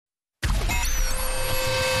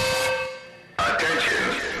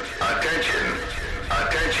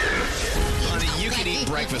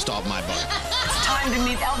breakfast off my butt. It's time to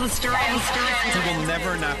meet Elvis Duran. He will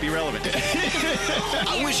never not be relevant.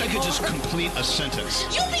 I wish I could just complete a sentence.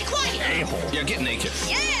 You be quiet. A-hole. Yeah, get naked.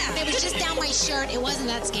 Yeah. It was just down my shirt. It wasn't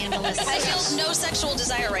that scandalous. I feel no sexual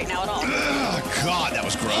desire right now at all. Oh, God, that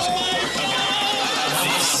was gross.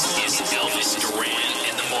 This is Elvis Duran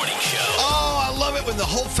in the Morning Show. Oh, I love it when the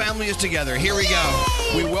whole family is together. Here we go.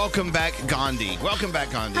 We welcome back Gandhi. Welcome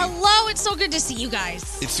back, Gandhi. Hello, it's so good to see you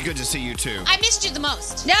guys. It's good to see you, too. I missed you the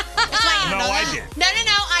most. No, I did. No,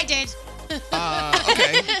 I did.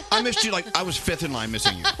 Okay. I missed you like I was fifth in line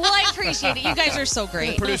missing you. Well, I appreciate it. You guys are so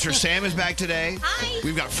great. Producer Sam is back today. Hi.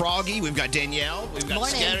 We've got Froggy. We've got Danielle. We've got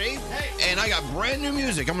Scary. And I got brand new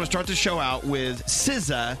music. I'm going to start the show out with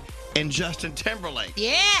SZA and Justin Timberlake.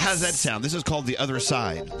 Yes. How does that sound? This is called The Other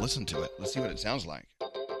Side. Listen to it. Let's see what it sounds like.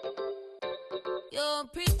 You're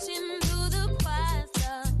preaching to the choir,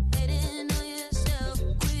 stop betting on yourself.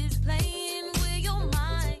 Quit playing with your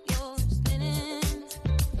mind, you're spinning.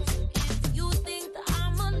 If you think that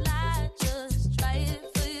I'm a lie, just try it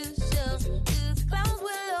for yourself. If clouds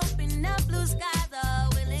will open up, blue skies are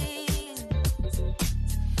willing.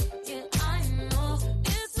 Yeah, I know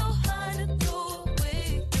it's so hard to go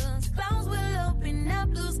away, 'cause clouds will open up,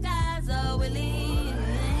 blue skies are willing.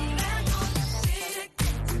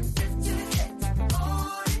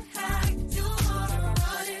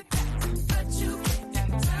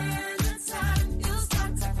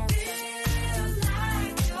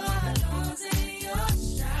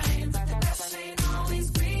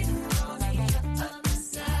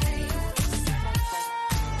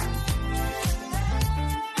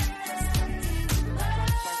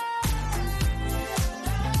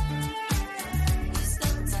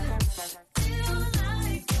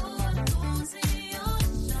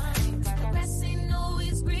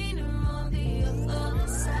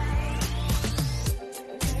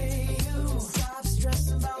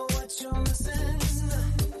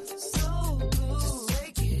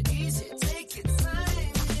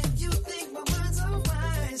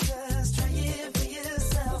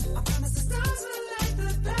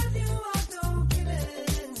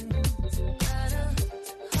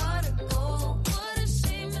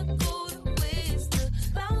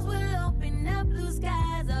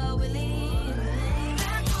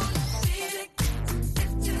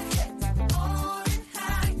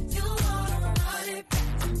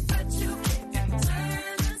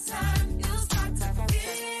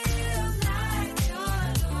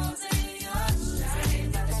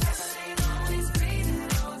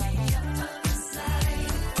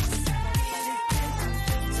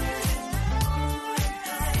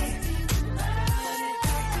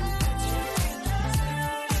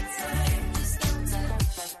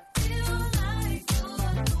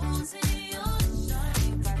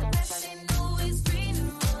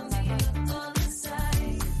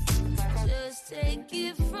 Take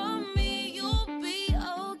it from me, you'll be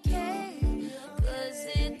okay. 'Cause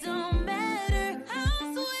it don't matter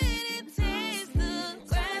how sweet it tastes. The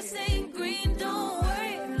grass ain't green, don't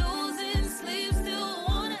worry. Losing sleep, still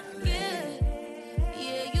wanna get.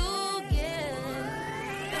 Yeah, you'll get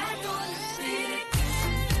back on the street.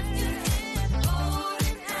 Lift your head, hold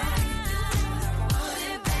it high. Hold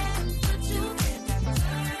it back, but you can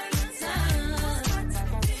turn the time.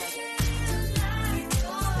 Feel like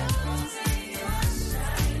you're losing your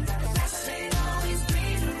shine. The grass ain't always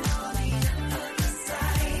greener on the other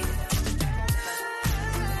side.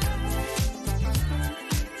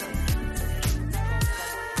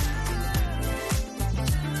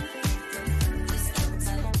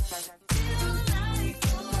 Feel like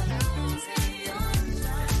you're losing your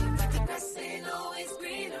shine. The grass ain't always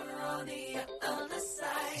greener on the other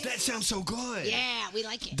side. That sounds so good. Yeah, we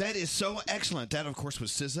like it. That is so excellent. That, of course,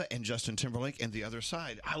 was SZA and Justin Timberlake and The Other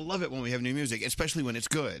Side. I love it when we have new music, especially when it's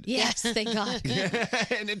good. Yes, thank God.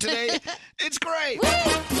 And today, it's great.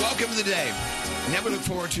 Welcome to the day. Now we look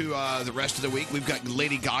forward to the rest of the week. We've got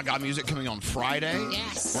Lady Gaga music coming on Friday.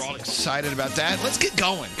 Yes. We're all excited about that. Let's get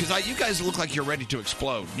going, because you guys look like you're ready to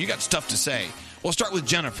explode. You got stuff to say. We'll start with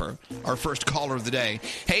Jennifer, our first caller of the day.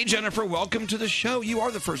 Hey, Jennifer, welcome to the show. You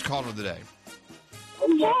are the first caller of the day.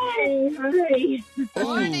 Yay! Hi.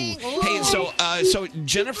 Morning. Hey, so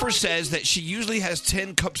Jennifer says that she usually has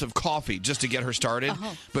 10 cups of coffee just to get her started,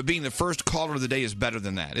 but being the first caller of the day is better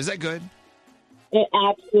than that. Is that good?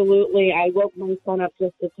 Absolutely. I woke my son up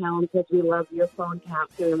just to tell him because we love your phone tap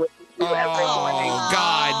and listen to you every morning. Oh,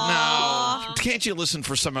 God, no. Can't you listen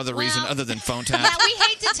for some other reason other than phone tap? Now, we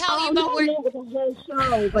hate to tell you, but It was a whole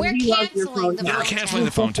show, but we're he loves your canceling phone the tap. We're canceling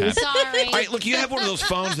the phone tap. Sorry. All right, look, you have one of those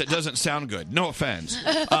phones that doesn't sound good. No offense.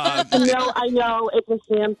 No, I know. It's a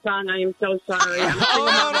Samsung. I am so sorry.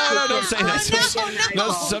 No, don't say that.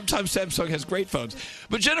 No. Sometimes Samsung has great phones.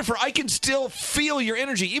 But Jennifer, I can still feel your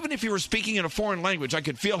energy. Even if you were speaking in a foreign language, I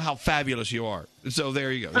could feel how fabulous you are. So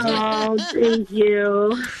there you go. Oh, thank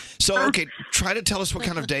you. So, okay, try to tell us what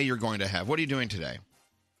kind of day you're going to have. What are you doing today?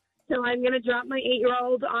 So I'm going to drop my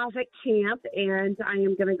 8-year-old off at camp, and I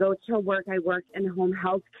am going to go to work. I work in home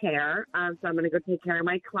health care, so I'm going to go take care of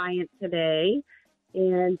my client today.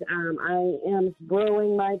 And I am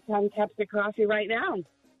brewing my 10 cups of coffee right now.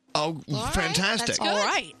 Oh, fantastic. That's all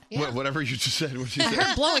right. Yeah. Whatever you just said. What you I said.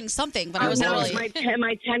 heard blowing something, but I wasn't really.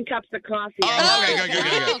 My 10 cups of coffee. Oh,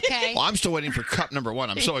 okay. Okay. Well, I'm still waiting for cup number 1.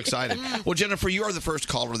 I'm so excited. Well, Jennifer, you are the first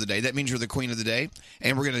caller of the day. That means you're the queen of the day.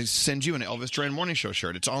 And we're going to send you an Elvis Duran Morning Show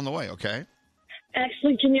shirt. It's on the way, okay?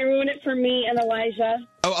 Actually, can you ruin it for me and Elijah?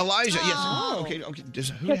 Oh, Elijah, yes. Okay.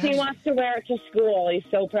 Because he wants to wear it to school. He's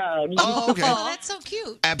so proud. Oh, okay. Oh, that's so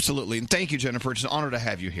cute. Absolutely. And thank you, Jennifer. It's an honor to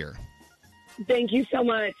have you here. Thank you so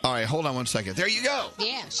much. All right, hold on one second. There you go.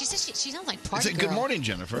 Yeah, she says she sounds like party Say girl. good morning,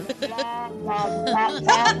 Jennifer. Yeah.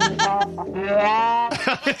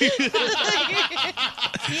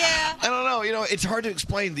 I don't know. It's hard to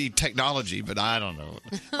explain the technology, but I don't know.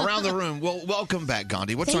 Around the room, well, welcome back,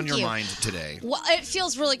 Gandhi. What's Thank on your you. mind today? Well, it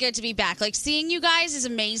feels really good to be back. Like, seeing you guys is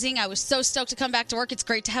amazing. I was so stoked to come back to work. It's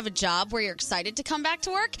great to have a job where you're excited to come back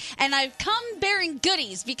to work. And I've come bearing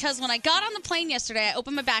goodies because when I got on the plane yesterday, I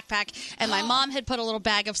opened my backpack and my mom had put a little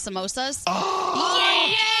bag of samosas.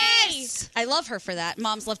 Oh! Yes! I love her for that.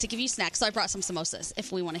 Moms love to give you snacks, so I brought some samosas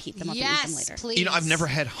if we want to heat them up and eat them later. Please. I've never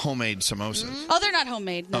had homemade samosas. Oh, they're not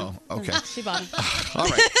homemade. No. Oh, okay. She bought them. All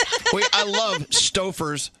right. Wait, I love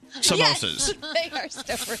Stouffer's samosas. Yes, they are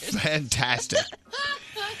Stouffer's. Fantastic.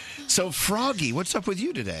 So, Froggy, what's up with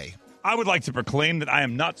you today? I would like to proclaim that I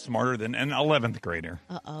am not smarter than an 11th grader.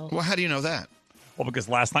 Uh-oh. Well, how do you know that? Well, because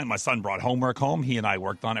last night my son brought homework home. He and I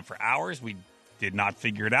worked on it for hours. We did not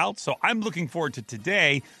figure it out. So I'm looking forward to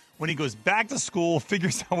today when he goes back to school,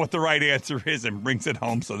 figures out what the right answer is, and brings it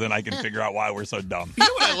home so then I can figure out why we're so dumb. You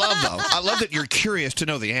know what I love, though? I love that you're curious to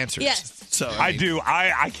know the answers. Yes. So I do.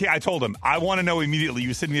 I told him, I want to know immediately.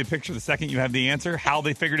 You send me a picture the second you have the answer, how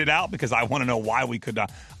they figured it out, because I want to know why we could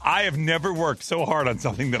not. I have never worked so hard on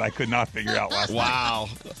something that I could not figure out last night. Wow.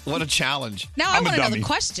 What a challenge. Now I'm I a want to know the dummy.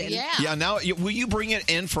 question. Yeah, now, will you bring it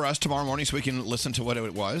in for us tomorrow morning so we can listen to what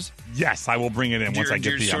it was? Yes, I will bring it in once I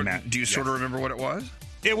get the net. Do you sort of remember what it was?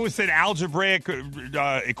 It was an algebraic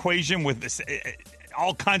equation with this,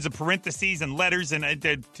 all kinds of parentheses and letters and to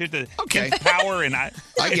the nth power, and I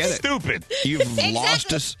get it's it. stupid. You've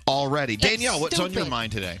lost us already. Danielle, what's on your stupid.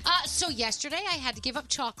 mind today? So yesterday I had to give up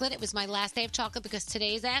chocolate. It was my last day of chocolate because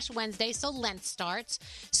today is Ash Wednesday, so Lent starts.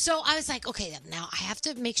 So I was like, okay, now I have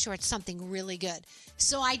to make sure it's something really good.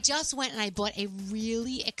 So I just went and I bought a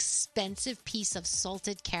really expensive piece of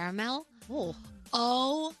salted caramel.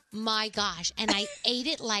 Oh my gosh. And I ate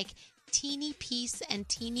it like teeny piece and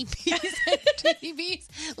teeny piece and teeny piece.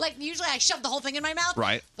 Like usually I shove the whole thing in my mouth.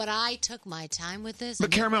 Right. But I took my time with this.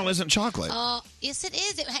 But caramel isn't chocolate. Yes, it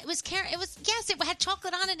is. It was yes, it had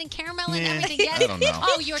chocolate on it and caramel and everything. I Yes. don't know.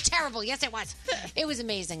 Oh, you're terrible. Yes, it was. It was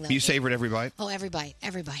amazing though. You savored every bite? Oh, every bite.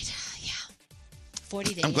 Yeah.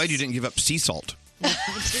 40 days. I'm glad you didn't give up sea salt. Who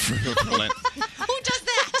does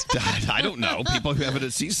that? I don't know. People who have it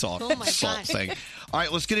at sea salt. Oh, my salt gosh. thing. All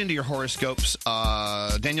right, let's get into your horoscopes.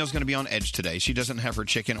 Danielle's going to be on edge today. She doesn't have her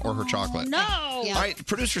chicken or her chocolate. No. Yeah. All right,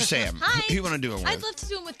 producer Sam. Hi. Who you want to do it with? I'd love to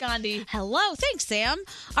do them with Gandhi. Hello. Thanks, Sam.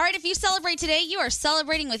 All right, if you celebrate today, you are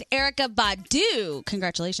celebrating with Erica Badu.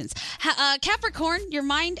 Congratulations. Capricorn, your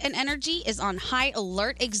mind and energy is on high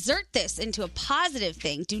alert. Exert this into a positive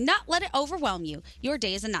thing. Do not let it overwhelm you. Your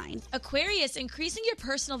day is a 9. Aquarius, increasing your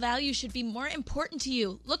personal value should be more important to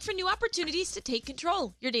you. Look for new opportunities to take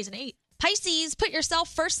control. Your day's an 8. Pisces, put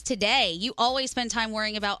yourself first today. You always spend time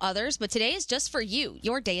worrying about others, but today is just for you.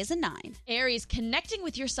 Your day is a 9. Aries, connecting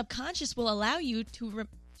with your subconscious will allow you to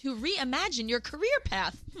to reimagine your career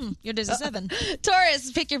path. Your day's a 7.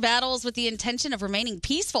 Taurus, pick your battles with the intention of remaining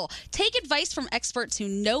peaceful. Take advice from experts who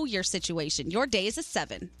know your situation. Your day is a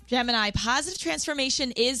 7. Gemini, positive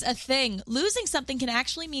transformation is a thing. Losing something can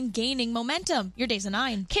actually mean gaining momentum. Your day's a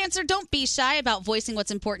 9. Cancer, don't be shy about voicing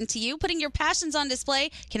what's important to you. Putting your passions on display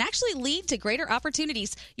can actually lead to greater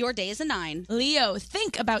opportunities. Your day is a 9. Leo,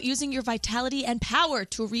 think about using your vitality and power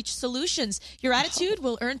to reach solutions. Your attitude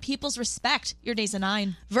will earn people's respect. Your day's a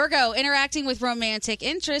 9. Virgo, interacting with romantic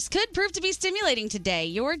interests could prove to be stimulating today.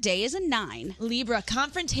 Your day is a 9. Libra,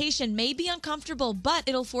 confrontation may be uncomfortable, but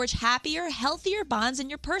it'll forge happier, healthier bonds in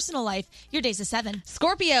your personal life. Your day's a 7.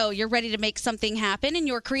 Scorpio, you're ready to make something happen, and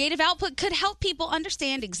your creative output could help people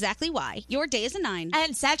understand exactly why. Your day is a 9.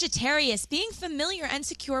 And Sagittarius, being familiar and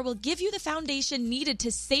secure will give you the foundation needed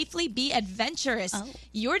to safely be adventurous.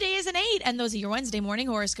 Your day is an 8, and those are your Wednesday morning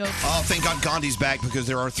horoscopes. Oh, thank God Gandhi's back because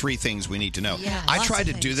there are 3 things we need to know. Yeah, I lots tried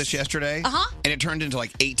of to do this yesterday, and it turned into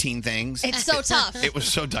like 18 things. It's so tough. It was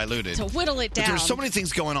so diluted. To whittle it But down. there's so many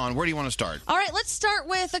things going on. Where do you want to start? All right, let's start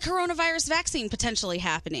with the coronavirus vaccine potentially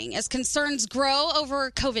happening. As concerns grow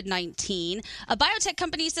over COVID-19, a biotech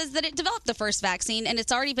company says that it developed the first vaccine and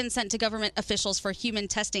it's already been sent to government officials for human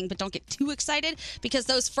testing. But don't get too excited because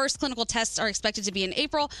those first clinical tests are expected to be in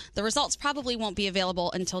April. The results probably won't be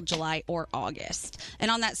available until July or August.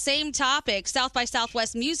 And on that same topic, South by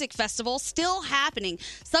Southwest Music Festival still happening.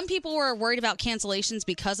 Some people were worried about cancellations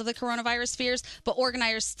because of the coronavirus fears, but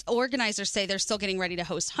organizers say they're still getting ready to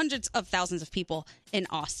host hundreds of thousands of people in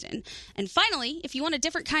Austin. And finally, if you want a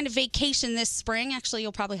different kind of vacation this spring, actually,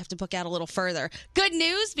 you'll probably have to book out a little further. Good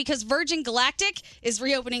news, because Virgin Galactic is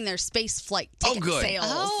reopening their space flight ticket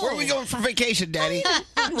sales. Where are we going for vacation, Daddy?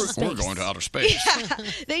 We're going to outer space. Yeah.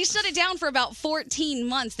 They shut it down for about 14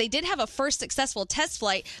 months. They did have a first successful test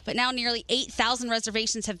flight, but now nearly 8,000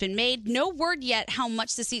 reservations have been made. No word yet how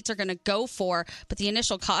much the seats are going to go for, but the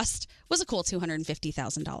initial cost was a cool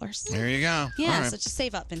 $250,000. There you go. Yeah, All right. so just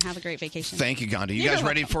save up and have a great vacation. Thank you, Gandhi. You You're guys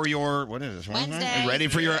ready welcome. for your, what is this? Wednesday. Ready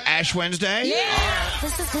for your Ash Wednesday? Yeah.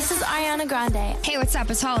 This is Ariana Grande. Hey, what's up?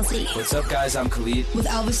 It's Halsey. What's up, guys? I'm Khalid. With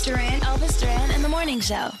Elvis Duran. Elvis Duran and the Morning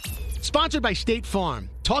Show. Sponsored by State Farm.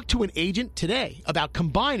 Talk to an agent today about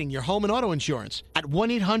combining your home and auto insurance at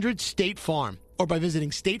 1-800-STATE-FARM or by visiting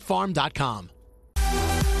statefarm.com.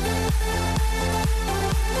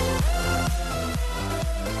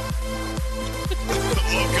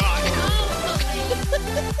 Oh, God.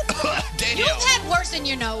 Danielle. You've had worse in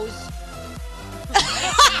your nose.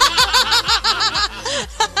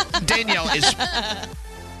 Danielle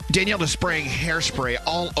is spraying hairspray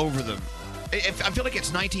all over them. I feel like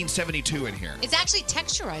it's 1972 in here. It's actually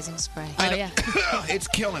texturizing spray. I know. It's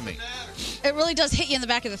killing me. It really does hit you in the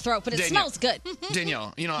back of the throat, but it Danielle. smells good.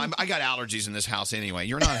 Danielle, you know, I got allergies in this house anyway.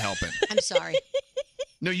 You're not helping. I'm sorry.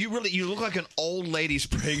 No, you look like an old lady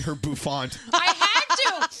spraying her bouffant. I had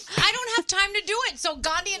to. I don't have time to do it. So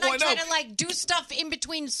Gandhi and Well, I I try know. to like do stuff in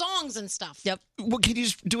between songs and stuff. Yep. Well, can you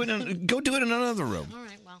just do it? Go do it in another room. All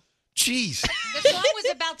right, well. Jeez. The song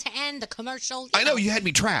was about to end, the commercial. I know, you had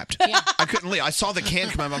me trapped. Yeah. I couldn't leave. I saw the can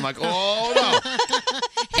come up. I'm like, oh, no.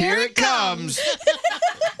 Here it comes.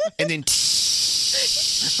 And then,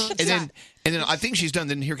 and then I think she's done.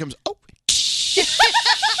 Then here comes, oh.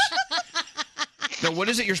 Now, what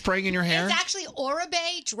is it you're spraying in your hair? It's actually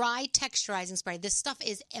Oribe dry texturizing spray. This stuff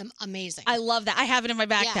is amazing. I love that. I have it in my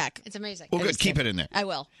backpack. Yeah, it's amazing. Well, good. Keep it in there. I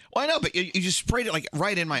will. Well, I know, but you just sprayed it like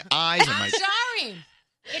right in my eyes. And my... I'm sorry.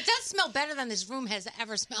 It does smell better than this room has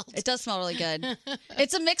ever smelled. It does smell really good.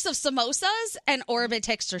 It's a mix of samosas and Oribe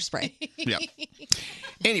texture spray. Yeah.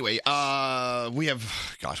 Anyway, we have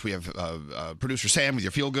producer Sam with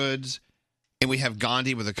your feel goods, and we have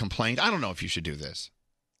Gandhi with a complaint. I don't know if you should do this.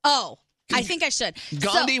 Oh, I think I should.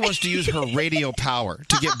 Gandhi wants to use her radio power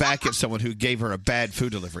to get back at someone who gave her a bad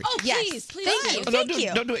food delivery. Oh, Yes, please. please. Thank you. Oh, Thank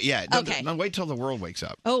you. Don't do it yet. Okay. No, wait till the world wakes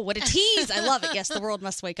up. Oh, what a tease. I love it. Yes, the world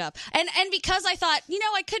must wake up. And because I thought,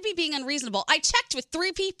 I could be being unreasonable, I checked with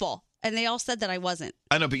 3 people, and they all said that I wasn't.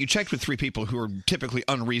 I know, but you checked with 3 people who are typically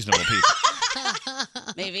unreasonable people.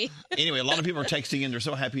 Maybe. Anyway, a lot of people are texting in. They're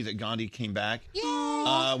so happy that Gandhi came back.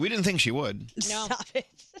 Yeah. We didn't think she would. No. Stop it.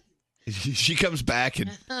 She comes back and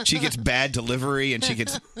she gets bad delivery and she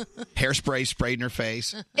gets hairspray sprayed in her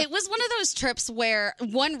face. It was one of those trips where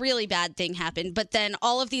one really bad thing happened, but then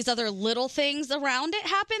all of these other little things around it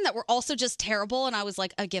happened that were also just terrible. And I was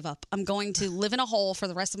like, I give up. I'm going to live in a hole for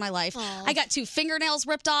the rest of my life. Aww. I got 2 fingernails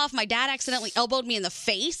ripped off. My dad accidentally elbowed me in the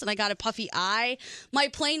face and I got a puffy eye. My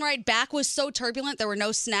plane ride back was so turbulent. There were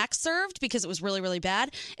no snacks served because it was really, really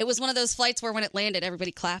bad. It was one of those flights where when it landed,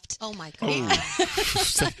 everybody clapped. Oh, my God.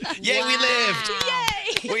 Yay, Yay, we lived.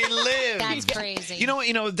 Yay! We lived. That's crazy. You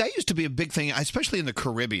know that used to be a big thing, especially in the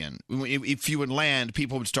Caribbean. If you would land,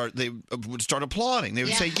 people would start applauding. They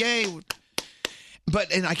would say, "Yay!"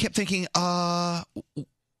 And I kept thinking, are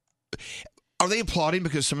they applauding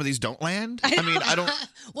because some of these don't land? I mean, I don't.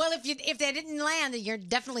 Well, if they didn't land, you're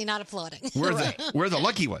definitely not applauding. We're the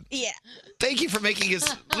lucky one. Yeah. Thank you for making us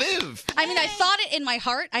live. I mean, I thought it in my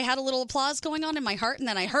heart. I had a little applause going on in my heart, and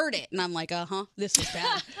then I heard it, and I'm like, this is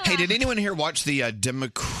bad. Hey, did anyone here watch the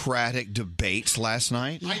Democratic debates last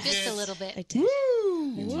night? Just a little bit. I did.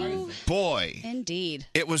 Woo! Boy. Indeed.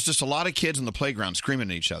 It was just a lot of kids on the playground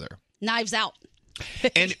screaming at each other. Knives out.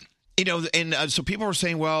 And, so people were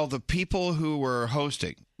saying, well, the people who were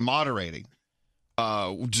hosting, moderating,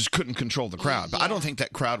 just couldn't control the crowd. But I don't think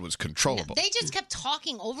that crowd was controllable. They just kept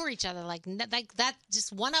talking over each other like that,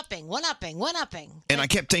 just one-upping. And I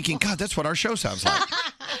kept thinking, God, that's what our show sounds like.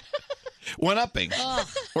 One-upping.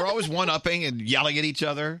 We're always one-upping and yelling at each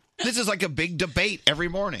other. This is like a big debate every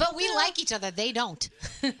morning. But we like each other. They don't.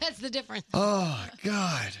 That's the difference. Oh,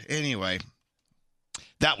 God. Anyway,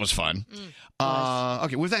 that was fun.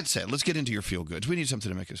 Okay, with that said, let's get into your feel-goods. We need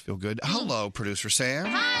something to make us feel good. Hello, Producer Sam.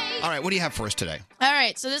 Hi. All right, what do you have for us today? All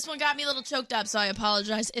right, so this one got me a little choked up, so I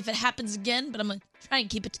apologize if it happens again, but I'm going to try and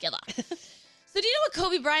keep it together. So do you know what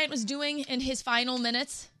Kobe Bryant was doing in his final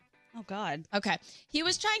minutes? Oh, God. Okay. He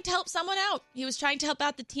was trying to help someone out. He was trying to help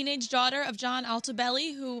out the teenage daughter of John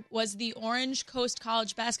Altobelli, who was the Orange Coast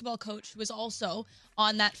College basketball coach, who was also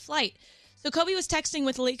on that flight. So Kobe was texting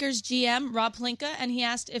with Lakers GM Rob Pelinka, and he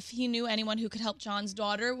asked if he knew anyone who could help John's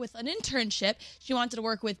daughter with an internship. She wanted to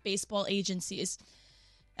work with baseball agencies.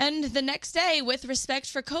 And the next day, with respect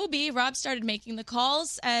for Kobe, Rob started making the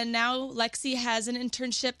calls, and now Lexi has an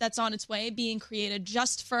internship that's on its way, being created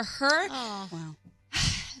just for her. Oh,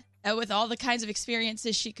 wow. With all the kinds of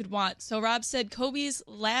experiences she could want. So Rob said Kobe's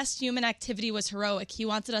last human activity was heroic. He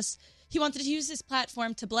wanted to use his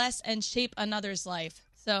platform to bless and shape another's life.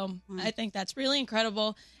 So I think that's really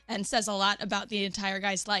incredible and says a lot about the entire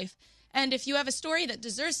guy's life. And if you have a story that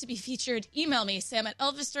deserves to be featured, email me,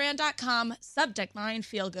 sam@elvisduran.com, subject line,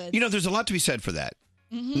 feel good. There's a lot to be said for that.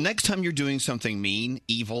 Mm-hmm. Next time you're doing something mean,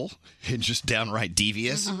 evil, and just downright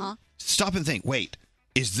devious, stop and think, wait,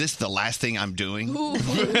 is this the last thing I'm doing? That's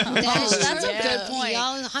a good point.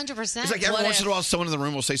 100%. It's like every once in a while, someone in the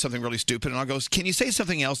room will say something really stupid, and I'll go, can you say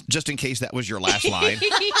something else just in case that was your last line?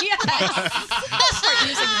 Start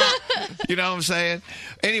using that. You know what I'm saying?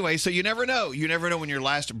 Anyway, so you never know. You never know when your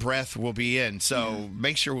last breath will be in. So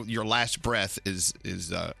make sure your last breath is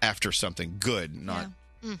after something good, not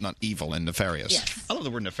evil and nefarious. Yes. I love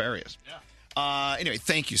the word nefarious. Yeah. Anyway,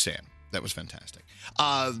 thank you, Sam. That was fantastic.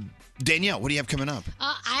 Danielle, what do you have coming up?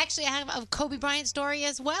 I have a Kobe Bryant story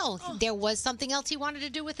as well. There was something else he wanted to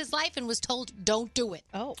do with his life and was told, don't do it.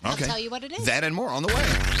 Oh, I'll tell you what it is. That and more on the way.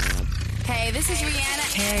 Hey, this is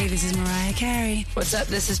Rihanna. Hey, this is Mariah Carey. What's up?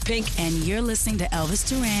 This is Pink. And you're listening to Elvis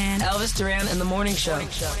Duran. Elvis Duran and the Morning Show.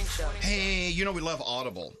 Hey, we love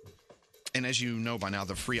Audible. And as you know by now,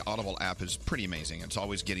 the free Audible app is pretty amazing. It's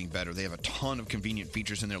always getting better. They have a ton of convenient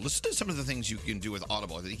features in there. Listen to some of the things you can do with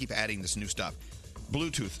Audible. They keep adding this new stuff.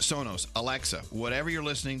 Bluetooth, Sonos, Alexa, whatever you're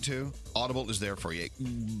listening to, Audible is there for you. It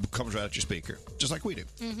comes right out your speaker, just like we do.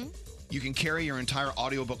 Mm-hmm. You can carry your entire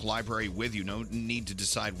audiobook library with you. No need to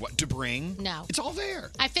decide what to bring. No. It's all there.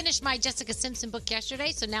 I finished my Jessica Simpson book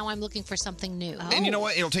yesterday, so now I'm looking for something new. And you know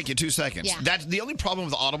what? It'll take you 2 seconds. Yeah. That's the only problem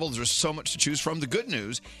with Audible is there's so much to choose from. The good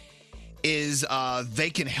news is they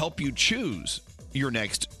can help you choose your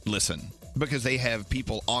next listen because they have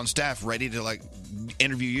people on staff ready to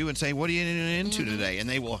interview you and say, what are you into today? And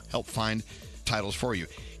they will help find titles for you.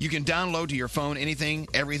 You can download to your phone anything,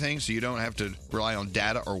 everything, so you don't have to rely on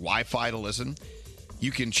data or Wi-Fi to listen.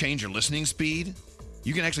 You can change your listening speed.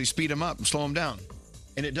 You can actually speed them up and slow them down.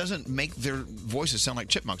 And it doesn't make their voices sound like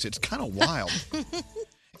chipmunks. It's kind of wild.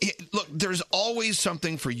 Look, there's always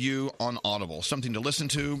something for you on Audible, something to listen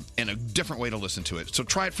to and a different way to listen to it. So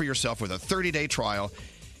try it for yourself with a 30-day trial.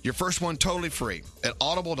 Your first one totally free at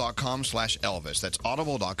audible.com/Elvis. That's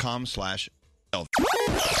audible.com/Elvis.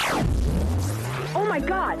 Oh my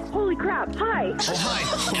God! Holy crap! Hi. Oh, hi.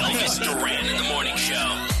 Elvis Duran in the Morning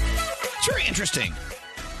Show. It's very interesting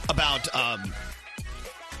about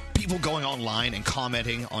people going online and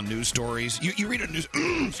commenting on news stories. You read a news,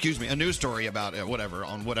 a news story about whatever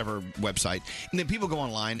on whatever website, and then people go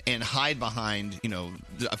online and hide behind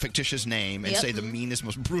a fictitious name and say the meanest,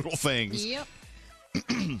 most brutal things. Yep.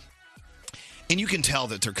 And you can tell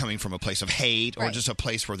that they're coming from a place of hate or just a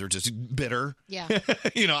place where they're just bitter. Yeah.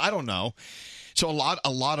 I don't know. So a lot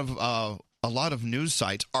of news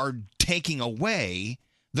sites are taking away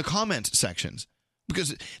the comment sections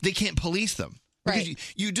because they can't police them. Because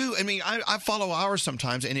Right. you do. I mean, I follow ours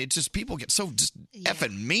sometimes, and it just people get so just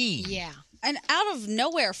effing mean. Yeah. And out of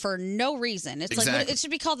nowhere for no reason. It's like Exactly. it should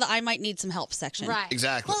be called the I might need some help section. Right.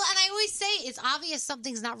 Exactly. Well, and I always say it's obvious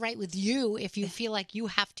something's not right with you if you feel like you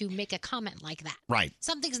have to make a comment like that. Right.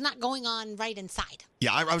 Something's not going on right inside.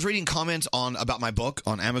 Yeah, I was reading comments about my book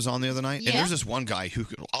on Amazon the other night, and Yeah. there's this one guy who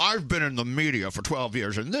I've been in the media for 12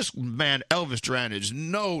 years, and this man Elvis Duran is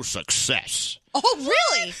no success. Oh,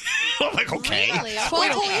 really? I'm like, okay. Really?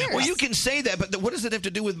 12 whole years. Well, you can say that, but what does it have to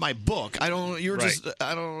do with my book? I don't. You're Right. just.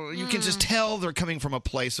 I don't. You can just tell they're coming from a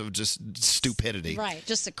place of just stupidity. Right.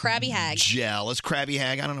 Just a crabby hag. Jealous, crabby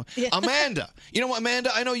hag. I don't know. Amanda, you know what, Amanda?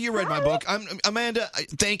 I know you read my book. Amanda,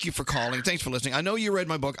 thank you for calling. Thanks for listening. I know you read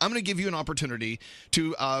my book. I'm going to give you an opportunity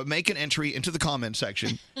to make an entry into the comment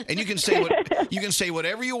section, and you can say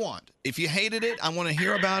whatever you want. If you hated it, I want to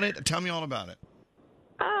hear about it. Tell me all about it.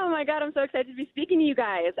 Oh, my God, I'm so excited to be speaking to you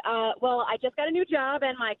guys. Well, I just got a new job,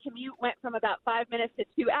 and my commute went from about 5 minutes to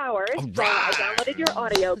 2 hours. So I downloaded your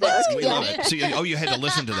audiobook. We love it. So, you had to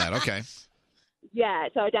listen to that. Okay. Yeah,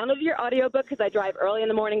 so I downloaded your audiobook because I drive early in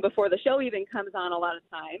the morning before the show even comes on a lot of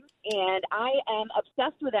times. And I am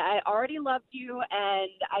obsessed with it. I already loved you,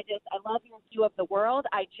 and I love your view of the world.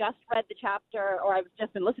 I just read the chapter, or I've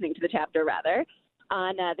just been listening to the chapter, rather,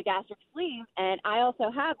 on the gastric sleeve, and I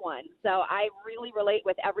also have one. So I really relate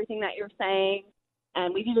with everything that you're saying,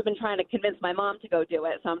 and we've even been trying to convince my mom to go do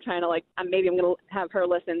it. So I'm trying to, maybe I'm going to have her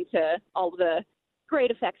listen to all the great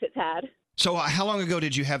effects it's had. So, how long ago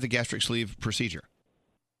did you have the gastric sleeve procedure?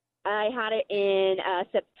 I had it in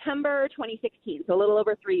September 2016, so a little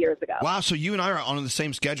over 3 years ago. Wow. So you and I are on the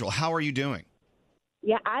same schedule. How are you doing?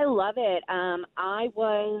 Yeah, I love it. I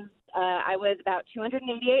was about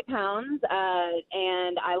 288 pounds,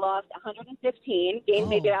 and I lost 115, gained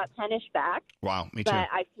maybe about 10-ish back. Wow, me too. But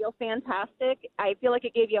I feel fantastic. I feel like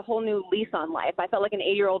it gave you a whole new lease on life. I felt like an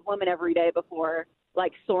 8-year-old woman every day before,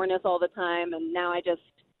 soreness all the time, and now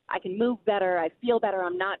I can move better. I feel better.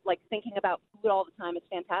 I'm not, thinking about food all the time. It's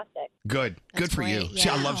fantastic. Good for you. great. See,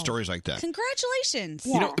 I Yeah. love stories like that. Congratulations.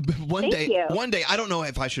 You know, one Thank you. day, I don't know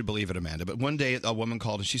if I should believe it, Amanda, but one day a woman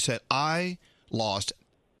called and she said, I lost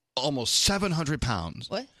almost 700 pounds.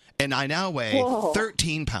 What? And I now weigh Whoa.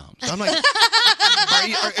 13 pounds. I'm like,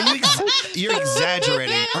 you're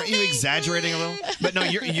exaggerating. Aren't you exaggerating a little? But no,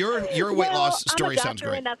 your weight loss story I'm a sounds doctor,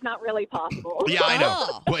 great. and that's not really possible. Yeah, I know.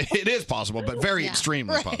 Oh. Well, it is possible, but very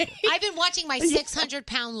extremely possible. I've been watching my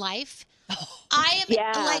 600-pound life. I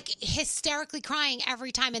am hysterically crying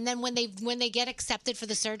every time, and then when they get accepted for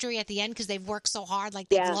the surgery at the end because they've worked so hard,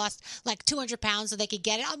 they've lost 200 pounds so they could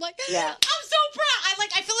get it. I'm like, I'm so proud.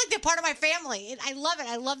 I feel like they're part of my family. I love it.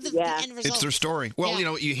 I love the end result. It's their story. Well,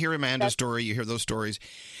 you hear Amanda's story, you hear those stories.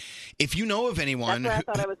 If you know of anyone, That's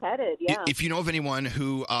where I thought I was headed. Yeah. if you know of anyone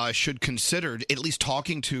who should consider at least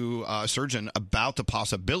talking to a surgeon about the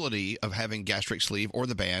possibility of having gastric sleeve or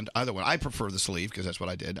the band, either one. I prefer the sleeve because that's what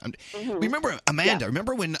I did. Remember, Amanda?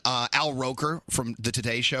 Remember when Al Roker from the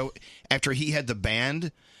Today Show, after he had the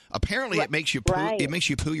band, apparently it makes you poo. Right. It makes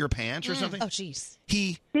you poo your pants or something. Oh, jeez.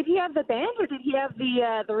 Did he have the band, or did he have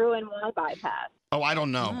the Roux-en-Y bypass? Oh, I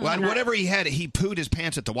don't know. Well, whatever he had, he pooed his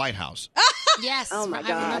pants at the White House. Yes. Oh, my I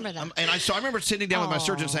God. remember that. And I remember sitting down with my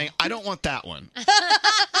surgeon saying, I don't want that one.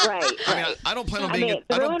 Right. I mean, I don't plan on being.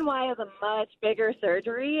 the Roux-en-Y is a much bigger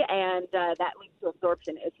surgery, and that leads to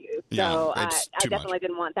absorption issues. So Yeah, it's I too definitely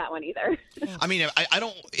didn't want that one either. I mean, I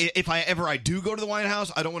don't. If I do go to the White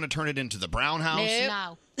House, I don't want to turn it into the Brown House.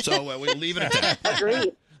 No. So we'll leave it at that.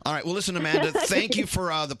 Agreed. All right. Well, listen, Amanda. Thank you for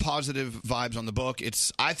the positive vibes on the book.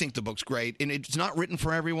 I think the book's great, and it's not written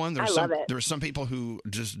for everyone. I love it. There are some people who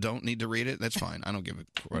just don't need to read it. That's fine. I don't give it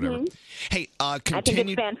whatever. Mhm. Hey, I think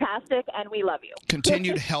it's fantastic, and we love you.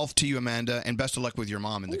 continued health to you, Amanda, and best of luck with your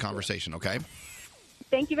mom in the conversation. Okay.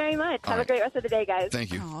 Thank you very much. All Have right. a great rest of the day, guys.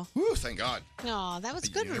 Thank you. Woo, thank God. No, that was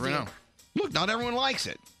good You review. never know. Look, not everyone likes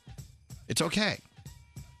it. It's okay.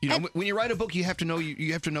 You know, when you write a book, you have to know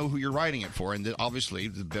you have to know who you're writing it for, and obviously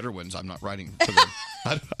the bitter ones, I'm not writing for them.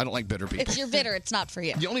 I don't like bitter people. If you're bitter, it's not for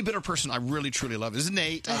you. The only bitter person I really truly love is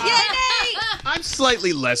Nate. Yay, Nate! I'm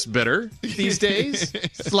slightly less bitter these days.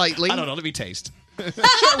 Slightly. I don't know. Let me taste. Take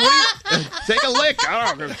a lick.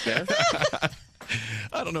 I don't know.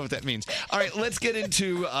 I don't know what that means. All right, let's get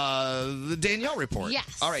into the Danielle report.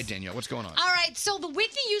 Yes. All right, Danielle, what's going on? All right, so the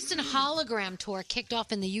Whitney Houston hologram tour kicked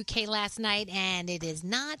off in the UK last night, and it is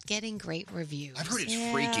not getting great reviews. I've heard it's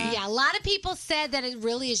freaky. Yeah, a lot of people said that it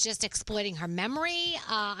really is just exploiting her memory.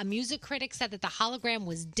 A music critic said that the hologram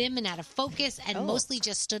was dim and out of focus and mostly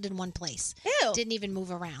just stood in one place. Ew. Didn't even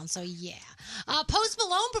move around, so yeah. Post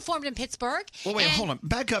Malone performed in Pittsburgh. Well, wait, and- hold on.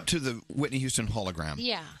 Back up to the Whitney Houston hologram.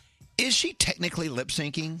 Yeah. Is she technically lip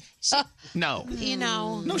syncing? No. You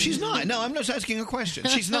know. No, she's not. No, I'm just asking a question.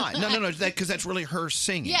 She's not. No, because that's really her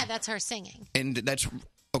singing. Yeah, that's her singing. And that's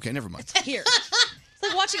okay. Never mind. Here. It's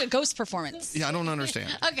like watching a ghost performance. Yeah, I don't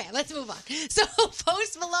understand. Okay, let's move on. So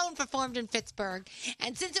Post Malone performed in Pittsburgh,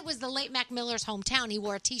 and since it was the late Mac Miller's hometown, he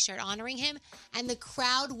wore a T-shirt honoring him, and the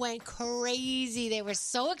crowd went crazy. They were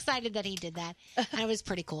so excited that he did that, and it was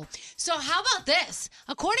pretty cool. So how about this?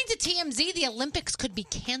 According to TMZ, the Olympics could be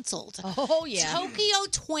canceled. Oh, yeah. Tokyo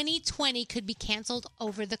 2020 could be canceled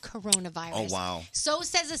over the coronavirus. Oh, wow. So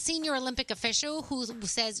says a senior Olympic official who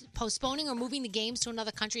says postponing or moving the games to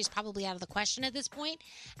another country is probably out of the question at this point.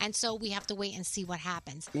 And so we have to wait and see what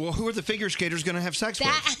happens. Well, who are the figure skaters going to have sex with?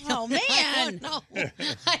 Oh, man.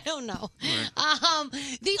 I don't know.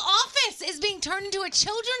 The Office is being turned into a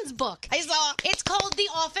children's book. I saw. It's called The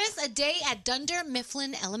Office, A Day at Dunder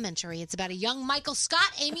Mifflin Elementary. It's about a young Michael Scott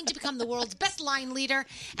aiming to become the world's best line leader,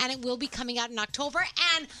 and it will be coming out in October.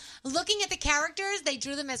 And looking at the characters, they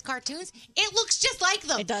drew them as cartoons. It looks just like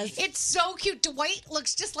them. It does. It's so cute. Dwight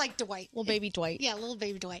looks just like Dwight. Little baby Dwight. Yeah, little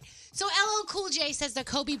baby Dwight. So LL Cool J says that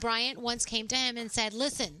Kobe Bryant once came to him and said,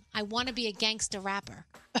 "Listen, I want to be a gangster rapper."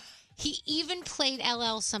 He even played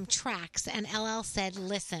LL some tracks, and LL said,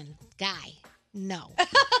 "Listen, guy, no.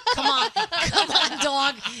 Come on,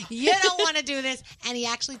 dog. You don't want to do this." And he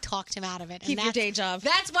actually talked him out of it. Keep your day job.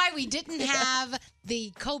 That's why we didn't have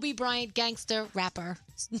the Kobe Bryant gangster rapper.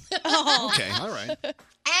 Okay, all right.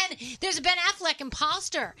 And there's a Ben Affleck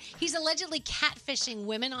imposter. He's allegedly catfishing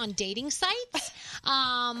women on dating sites.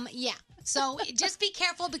 Yeah. So just be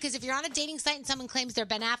careful, because if you're on a dating site and someone claims they're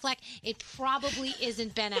Ben Affleck, it probably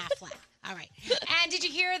isn't Ben Affleck. All right. And did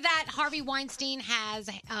you hear that Harvey Weinstein has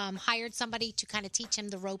hired somebody to kind of teach him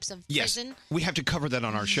the ropes of Yes, prison? we have to cover that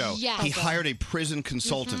on our show. Yes. He hired a prison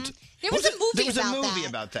consultant. There was a movie There was about a movie that.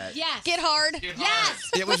 about that. Yes. Get hard.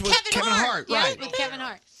 Yes. It was with Kevin Hart, Yeah, right. with Kevin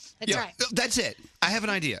Hart. That's right. That's it. I have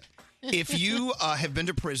an idea. If you have been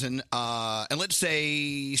to prison, and let's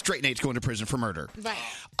say Straight Nate's going to prison for murder,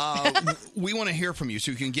 right? We want to hear from you so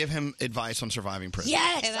you can give him advice on surviving prison.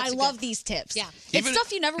 Yes, I love these tips. Yeah. It's Even-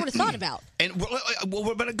 stuff you never would have thought about. And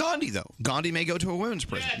what about Gandhi, though? Gandhi may go to a women's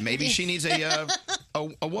prison. Maybe she needs a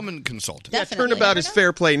woman consultant. Yeah, turnabout is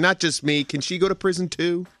fair play, not just me. Can she go to prison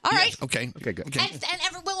too? All right. Okay. Okay, good. And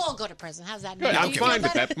we'll all go to prison. How's that? Good, I'm Do you fine feel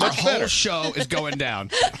with better? that. Much Our whole better. show is going down.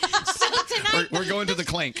 So tonight, We're going to the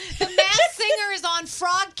clink. The Masked Singer is on.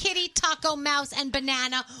 Frog, Kitty, Taco, Mouse, and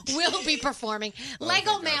Banana will be performing.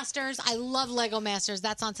 Lego Masters. I love Lego Masters.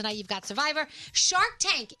 That's on tonight. You've got Survivor. Shark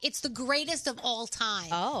Tank. It's the greatest of all time.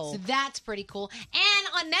 Oh. So that's pretty cool. And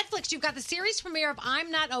on Netflix, you've got the series premiere of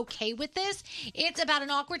I'm Not Okay With This. It's about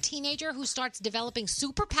an awkward teenager who starts developing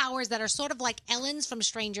superpowers that are sort of like Ellen's from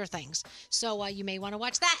Stranger Things. So you may want to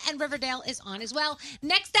watch that. And Riverdale is on as well.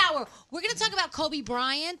 Next hour, we're going to talk about Kobe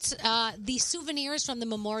Bryant. The souvenirs from the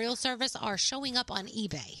memorial service are showing up on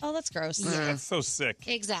eBay. Oh, that's gross. That's so sick.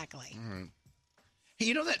 Exactly. Hey,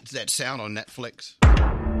 you know that sound on Netflix?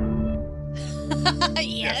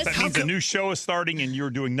 Yes, that means a new show is starting and you're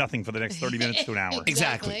doing nothing for the next 30 minutes to an hour.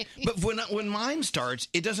 Exactly. But when mine starts,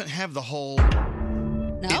 it doesn't have the whole.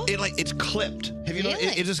 No, it's clipped. Have you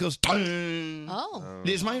noticed? It just goes. Dun. Oh.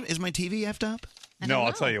 Is my TV effed up? No,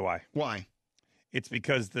 I'll tell you why. Why? It's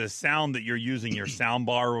because the sound that you're using, your sound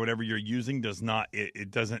bar or whatever you're using,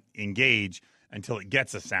 it doesn't engage until it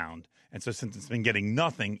gets a sound. And so since it's been getting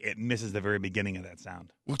nothing, it misses the very beginning of that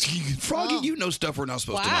sound. Well, Froggy, you know stuff we're not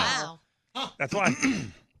supposed to know. Wow. That's why.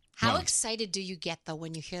 How excited do you get, though,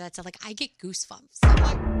 when you hear that stuff? Like, I get goosebumps. I'm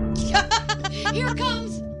like, here it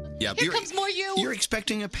comes. Yeah, Here comes more you. You're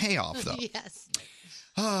expecting a payoff, though. Yes.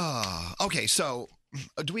 Okay, so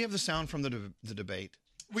do we have the sound from the debate?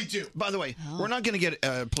 We do. By the way, we're not going to get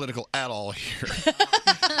political at all here.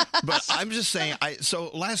 But I'm just saying, so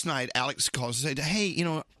last night, Alex called and said, hey,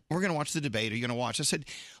 we're going to watch the debate. Are you going to watch? I said,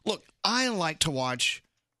 look, I like to watch.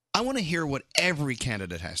 I want to hear what every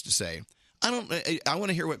candidate has to say. I want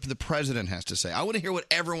to hear what the president has to say. I want to hear what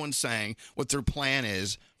everyone's saying, what their plan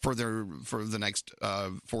is for the next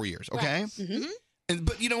 4 years. Okay. Right. Mm-hmm.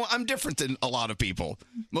 But I'm different than a lot of people.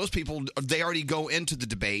 Most people, they already go into the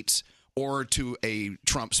debates or to a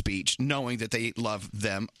Trump speech knowing that they love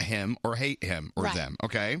them, him, or hate him or Right. them,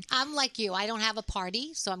 okay? I'm like you. I don't have a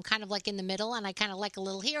party, so I'm kind of like in the middle, and I kind of like a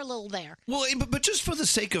little here, a little there. Well, but just for the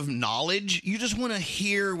sake of knowledge, you just want to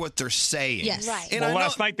hear what they're saying. Yes. Right. And well, I know-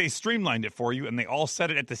 last night they streamlined it for you, and they all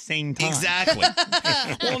said it at the same time. Exactly.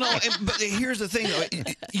 Well, no, but here's the thing,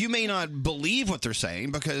 though. You may not believe what they're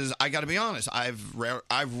saying because I got to be honest. I've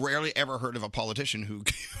rarely ever heard of a politician who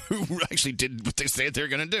actually did what they say they're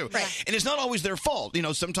going to do. Right. And it's not always their fault. You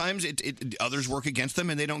know, sometimes others work against them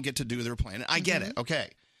and they don't get to do their plan. I get it. Okay.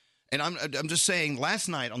 And I'm just saying. Last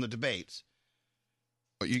night on the debates,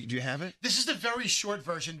 do you have it? This is the very short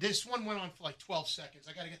version. This one went on for like 12 seconds.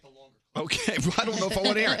 I got to get the longer. Okay, well, I don't know if I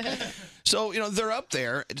want to hear it. So, they're up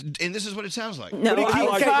there, and this is what it sounds like. No, I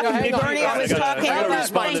was talking, Bernie, I was talking about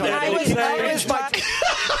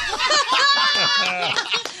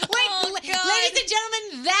Ladies and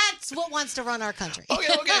gentlemen, that's what wants to run our country.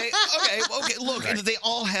 Okay. Look, they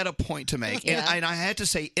all had a point to make, and I had to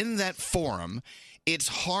say, in that forum, it's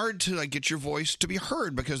hard to get your voice to be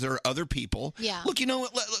heard because there are other people. Yeah. Look,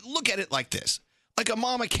 look at it like this: like a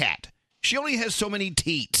mama cat. She only has so many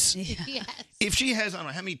teats. Yes. If she has, I don't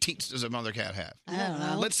know, how many teats does a mother cat have? I don't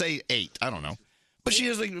know. Let's say 8. I don't know. But she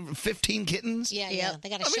has like 15 kittens. Yeah. They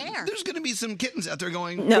got to share. There's going to be some kittens out there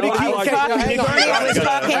going. No, I was talking, Bernie, I was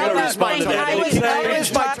talking about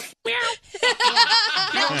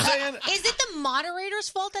Is it the moderator's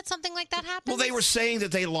fault that something like that happens? Well, they were saying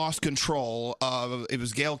that they lost control. It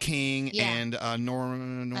was Gail King Yeah. and Nora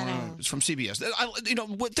from CBS.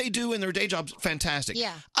 What they do in their day jobs, fantastic.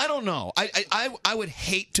 Yeah. I don't know. I would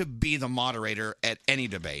hate to be the moderator at any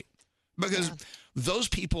debate because those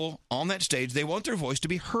people on that stage, they want their voice to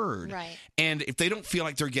be heard. Right. And if they don't feel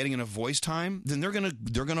like they're getting enough voice time, then they're gonna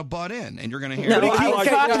butt in, and you're gonna hear. No, I was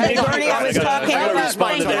talking, Bernie, I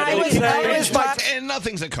was talking and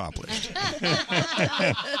nothing's accomplished.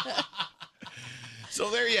 So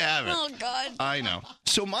there you have it. Oh, God. I know.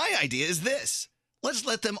 So my idea is this: let's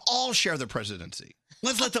let them all share the presidency.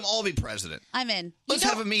 Let's let them all be president. I'm in. Let's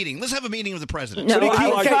have a meeting. Let's have a meeting with the president. No, I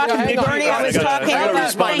was talking, Bernie, I was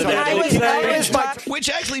talking Which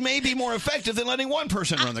actually may be more effective than letting one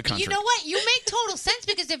person run the country. You know what? You make total sense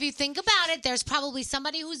because if you think about it, there's probably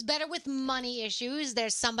somebody who's better with money issues.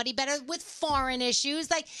 There's somebody better with foreign issues.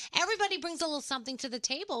 Like everybody brings a little something to the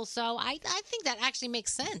table. So I think that actually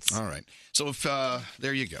makes sense. All right. So if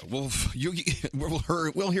there you go. We'll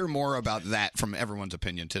hear more about that from everyone's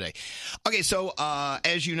opinion today. Okay. So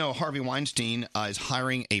as you know, Harvey Weinstein is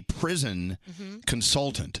hiring a prison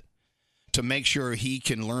consultant to make sure he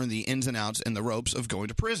can learn the ins and outs and the ropes of going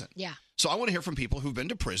to prison. Yeah. So I want to hear from people who've been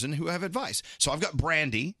to prison who have advice. So I've got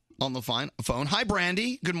Brandy on the phone. Hi,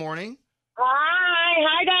 Brandy. Good morning.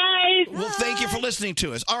 Hi guys. Well, thank you for listening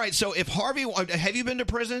to us. All right. So if Harvey, have you been to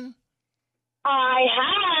prison? I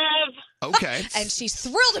have. Okay. And she's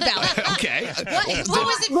thrilled about it. Okay. What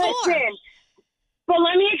was it for? Listen, well,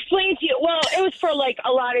 let me explain to you. Well, it was for like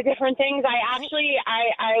a lot of different things. I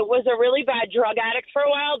was a really bad drug addict for a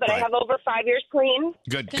while, but I have over 5 years clean.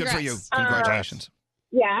 Good for you. Congratulations.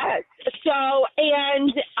 Yes. So,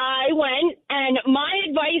 and I went, and my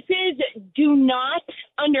advice is do not,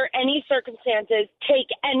 under any circumstances, take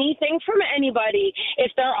anything from anybody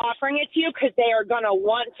if they're offering it to you because they are going to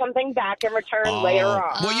want something back in return later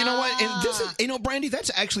on. Well, you know what? And this is, Brandy,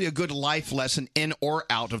 that's actually a good life lesson in or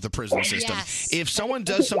out of the prison system. Yes. If someone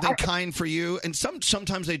does something kind for you, and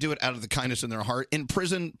sometimes they do it out of the kindness in their heart, in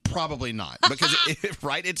prison, probably not. Because,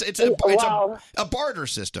 right? It's a barter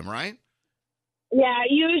system, right? Yeah,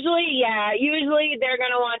 usually they're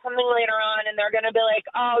going to want something later on, and they're going to be like,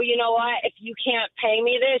 oh, you know what? If you can't pay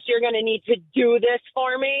me this, you're going to need to do this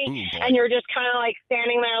for me. And you're just kind of like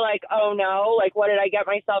standing there like, oh, no, like, what did I get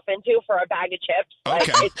myself into for a bag of chips?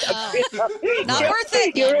 Okay. Like, Not worth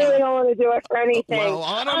it. You really don't want to do it for anything. Well,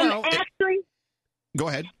 I don't know. Actually, go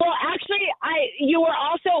ahead. Well, actually, you were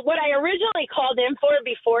also what I originally called in for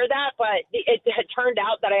before that, but it had turned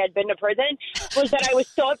out that I had been to prison, was that I was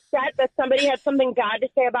so upset that somebody had something bad to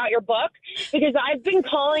say about your book because I've been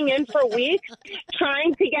calling in for weeks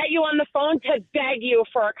trying to get you on the phone to beg you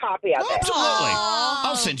for a copy of it. Absolutely.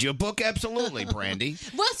 I'll send you a book. Absolutely, Brandy.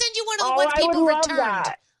 We'll send you one of the ones I people would love returned.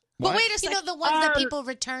 that. But What? wait a second. You know the ones that people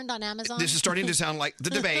returned on Amazon? This is starting to sound like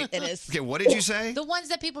the debate. It is. Okay, what did you say? The ones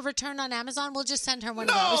that people returned on Amazon, we'll just send her one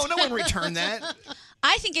No, of those. no one returned that.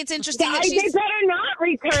 I think it's interesting that They she's. better not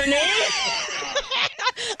return it.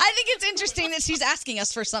 I think it's interesting that she's asking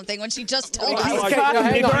us for something when she just told us. Bernie,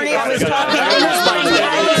 I was talking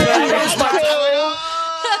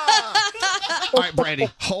All right, Brandy,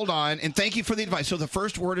 hold on, and thank you for the advice. So the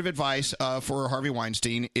first word of advice for Harvey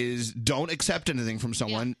Weinstein is don't accept anything from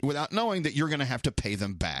someone without knowing that you're going to have to pay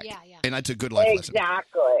them back. Yeah. And that's a good life lesson.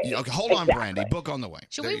 Exactly. Yeah, okay, hold on, Brandy. Book on the way.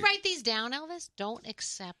 Should There we you write these down, Elvis? Don't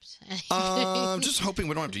accept. go. Just hoping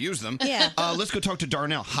we don't have to use them. Yeah. Let's go talk to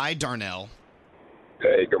Darnell. Hi, Darnell.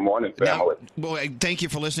 Hey, good morning, family. Thank you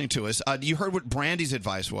for listening to us. You heard what Brandy's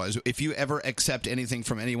advice was. If you ever accept anything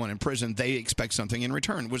from anyone in prison, they expect something in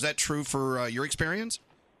return. Was that true for your experience?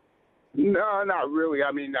 No, not really.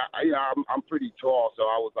 I mean, I'm pretty tall, so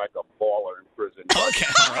I was like a baller in prison. Okay,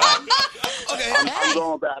 all right. Okay. I'm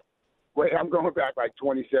going back. I'm going back like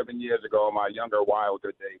 27 years ago, my younger,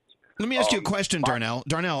 wilder days. Let me ask you a question, Darnell.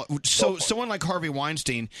 Darnell, so someone like Harvey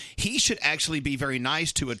Weinstein, he should actually be very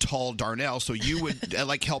nice to a tall Darnell, so you would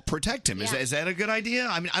help protect him. Is that a good idea?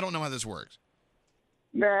 I mean, I don't know how this works.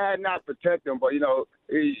 Nah, not protect him, but he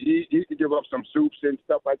can give up some soups and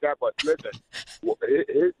stuff like that. But listen,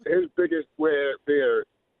 his biggest fear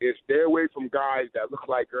is stay away from guys that look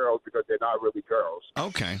like girls because they're not really girls.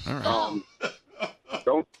 Okay, all right.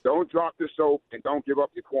 Don't drop the soap and don't give up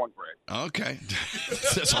your cornbread. Okay,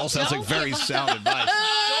 this all sounds like very sound advice.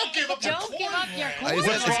 Don't give up your cornbread.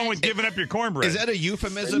 What's wrong with giving up your cornbread? Is that a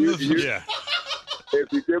euphemism? Yeah.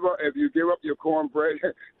 If you give up your cornbread,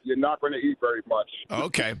 you're not going to eat very much.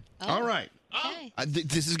 Okay, all right.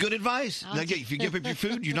 This is good advice. If you give up your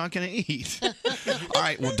food, you're not going to eat. All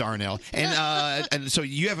right, well, Darnell, and so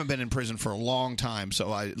you haven't been in prison for a long time. So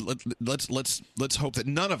let's hope that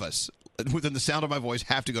none of us, within the sound of my voice,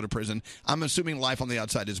 have to go to prison. I'm assuming life on the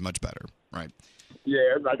outside is much better, right?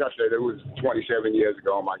 Yeah, like I said, it was 27 years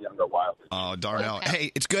ago in my younger wild. Oh, Darnell. Okay.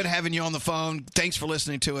 Hey, it's good having you on the phone. Thanks for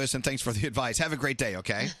listening to us, and thanks for the advice. Have a great day,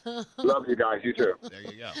 okay? Love you guys. You too. There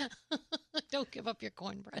you go. Don't give up your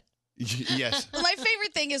cornbread. Yes. My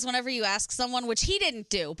favorite thing is whenever you ask someone, which he didn't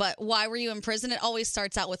do, but why were you in prison? It always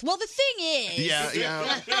starts out with, well, the thing is. Yeah. See,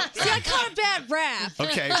 I caught a bad rap.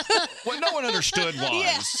 Okay. What no one understood was.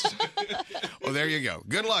 Yeah. Well, there you go.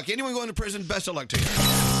 Good luck. Anyone going to prison, best of luck to you.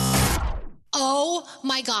 Oh,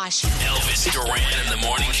 my gosh. Elvis Duran in the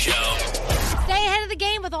morning show. Stay ahead of the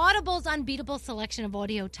game with Audible's unbeatable selection of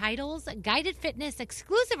audio titles, guided fitness,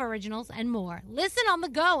 exclusive originals, and more. Listen on the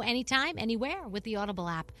go anytime, anywhere with the Audible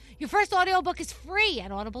app. Your first audiobook is free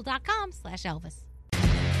at audible.com/Elvis.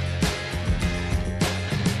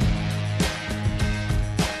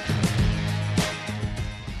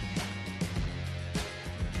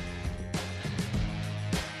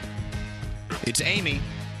 It's Amy.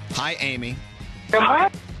 Hi, Amy. Hi,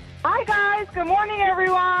 guys. Good morning,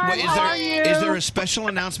 everyone. Wait, How are you? is there a special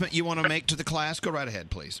announcement you want to make to the class? Go right ahead,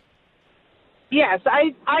 please. Yes,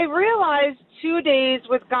 I realized 2 days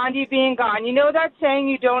with Gandhi being gone. You know that saying,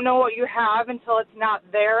 you don't know what you have until it's not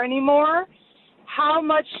there anymore? How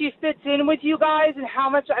much she fits in with you guys and how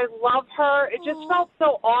much I love her. It just felt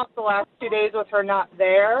so off the last 2 days with her not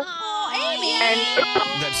there. Oh, Amy.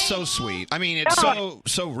 That's so sweet. I mean, it's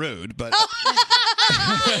so rude, but...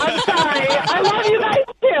 I'm sorry. I love you guys,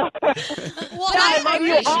 too. Well, I love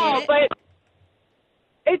you all, but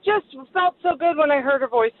it just felt so good when I heard her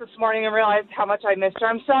voice this morning and realized how much I missed her.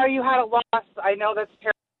 I'm sorry you had a loss. I know that's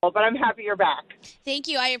terrible, but I'm happy you're back. Thank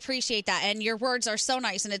you. I appreciate that. And your words are so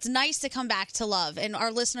nice. And it's nice to come back to love. And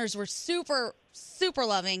our listeners were super, super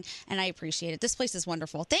loving. And I appreciate it. This place is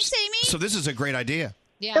wonderful. Thanks, Amy. So this is a great idea.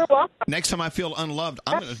 Yeah. Next time I feel unloved,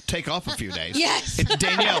 I'm going to take off a few days. Yes.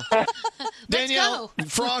 Danielle,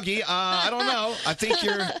 Froggy, I don't know. I think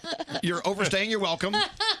you're overstaying your welcome.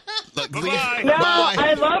 Look, No,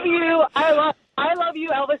 I love you. I love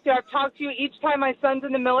you, Elvis. I've talked to you each time my son's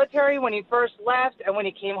in the military, when he first left and when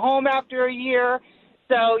he came home after a year.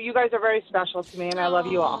 So you guys are very special to me, and I love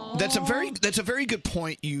you all. That's a very good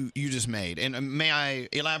point you just made. And may I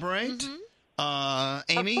elaborate? Mm-hmm.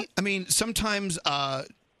 Amy, I mean, sometimes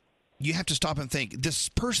you have to stop and think, this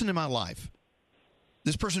person in my life,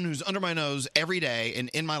 this person who's under my nose every day and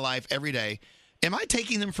in my life every day, am I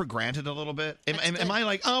taking them for granted a little bit? Am I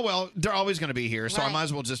like, oh, well, they're always going to be here, so I might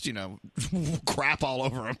as well just, crap all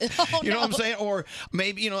over them. You know what I'm saying? Or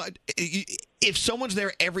maybe, if someone's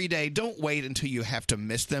there every day, don't wait until you have to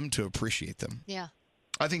miss them to appreciate them. Yeah.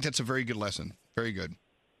 I think that's a very good lesson. Very good.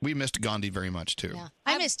 We missed Gandhi very much, too. Yeah.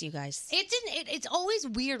 I missed you guys. It's always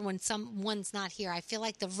weird when someone's not here. I feel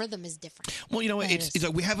like the rhythm is different. Well, it's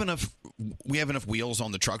like we have enough wheels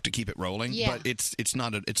on the truck to keep it rolling, Yeah. but it's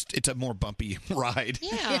not it's a more bumpy ride.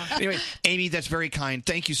 Yeah. Anyway, Amy, that's very kind.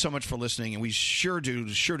 Thank you so much for listening, and we sure do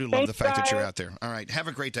love the fact that you're out there. All right, have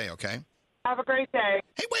a great day, okay? Have a great day.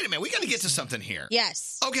 Hey, wait a minute. We got to get to something here.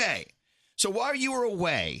 Yes. Okay. So while you were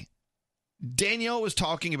away, Danielle was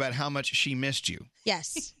talking about how much she missed you.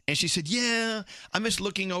 Yes. And she said, yeah, I miss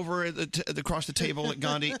looking over at across the table at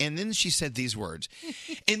Gandhi. And then she said these words.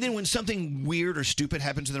 And then when something weird or stupid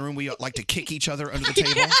happens in the room, we like to kick each other under the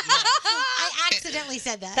table. I accidentally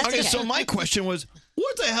said that. Okay, so my question was,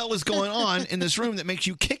 what the hell is going on in this room that makes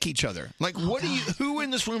you kick each other? Like, who in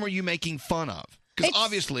this room are you making fun of? Because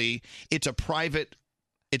obviously it's a private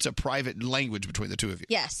language between the two of you.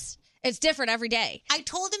 Yes. It's different every day. I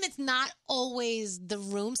told him it's not always the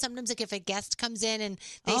room. Sometimes, like, if a guest comes in and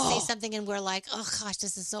they say something and we're like, oh, gosh,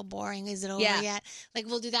 this is so boring. Is it over yet? Like,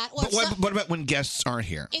 we'll do that. Or But what about when guests aren't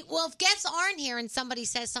here? Well, if guests aren't here and somebody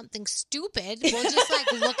says something stupid, we'll just,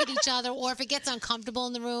 like, look at each other. Or if it gets uncomfortable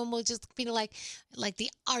in the room, we'll just be like the,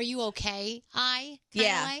 are you okay?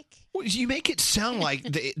 Like. Well, you make it sound like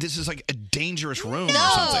this is like a dangerous room No. or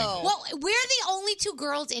something. Well, we're the only two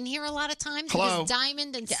girls in here a lot of times. Hello? Because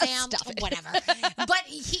Diamond and Sam, whatever.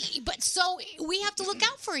 but so we have to look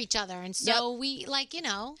out for each other. And so we, like,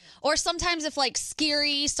 Or sometimes if, like,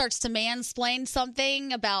 Scary starts to mansplain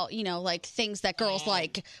something about, like, things that girls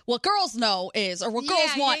like, what girls know is, or what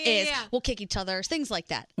girls want is, we'll kick each other, things like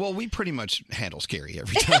that. Well, we pretty much handle Scary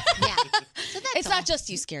every time. It's not just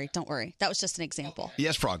you, Scary. Don't worry. That was just an example.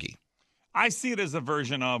 Yes, Froggy. I see it as a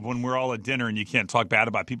version of when we're all at dinner and you can't talk bad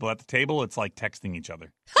about people at the table. It's like texting each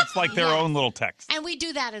other. It's like their own little text. And we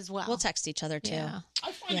do that as well. We'll text each other, too. Yeah.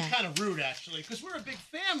 I find it kind of rude, actually, because we're a big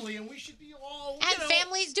family and we should be all. And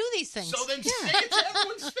families do these things. So then say it to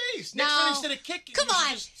everyone's face. Next time instead of kicking, Come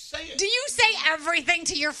on. just say it. Do you say everything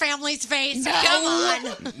to your family's face? No. Come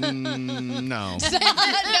on. No. No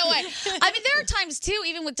way. I mean, there are times, too,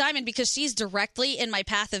 even with Diamond, because she's directly in my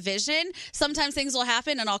path of vision, sometimes things will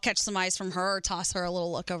happen and I'll catch some eyes from her or toss her a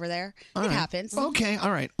little look over there. All it right. happens. Okay,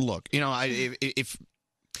 all right. Look, if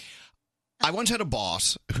I once had a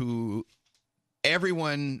boss who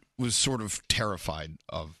everyone was sort of terrified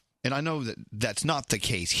of, and I know that that's not the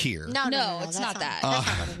case here. No, it's not that. That's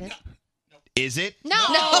not what it is. Is it?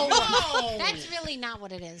 No. That's really not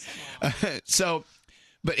what it is. So,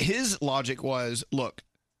 but his logic was, look,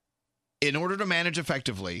 in order to manage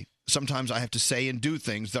effectively, sometimes I have to say and do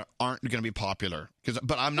things that aren't going to be popular.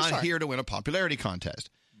 But I'm not here to win a popularity contest.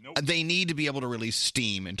 Nope. They need to be able to release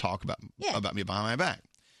steam and talk about me behind my back.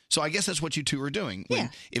 So I guess that's what you two are doing.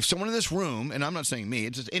 If someone in this room, and I'm not saying me,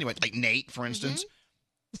 it's just anyway, like Nate, for instance,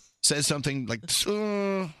 says something like, it's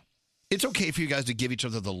okay for you guys to give each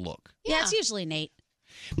other the look. Yeah, it's usually Nate.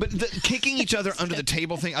 But the kicking each other under the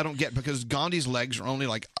table thing, I don't get, because Gandhi's legs are only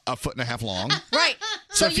like 1.5 feet long. Right.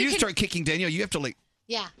 So if you start kicking Danielle, you have to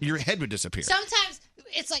Yeah. Your head would disappear. Sometimes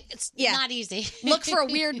it's not easy. Look for a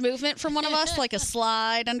weird movement from one of us, like a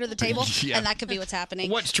slide under the table, and that could be what's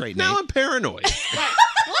happening. What's straight, Now I'm paranoid.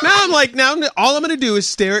 Now all I'm going to do is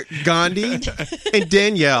stare at Gandhi and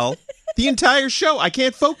Danielle the entire show. I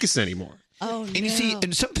can't focus anymore. Oh, and you see,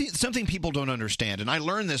 and something people don't understand, and I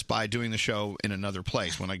learned this by doing the show in another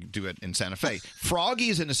place when I do it in Santa Fe. Froggy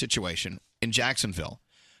is in a situation in Jacksonville.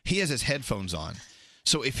 He has his headphones on.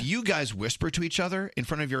 So if you guys whisper to each other in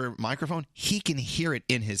front of your microphone, he can hear it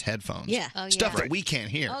in his headphones. Yeah. Stuff that we can't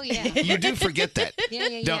hear. Oh, yeah. You do forget that,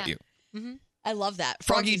 don't you? Mm-hmm. I love that.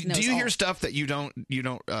 Froggy, Froggy do you hear stuff that you don't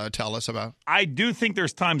tell us about? I do think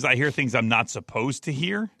there's times I hear things I'm not supposed to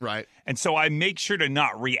hear. Right. And so I make sure to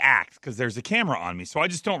not react because there's a camera on me. So I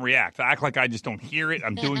just don't react. I act like I just don't hear it.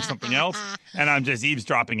 I'm doing something else, and I'm just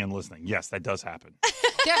eavesdropping and listening. Yes, that does happen.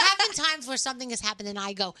 There have been times where something has happened and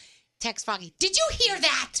I go, text Froggy, did you hear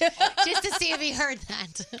that? Just to see if he heard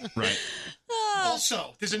that. Right.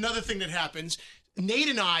 Also, there's another thing that happens. Nate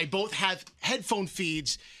and I both have headphone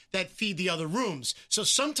feeds that feed the other rooms. So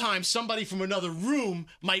sometimes somebody from another room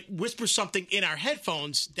might whisper something in our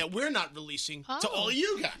headphones that we're not releasing to all of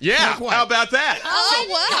you guys. Yeah, how about that? Oh,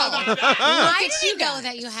 wow. Why Why did you know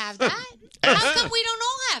that you have that? How come we don't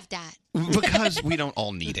all have that? Because we don't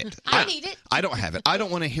all need it. I need it. I don't have it. I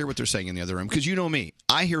don't want to hear what they're saying in the other room because you know me.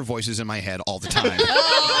 I hear voices in my head all the time.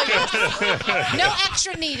 No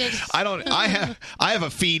extra needed. I have a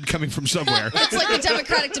feed coming from somewhere. It's like a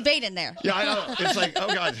Democratic debate in there. Yeah, I know. It's like,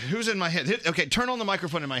 oh God, who's in my head? Okay, turn on the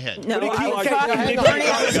microphone in my head. No, I was talking. Bernie,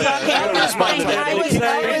 I was talking. I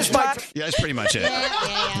was talking. Yeah, that's pretty much it.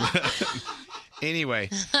 Yeah. Anyway.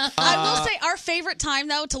 I will say our favorite time,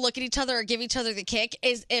 though, to look at each other or give each other the kick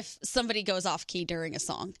is if somebody goes off key during a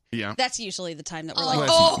song. Yeah. That's usually the time that we're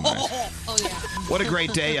Oh, yeah. What a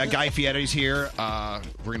great day. Guy Fieri's here. We're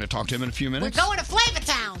going to talk to him in a few We're minutes. going to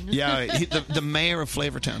Flavortown. Yeah, the mayor of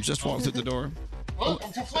Flavortown just walked through the door.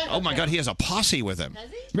 Oh my God, he has a posse with him.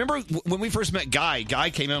 Remember when we first met Guy? Guy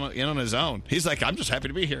came in on his own. He's like, I'm just happy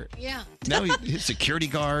to be here. Yeah. Now he his security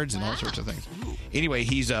guards and all sorts of things. Anyway,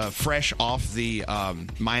 he's fresh off the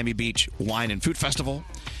Miami Beach Wine and Food Festival.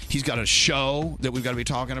 He's got a show that we've got to be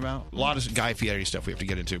talking about. A lot of Guy Fieri stuff we have to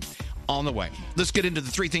get into on the way. Let's get into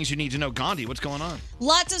the 3 things you need to know. Gandhi, what's going on?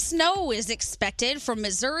 Lots of snow is expected from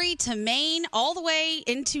Missouri to Maine all the way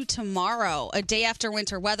into tomorrow. A day after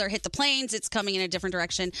winter weather hit the plains, it's coming in a different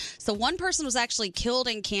direction. So one person was actually killed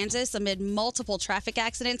in Kansas amid multiple traffic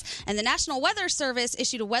accidents, and the National Weather Service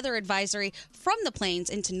issued a weather advisory from the plains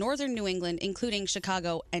into northern New England, including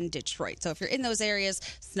Chicago and Detroit. So if you're in those areas,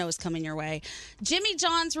 snow is coming your way. Jimmy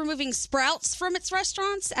John's removing Sprouts from its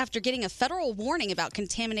restaurants after getting a federal warning about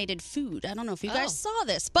contaminated food. I don't know if you guys saw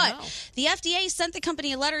this, but the FDA sent the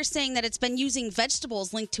company a letter saying that it's been using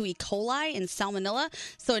vegetables linked to E. coli and salmonella.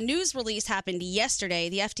 So a news release happened yesterday.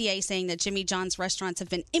 The FDA saying that Jimmy John's restaurants have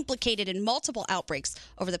been implicated in multiple outbreaks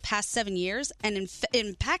over the past 7 years and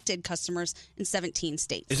impacted customers in 17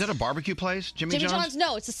 states. Is that a barbecue place, Jimmy John's?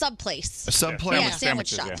 No, it's a sub place. A sub place? Yeah, sandwich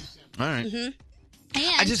shop. All right. Mm-hmm.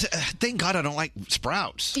 I just, thank God I don't like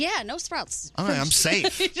Sprouts. Yeah, no Sprouts. All right, I'm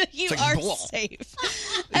safe. You It's like are bull. safe.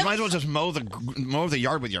 You might as well just mow the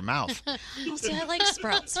yard with your mouth. Well, see, I like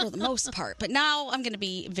Sprouts for the most part, but now I'm going to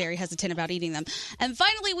be very hesitant about eating them. And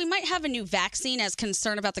finally, we might have a new vaccine as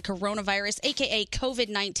concern about the coronavirus, aka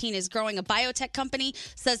COVID-19, is growing. A biotech company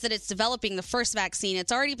says that it's developing the first vaccine.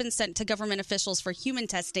 It's already been sent to government officials for human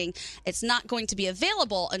testing. It's not going to be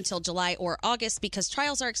available until July or August because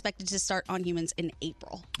trials are expected to start on humans in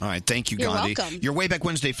April. All right, thank you, You're Gandhi. welcome. Your Way Back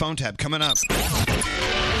Wednesday phone tab coming up.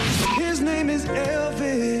 His name is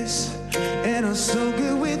Elvis, and I'm so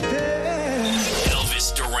good with that.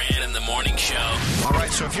 Elvis Duran in the morning show. All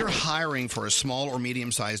right, so if you're hiring for a small or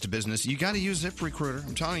medium-sized business, you got to use ZipRecruiter.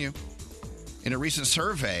 I'm telling you. In a recent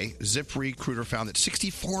survey, ZipRecruiter found that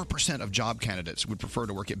 64% of job candidates would prefer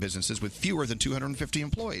to work at businesses with fewer than 250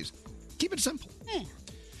 employees. Keep it simple.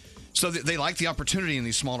 So they like the opportunity in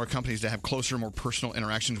these smaller companies to have closer, more personal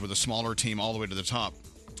interactions with a smaller team all the way to the top.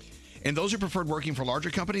 And those who preferred working for larger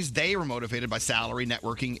companies, they were motivated by salary,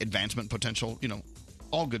 networking, advancement potential,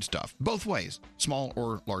 all good stuff. Both ways, small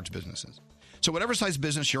or large businesses. So whatever size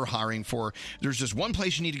business you're hiring for, there's just one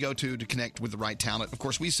place you need to go to connect with the right talent. Of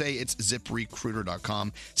course, we say it's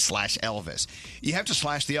ZipRecruiter.com/Elvis. You have to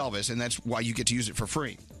slash the Elvis, and that's why you get to use it for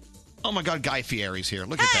free. Oh, my God, Guy Fieri's here.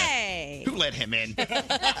 Look at that. Who let him in?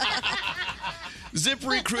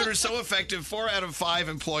 ZipRecruiter is so effective. 4 out of 5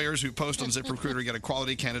 employers who post on ZipRecruiter get a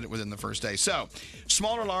quality candidate within the first day. So,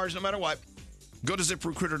 small or large, no matter what, go to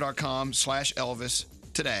ZipRecruiter.com/Elvis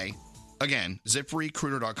today. Again,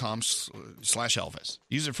 ZipRecruiter.com/Elvis.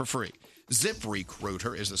 Use it for free.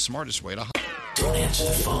 ZipRecruiter is the smartest way to hire. Don't answer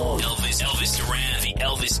the phone. Elvis Duran, the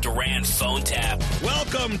Elvis Duran phone tap.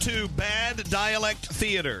 Welcome to Bad Dialect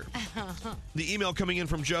Theater. The email coming in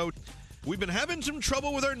from Joe. We've been having some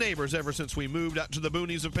trouble with our neighbors ever since we moved out to the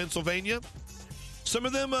boonies of Pennsylvania. Some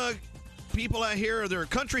of them people out here, they're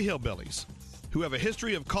country hillbillies who have a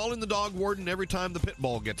history of calling the dog warden every time the pit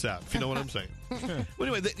bull gets out, if you know what I'm saying. Well,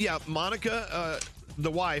 anyway, Monica,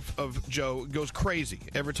 the wife of Joe, goes crazy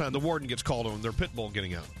every time the warden gets called on their pit bull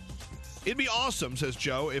getting out. It'd be awesome, says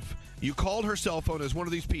Joe, if you called her cell phone as one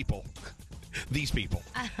of these people,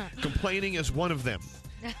 complaining as one of them.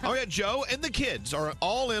 All right, Joe and the kids are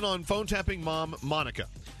all in on phone tapping mom, Monica.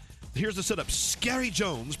 Here's the setup. Scary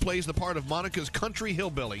Jones plays the part of Monica's country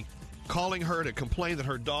hillbilly, calling her to complain that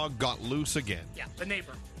her dog got loose again. Yeah, the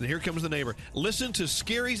neighbor. And here comes the neighbor. Listen to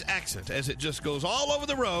Scary's accent as it just goes all over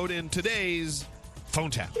the road in today's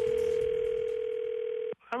phone tap.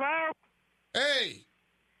 Hello? Hey,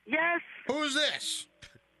 Yes, who's this?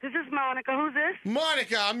 this is Monica. Who's this?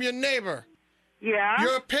 Monica, I'm your neighbor. Yeah?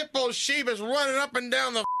 Your pit bull Sheba's running up and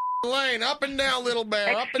down the lane. Up and down, little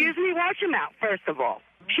bear. Excuse me, watch him out, first of all.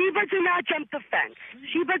 Sheba do not jump the fence.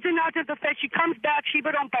 Sheba do not jump the fence. She comes back.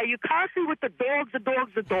 Sheba don't bite. You constantly with the dogs.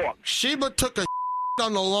 Sheba took a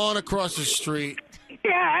on the lawn across the street.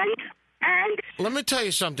 Yeah, and? Let me tell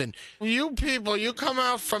you something. You people, you come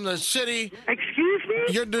out from the city. Excuse me?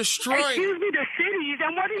 You're destroying. Excuse me, the cities,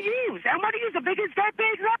 and what are you? The biggest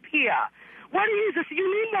dirtbags up here. What are you?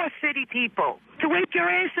 You need more city people to wake your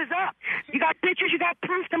asses up. You got pictures, you got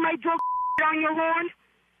proof that my dog on your lawn?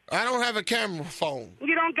 I don't have a camera phone.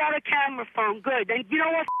 You don't got a camera phone. Good. Then you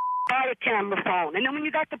know what? Buy a camera phone. And then when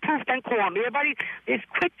you got the proof, then call me. Everybody is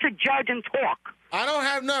quick to judge and talk. I don't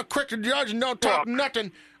have no quick to judge and don't talk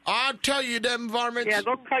nothing. I'll tell you them varmints. Yeah,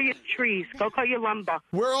 go cut your trees. Go cut your lumber.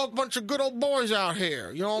 We're all a bunch of good old boys out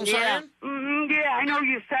here. You know what I'm saying? Mm-hmm, yeah, I know what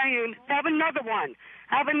you're saying. Have another one.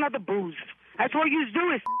 Have another booze. That's what you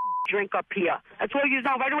do is drink up here. That's all you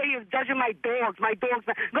know. Right away, you're judging my dogs.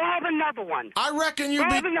 Go have another one. I reckon you Go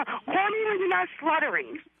be. have another. Call me when you're not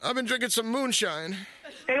sluttering. I've been drinking some moonshine.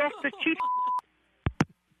 Stay off the cheap.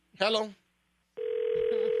 Hello.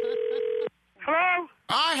 Hello?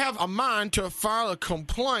 I have a mind to file a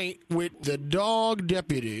complaint with the dog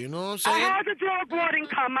deputy. You know what I'm saying? I had the dog warden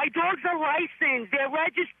come. My dogs are licensed. They're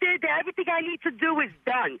registered. Everything I need to do is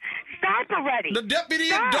done. Stop already. The deputy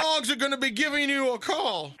Stop. and dogs are going to be giving you a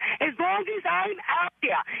call. As long as I'm out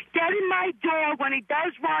there getting my dog when he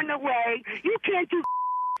does run away, you can't do.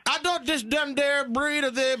 I thought this damn there breed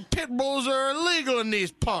of the pit bulls are illegal in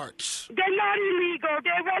these parts. They're not illegal.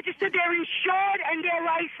 They're registered. They're insured and they're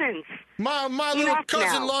licensed. My little Enough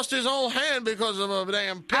cousin now. lost his whole hand because of a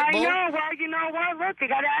damn pit I bull. know. Well, you know what? Look, they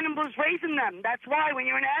got animals raising them. That's why when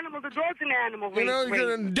you're an animal, the dog's an animal. You know, you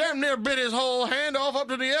could have damn near bit his whole hand off up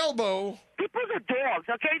to the elbow. People are dogs,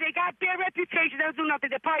 okay? They got their reputation. They don't do nothing.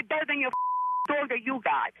 They're probably better than your dog that you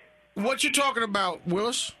got. What you talking about,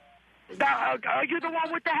 Willis? Are you the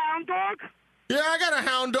one with the hound dog? Yeah, I got a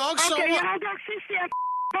hound dog. Okay, So your what? hound dog sits there and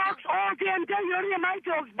barks all damn day. You don't hear my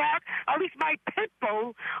dogs bark. At least my pit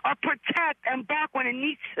bull protect and bark when it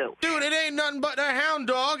needs to. Dude, it ain't nothing but a hound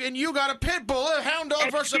dog, and you got a pit bull. A hound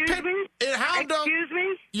dog versus a pit. Excuse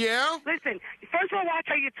me? Yeah? Listen, first of all, watch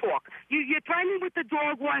how you talk. You threatened me with the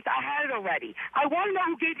dog once. I had it already. I want to know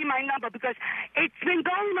who gave you my number because it's been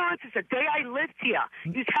going on since the day I lived here.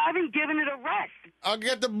 You haven't given it a rest. I'll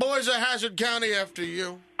get the boys of Hazard County after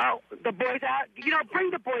you. Oh, the boys out. You know,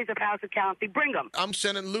 bring the boys of Hazard County. Bring them. I'm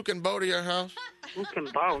sending Luke and Bo to your house. Luke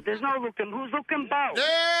and Bo? There's no Luke and... Who's Luke and Bo?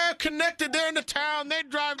 They're connected. They're in the town. They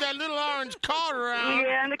drive that little orange car around.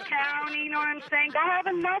 Yeah, in the county, you know what I'm saying? Go have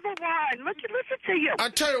another one. Listen to you. I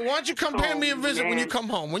tell you, why don't you come pay me a visit when man. you come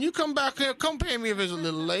home? When you come back here, come pay me a visit,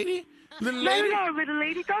 little lady. Little lady. No, little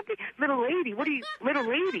lady. Don't be... Little lady. What are you... Little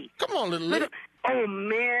lady. Come on, little lady. Oh,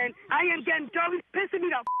 man. I am getting done. He's pissing me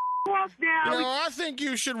the off now. You know, I think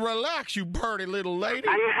you should relax, you birdie little lady.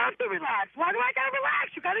 I don't have to relax. Why do I gotta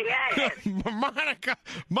relax? You gotta get it.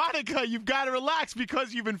 Monica, you've got to relax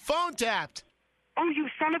because you've been phone tapped. Oh, you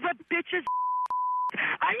son of a bitches.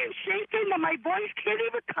 I am shaking and my voice can't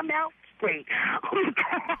even come out straight.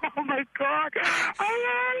 Oh, my God. Oh,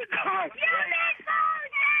 my God.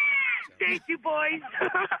 Thank you, boys.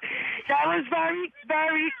 That was very,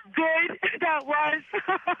 very good. That was.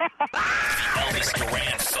 Elvis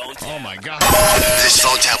Duran phone tap. Oh, my God. This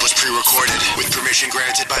phone tap was pre-recorded with permission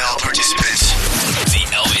granted by all participants. The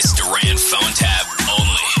Elvis Duran phone tap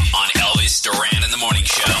only on Elvis Duran in the Morning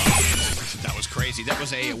Show. That was crazy. That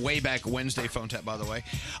was a way back Wednesday phone tap, by the way.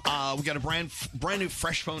 We got a brand new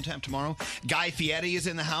fresh phone tap tomorrow. Guy Fieri is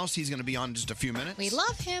in the house. He's going to be on in just a few minutes. We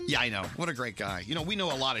love him. Yeah, I know. What a great guy. You know, we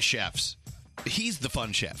know a lot of chefs. He's the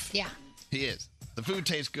fun chef. Yeah. He is. The food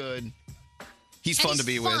tastes good. He's And fun to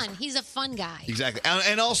be with. He's a fun guy. Exactly.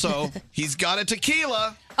 And also, he's got a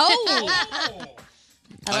tequila. Oh.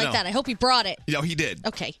 I like know. that. I hope he brought it. No, he did.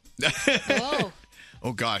 Okay. Whoa.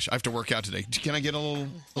 Oh, gosh. I have to work out today. Can I get a little...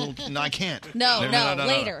 No, I can't. No,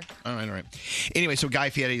 later. All right. Anyway, so Guy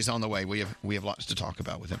Fieri is on the way. We have lots to talk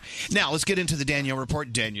about with him. Now, let's get into the Danielle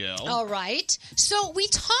report. Danielle. All right. So we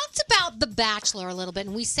talked about The Bachelor a little bit,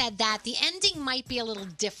 and we said that the ending might be a little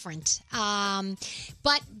different.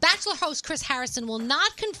 But Bachelor host Chris Harrison will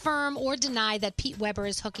not confirm or deny that Pete Weber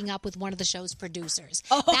is hooking up with one of the show's producers.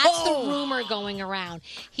 Oh. That's the rumor going around.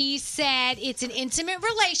 He said it's an intimate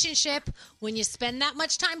relationship. When you spend that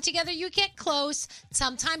much time together, you get close.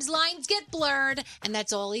 Sometimes lines get blurred, and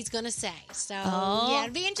that's all he's going to say. So, yeah,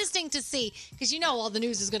 it'd be interesting to see, because you know all the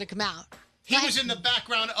news is going to come out. He was in the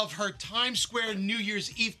background of her Times Square New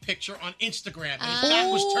Year's Eve picture on Instagram. And his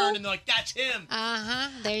back was turned, and they're like, that's him.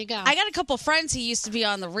 There you go. I got a couple friends who used to be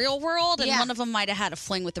on The Real World, and Yeah. one of them might have had a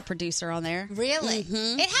fling with the producer on there. Really?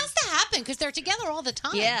 Mhm. It has to happen because they're together all the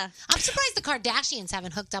time. Yeah. I'm surprised the Kardashians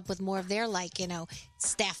haven't hooked up with more of their,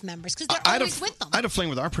 staff members because they're I had always with them. I had a fling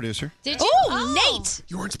with our producer. Did you? Nate!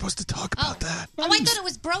 You weren't supposed to talk about that. Oh, I thought it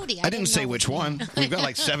was Brody. I didn't say know. which one. We've got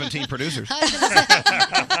like 17 producers.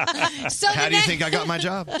 So How do you think I got my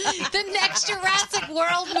job? The next Jurassic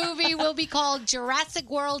World movie will be called Jurassic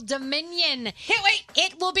World Dominion. Can't wait.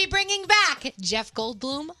 It will be bringing back Jeff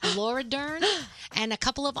Goldblum, Laura Dern, and a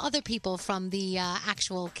couple of other people from the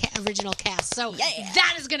actual original cast. So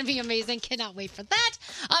that is going to be amazing. Cannot wait for that.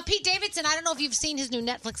 Pete Davidson, I don't know if you've seen his new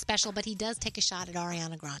Netflix special, but he does take a shot at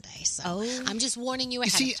Ariana Grande. So I'm just warning you You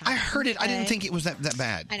ahead see, of time. I heard it. I didn't think it was that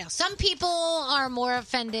bad. I know. Some people are more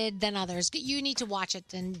offended than others. You need to watch it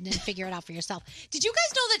and figure it out for yourself. Did you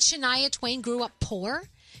guys know that Shania Twain grew up poor?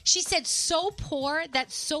 She said so poor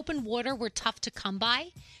that soap and water were tough to come by.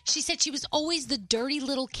 She said she was always the dirty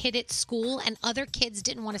little kid at school, and other kids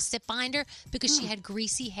didn't want to sit behind her because she had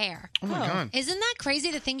greasy hair. Oh, my God. Isn't that crazy,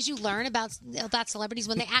 the things you learn about celebrities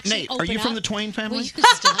when they actually Nate, open are you from up? the Twain family? Will you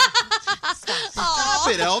stop? Stop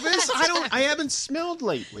it, Elvis. I haven't smelled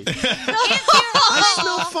lately. I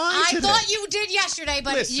smell fine I today. thought you did yesterday,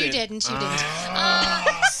 but Listen. you didn't. You didn't.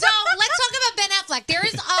 So let's talk about Ben Affleck. There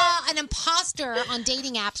is an imposter on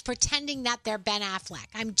dating apps pretending that they're Ben Affleck.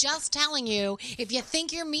 I'm just telling you, if you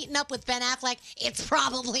think you're meeting up with Ben Affleck, it's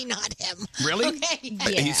probably not him. Really? Okay.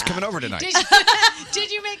 But he's coming over tonight.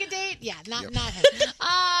 Did you make a date? Yeah, not him.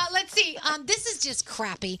 Let's see. This is just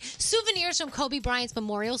crappy. Souvenirs from Kobe Bryant's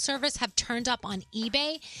memorial service have turned up on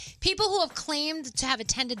eBay. People who have claimed to have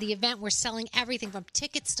attended the event were selling everything from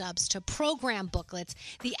ticket stubs to program booklets.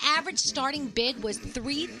 The average starting bid was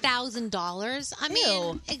 $3,000. I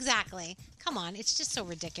mean, exactly. Come on, it's just so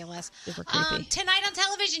ridiculous. Super creepy. Tonight on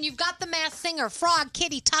television, you've got The Masked Singer, Frog,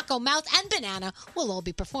 Kitty, Taco, Mouse, and Banana will all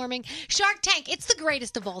be performing. Shark Tank, it's the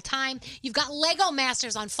greatest of all time. You've got Lego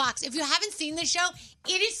Masters on Fox. If you haven't seen this show,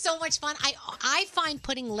 it is so much fun. I find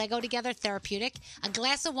putting Lego together therapeutic. A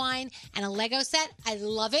glass of wine and a Lego set, I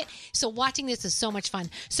love it. So watching this is so much fun.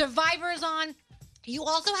 Survivor is on. You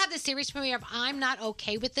also have the series premiere of I'm Not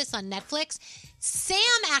Okay With This on Netflix. Sam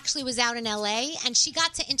actually was out in L.A., and she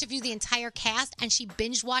got to interview the entire cast, and she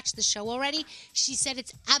binge-watched the show already. She said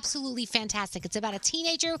it's absolutely fantastic. It's about a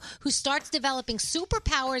teenager who starts developing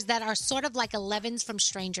superpowers that are sort of like Elevens from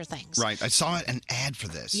Stranger Things. Right. I saw an ad for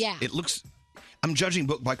this. Yeah. It looks... I'm judging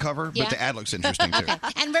book by cover, Yeah. but the ad looks interesting, too. Okay.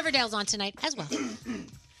 And Riverdale's on tonight as well.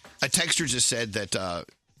 A texter just said that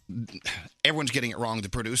everyone's getting it wrong. The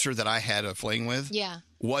producer that I had a fling with Yeah.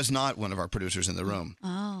 was not one of our producers in the room.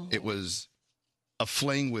 Oh. It was a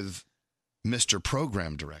fling with Mr.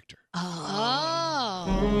 Program Director. Oh.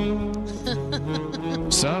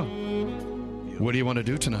 So, what do you want to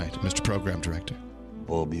do tonight, Mr. Program Director?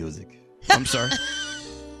 Ball music. I'm sorry?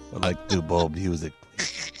 I'd like to do ball music.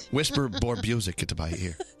 Whisper ball music into my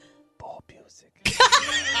ear.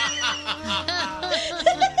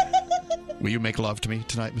 Will you make love to me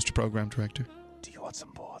tonight, Mr. Program Director? Do you want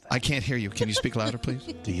some more of that? I can't hear you. Can you speak louder, please?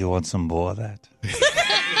 Do you want some more of that?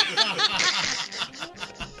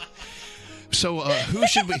 So,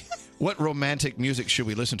 what romantic music should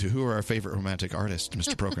we listen to? Who are our favorite romantic artists,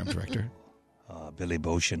 Mr. Program Director? Billy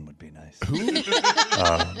Boshin would be nice. Who?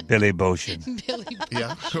 Billy Boshin.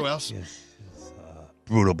 Yeah. Who else? Yes.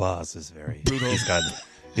 Brutal Boss is very. Brutal. He's got.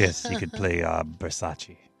 Yes, he could play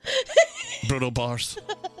Versace. Brutal Bars.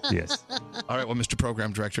 Yes. All right. Well, Mr.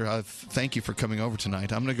 Program Director, thank you for coming over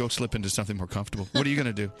tonight. I'm going to go slip into something more comfortable. What are you going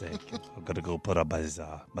to do? Thank you. I'm gonna go put on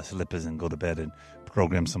my slippers and go to bed and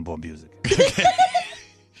program some more music.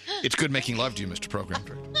 It's good making love to you, Mr. Program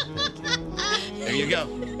Director. There you go.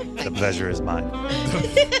 The pleasure is mine.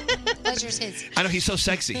 Pleasure's his. I know he's so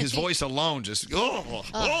sexy. His voice alone just So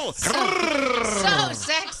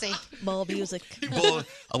sexy. Ball music. I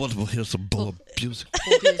want to hear some ball music.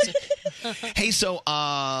 Hey, so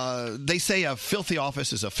they say a filthy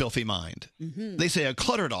office is a filthy mind. Mm-hmm. They say a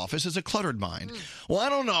cluttered office is a cluttered mind. Well, I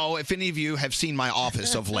don't know if any of you have seen my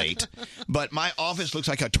office of late, but my office looks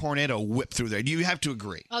like a tornado whipped through there. Do you have to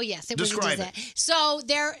agree? Oh yes, it Describe really does that. So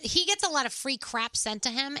he gets a lot of free crap sent to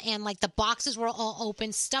him, and like the boxes were all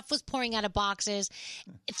open, stuff was pouring out of boxes,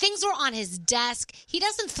 things were on his desk. He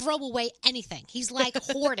doesn't throw away anything. He's like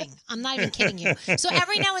hoarding. I'm not even kidding you. So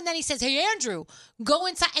every now and then he says, "Hey Andrew, go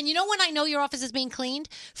inside." And you know when I know your office is being cleaned,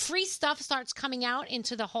 free stuff starts coming out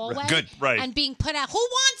into the hallway. Good, right. And being put out. Who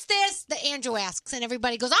wants this? The Andrew asks, and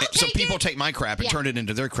everybody goes, "I'll So take people it." take my crap and Yeah. turn it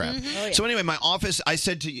into their crap. Mhm. Oh, yeah. So anyway, my office. I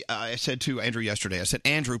said to Andrew yesterday. I said,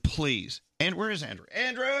 Andrew, please. And where is Andrew?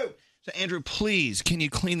 Andrew. So Andrew, please, can you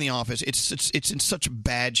clean the office? It's in such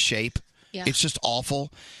bad shape. Yeah. It's just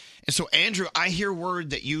awful. And so Andrew, I hear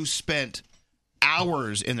word that you spent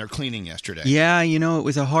hours in there cleaning yesterday. Yeah, you know, it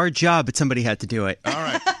was a hard job, but somebody had to do it. All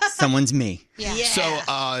right. Someone's me. Yeah.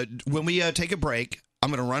 So when we take a break, I'm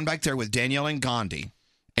going to run back there with Danielle and Gandhi,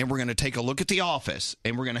 and we're going to take a look at the office,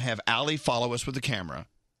 and we're going to have Allie follow us with the camera,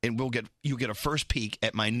 and you get a first peek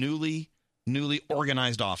at my newly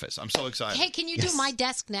organized office. I'm so excited. Hey, can you do my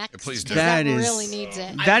desk next? Please do. That That is- really needs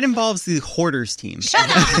it. That involves the hoarders team.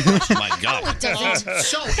 My God.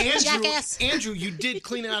 So, Jackass. Andrew, you did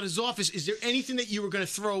clean out his office. Is there anything that you were going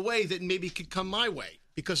to throw away that maybe could come my way?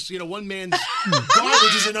 Because, one man's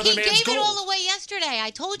garbage is another He man's gave gold. it all away yesterday. I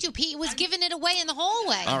told you, Pete was giving it away in the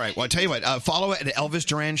hallway. All right. Well, I tell you what. Follow it at Elvis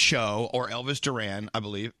Duran Show or Elvis Duran, I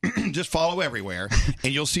believe. Just follow everywhere,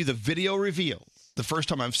 and you'll see the video reveal the first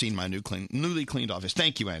time I've seen my newly cleaned office.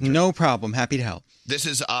 Thank you, Andrew. No problem. Happy to help. This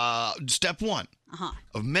is step one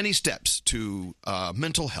of many steps to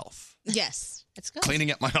mental health. Yes. It's good.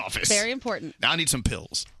 Cleaning up my office. Very important. Now I need some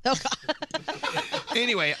pills. Oh, God.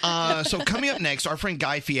 Anyway, so coming up next, our friend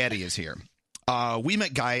Guy Fieri is here. We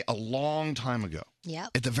met Guy a long time ago.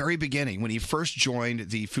 Yep. At the very beginning, when he first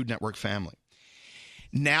joined the Food Network family.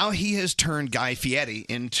 Now he has turned Guy Fieri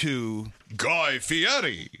into Guy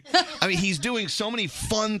Fieri. I mean, he's doing so many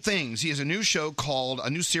fun things. He has a new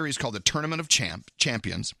series called The Tournament of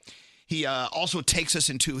Champions. He also takes us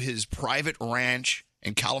into his private ranch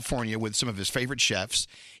in California with some of his favorite chefs.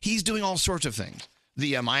 He's doing all sorts of things.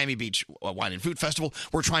 The Miami Beach Wine and Food Festival.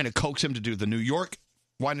 We're trying to coax him to do the New York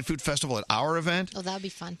Wine and Food Festival at our event. Oh, that would be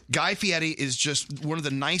fun. Guy Fieri is just one of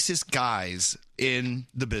the nicest guys in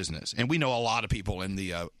the business. And we know a lot of people in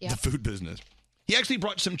the food business. He actually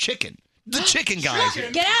brought some chicken. The chicken guy is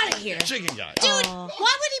here. Get out of here. Chicken guy. Dude, why would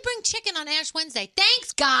he bring chicken on Ash Wednesday?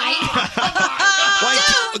 Thanks, Guy.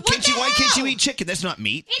 Why can't you eat chicken? That's not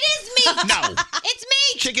meat. It is meat. No. It's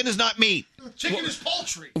meat. Chicken is not meat. Chicken is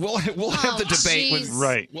poultry. We'll have the debate with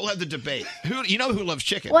We'll have the debate. Who loves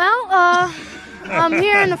chicken? Well, I'm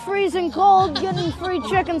here in the freezing cold getting free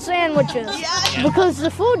chicken sandwiches because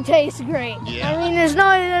the food tastes great. Yeah.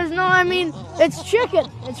 I mean, it's chicken.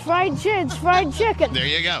 It's fried chicken. There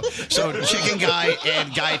you go. So Chicken Guy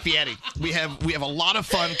and Guy Fieri. We have a lot of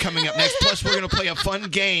fun coming up next. Plus, we're going to play a fun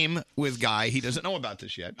game with Guy. He doesn't know about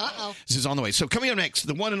this yet. Uh-oh. This is on the way. So coming up next,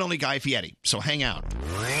 the one and only Guy Fieri. So hang out.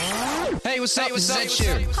 Hey, what's up? This is Ed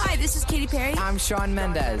Sheeran. Hi, this is Katy Perry. I'm Shawn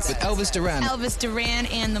Mendes. With Elvis Duran. Elvis Duran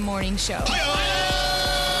and The Morning Show.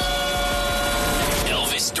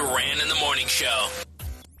 Elvis Duran in the Morning Show.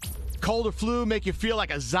 Cold or flu make you feel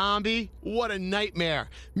like a zombie? What a nightmare.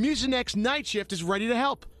 Mucinex Night Shift is ready to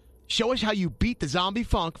help. Show us how you beat the zombie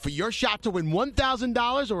funk for your shot to win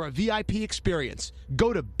 $1,000 or a VIP experience.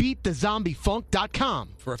 Go to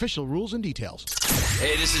beatthezombiefunk.com for official rules and details.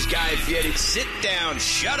 Hey, this is Guy Fieri. Sit down,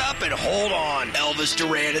 shut up, and hold on. Elvis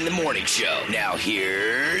Duran in the Morning Show. Now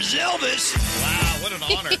here's Elvis. Wow, what an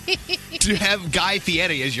honor to have Guy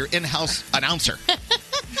Fieri as your in-house announcer.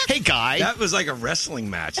 Hey, Guy. That was like a wrestling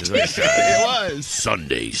match. Is what It was.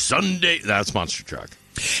 Sunday. That's Monster Truck.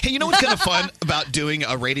 Hey, you know what's kind of fun about doing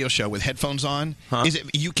a radio show with headphones on? Is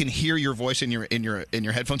that you can hear your voice in your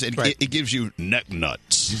headphones, and it gives you neck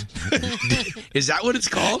nuts. Is that what it's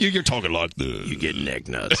called? You're talking like this. You get neck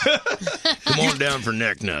nuts. Come on down for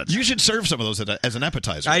neck nuts. You should serve some of those as an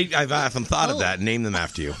appetizer. I've often thought of that. Name them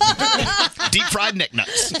after you. Deep fried neck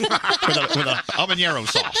nuts with a habanero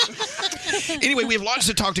sauce. Anyway, we have lots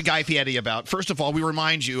to talk to Guy Fieri about. First of all, we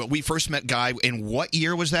remind you, we first met Guy in what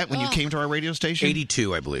year was that when you came to our radio station?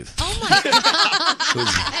 82, I believe. Oh, my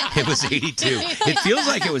God. It was 82. It feels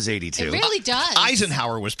like it was 82. It really does.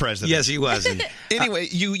 Eisenhower was president. Yes, he was. And, anyway,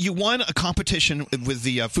 you won a competition with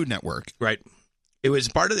the Food Network. Right. It was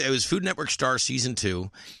it was Food Network Star Season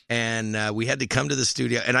 2, and we had to come to the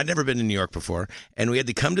studio, and I'd never been to New York before, and we had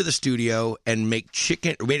to come to the studio and make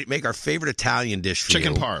our favorite Italian dish for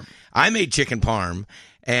Chicken you. parm. I made chicken parm.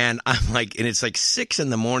 And I'm like, and it's like 6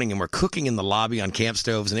 a.m, and we're cooking in the lobby on camp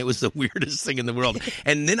stoves, and it was the weirdest thing in the world.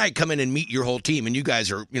 And then I come in and meet your whole team, and you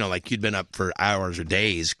guys are, like you'd been up for hours or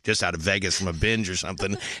days just out of Vegas from a binge or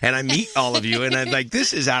something. And I meet all of you, and I'm like,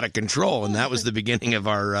 this is out of control. And that was the beginning of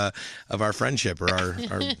our friendship or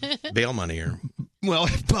our bail money or. Well,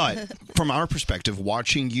 but from our perspective,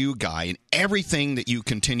 watching you, Guy, and everything that you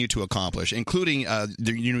continue to accomplish, including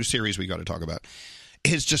the new series we got to talk about,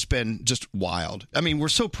 has just been wild. I mean, we're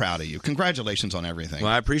so proud of you. Congratulations on everything.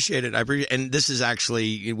 Well, I appreciate it. And this is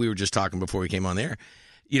actually, we were just talking before we came on the air.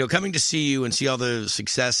 Coming to see you and see all the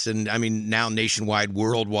success, and I mean, now nationwide,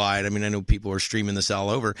 worldwide. I mean, I know people are streaming this all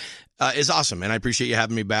over. Is awesome, and I appreciate you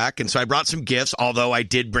having me back. And so I brought some gifts, although I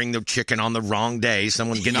did bring the chicken on the wrong day.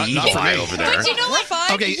 Someone getting the evil eye over there. But you know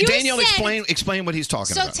what? Okay, Danielle, explain what he's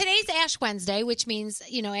talking about. So today's Ash Wednesday, which means,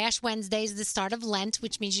 Ash Wednesday is the start of Lent,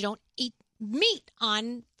 which means you don't eat meat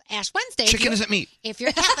on Ash Wednesday. Chicken isn't meat. If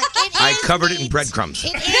you're Catholic, I covered it in breadcrumbs.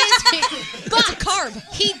 It is, but it's a carb.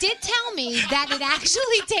 He did tell me that it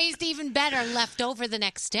actually tastes even better left over the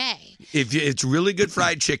next day. If it's really good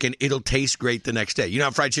fried chicken, it'll taste great the next day. You know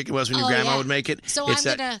how fried chicken was when your grandma would make it? So I'm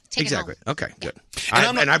going to take it home. Exactly. Okay, good.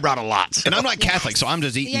 I brought a lot. So. And I'm not Catholic, so I'm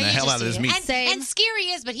just eating the hell out of this meat. And Scary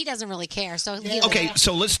is, but he doesn't really care. So okay,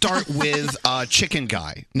 so let's start with Chicken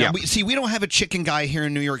Guy. Now, we don't have a Chicken Guy here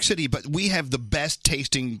in New York City, but we have the best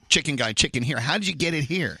tasting Chicken Guy chicken here. How did you get it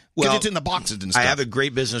here? Because it's in the boxes and stuff. I have a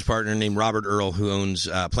great business partner named Robert Earl who owns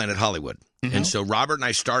Planet Hollywood. And so Robert and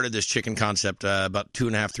I started this chicken concept about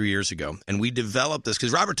 2.5, 3 years ago. And we developed this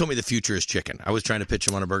because Robert told me the future is chicken. I was trying to pitch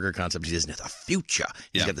him on a burger concept. He says, no, the future.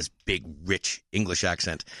 He's got this big, rich English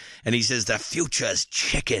accent. And he says, the future is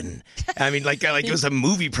chicken. I mean, like it was a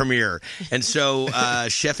movie premiere. And so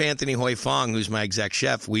Chef Anthony Hoi Fong, who's my exec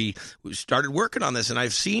chef, we started working on this. And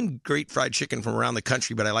I've seen great fried chicken from around the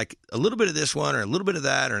country, but I like a little bit of this one or a little bit of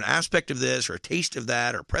that or an aspect of this or a taste of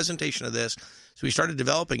that or a presentation of this. So we started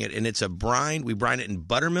developing it, and it's a brine. We brine it in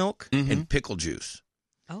buttermilk and pickle juice.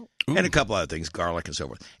 Oh. And a couple other things, garlic and so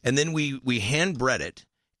forth. And then we hand bread it,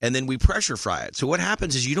 and then we pressure fry it. So what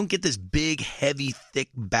happens is you don't get this big, heavy, thick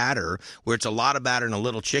batter where it's a lot of batter and a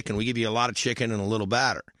little chicken. We give you a lot of chicken and a little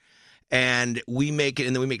batter. And we make it,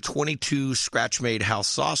 and then we make 22 scratch-made house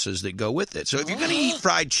sauces that go with it. So if you're going to eat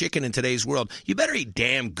fried chicken in today's world, you better eat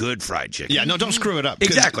damn good fried chicken. Yeah, no, don't screw it up.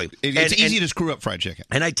 Exactly. It's easy to screw up fried chicken.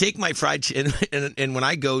 And I take my fried chicken, and when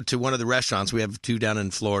I go to one of the restaurants, we have 2 down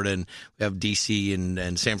in Florida, and we have D.C. and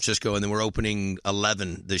San Francisco, and then we're opening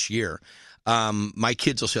 11 this year. My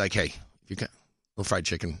kids will say, like, hey, if you got a little fried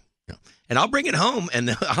chicken, and I'll bring it home,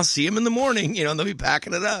 and I'll see them in the morning, and they'll be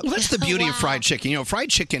packing it up. Well, that's the beauty of fried chicken. Fried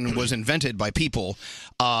chicken was invented by people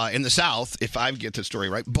in the South. If I get the story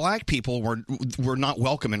right, black people were not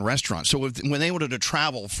welcome in restaurants. So when they wanted to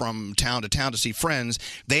travel from town to see friends,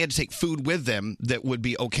 they had to take food with them that would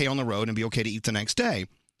be okay on the road and be okay to eat the next day.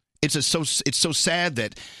 It's so sad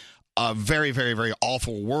that a very, very, very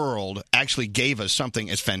awful world actually gave us something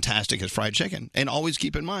as fantastic as fried chicken. And always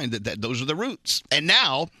keep in mind that those are the roots. And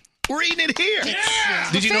now we're eating it here.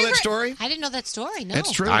 Yeah. Did you know that story? I didn't know that story. No,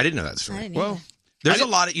 That's true. I didn't know that story. Well, there's a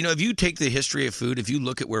lot of, if you take the history of food, if you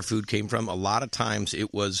look at where food came from, a lot of times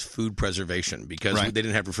it was food preservation because they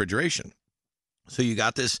didn't have refrigeration. So you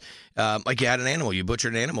got this, like you had an animal, you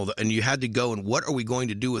butchered an animal, and you had to go, and what are we going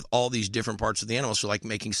to do with all these different parts of the animal? So like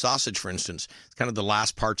making sausage, for instance, it's kind of the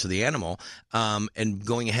last parts of the animal, and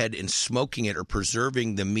going ahead and smoking it or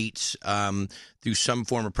preserving the meats through some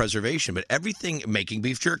form of preservation. But everything, making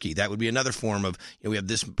beef jerky, that would be another form of, we have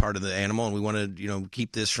this part of the animal, and we want to,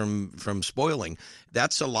 keep this from spoiling.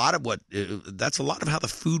 That's a lot of how the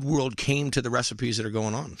food world came to the recipes that are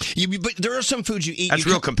going on. But there are some foods you eat. That's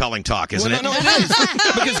real compelling talk, isn't it? No, it is.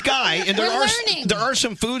 Because, Guy, and there are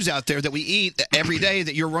some foods out there that we eat every day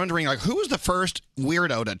that you're wondering, like, who was the first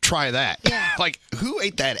weirdo to try that? Yeah. Like, who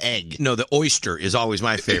ate that egg? No, the oyster is always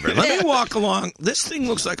my favorite. Let me walk along. This thing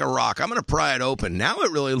looks like a rock. I'm going to pry it open. Now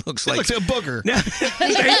it really looks like... It looks like a booger.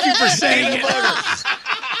 Thank you for saying it.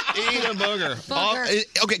 Eat a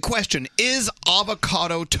booger. Okay, question. Is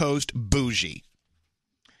avocado toast bougie?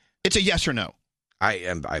 It's a yes or no. I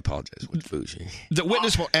apologize. What's bougie? The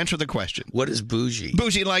witness will answer the question. What is bougie?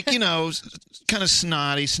 Bougie, like, kind of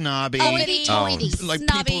snobby. Like snobby.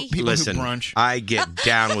 People Listen, who brunch. I get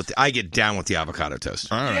down with the avocado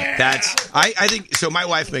toast. All right. I think so. My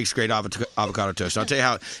wife makes great avocado toast. I'll tell you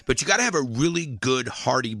how. But you got to have a really good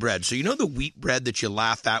hearty bread. So the wheat bread that you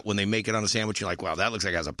laugh at when they make it on a sandwich. You're like, wow, that looks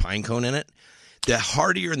like it has a pine cone in it. The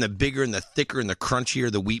heartier and the bigger and the thicker and the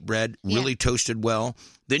crunchier the wheat bread, really toasted well.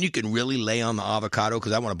 Then you can really lay on the avocado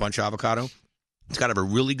because I want a bunch of avocado. It's got to have a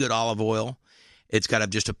really good olive oil. It's got to have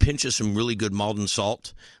just a pinch of some really good Maldon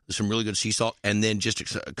salt, some really good sea salt, and then just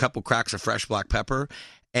a couple cracks of fresh black pepper.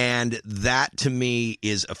 And that, to me,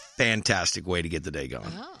 is a fantastic way to get the day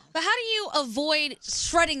going. Oh. But how do you avoid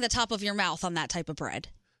shredding the top of your mouth on that type of bread?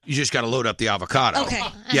 You just got to load up the avocado. Okay.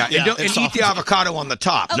 Yeah, and eat the avocado on the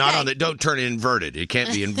top, not on the. Don't turn it inverted. It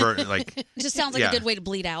can't be inverted. Like it just sounds like a good way to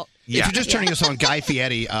bleed out. If you're just turning us on, Guy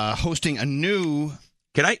Fieri hosting a new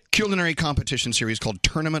culinary competition series called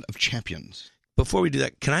Tournament of Champions. Before we do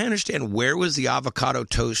that, can I understand where was the avocado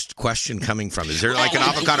toast question coming from? Is there like an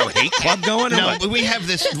avocado hate club going? No, we have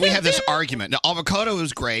this argument. Now, avocado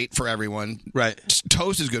is great for everyone. Right.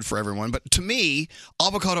 Toast is good for everyone. But to me,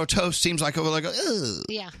 avocado toast seems like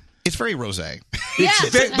yeah. It's very rosé.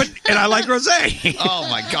 And I like rosé. Oh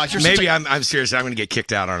my gosh! I'm serious. I'm going to get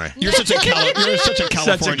kicked out, aren't I? You're such a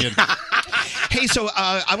Californian. Hey, so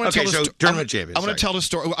I want to tell Tournament of Champions. I want to tell the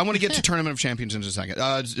story. I want to get to Tournament of Champions in a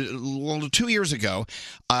second. 2 years ago,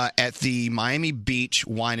 at the Miami Beach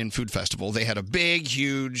Wine and Food Festival, they had a big,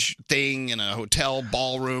 huge thing in a hotel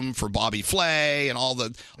ballroom for Bobby Flay, and all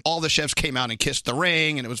the chefs came out and kissed the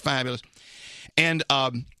ring, and it was fabulous. And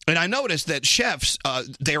I noticed that chefs,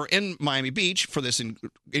 they are in Miami Beach for this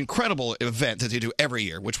incredible event that they do every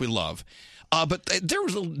year, which we love. But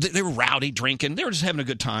they were rowdy, drinking. They were just having a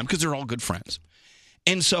good time because they're all good friends.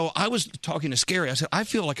 And so I was talking to Scary. I said, I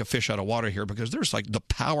feel like a fish out of water here because there's like the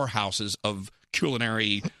powerhouses of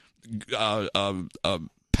culinary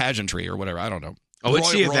pageantry or whatever. I don't know. Oh,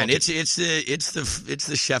 it's the event. royalty. It's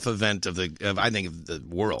the chef event of the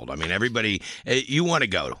world. I mean, everybody. You want to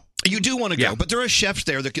go. You do want to go, but there are chefs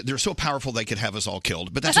there that they're so powerful they could have us all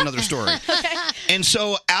killed. But that's another story. And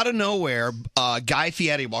so, out of nowhere, Guy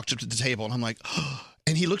Fieri walked up to the table, and I'm like, oh,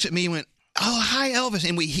 and he looks at me and went, "Oh, hi, Elvis,"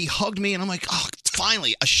 and he hugged me, and I'm like, "Oh,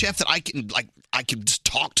 finally, a chef that I can just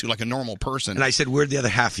talk to like a normal person." And I said, "Where'd the other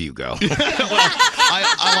half of you go?"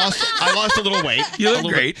 I lost a little weight. You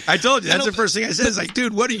look great. I told you. That's the first thing I said. It's like,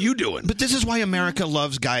 dude, what are you doing? But this is why America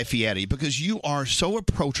loves Guy Fieri, because you are so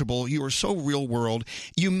approachable. You are so real world.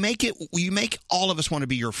 You make all of us want to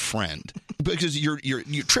be your friend, because your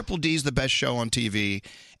Triple D's the best show on TV.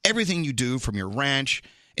 Everything you do, from your ranch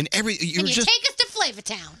and take us to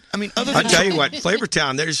Flavortown. I mean, I'll tell you what,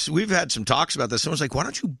 Flavortown, we've had some talks about this. Someone's like, why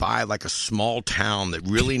don't you buy like a small town that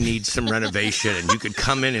really needs some renovation, and you could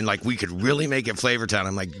come in and like we could really make it Flavortown.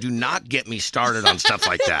 I'm like, do not get me started on stuff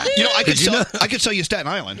like that. I could sell you Staten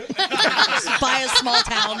Island. Buy a small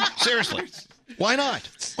town. Seriously. Why not?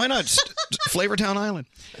 Why not? Flavortown Island.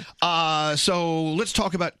 So let's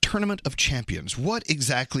talk about Tournament of Champions. What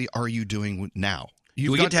exactly are you doing now? Do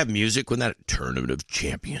we get to have music with that? Tournament of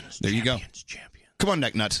Champions. There you go. Come on,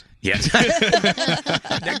 Neck Nuts. Yes.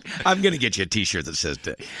 I'm going to get you a T-shirt that says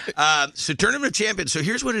that. So Tournament of Champions. So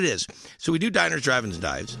here's what it is. So we do diners, drive-ins, and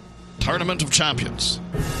dives. Tournament of Champions.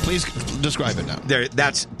 Please describe it now.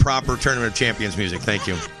 That's proper Tournament of Champions music. Thank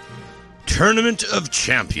you. Tournament of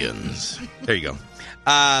Champions. There you go.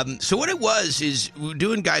 So what it was is we were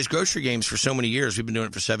doing Guys Grocery Games for so many years. We've been doing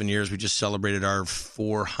it for 7 years. We just celebrated our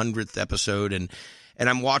 400th episode, and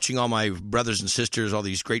I'm watching all my brothers and sisters, all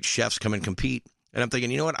these great chefs come and compete. And I'm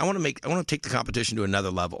thinking, you know what? I want to take the competition to another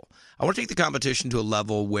level. I want to take the competition to a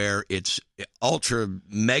level where it's ultra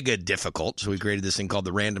mega difficult. So we created this thing called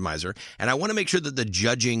the randomizer. And I want to make sure that the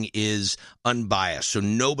judging is unbiased, so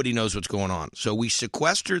nobody knows what's going on. So we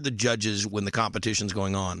sequester the judges when the competition's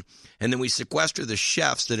going on. And then we sequester the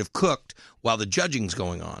chefs that have cooked while the judging's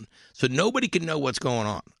going on. So nobody can know what's going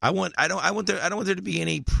on. I don't want there to be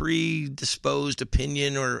any predisposed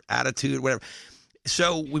opinion or attitude or whatever.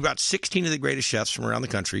 So we brought 16 of the greatest chefs from around the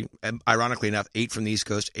country, and ironically enough, 8 from the East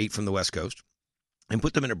Coast, 8 from the West Coast, and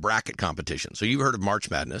put them in a bracket competition. So you've heard of March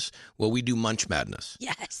Madness. Well, we do Munch Madness.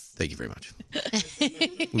 Yes. Thank you very much.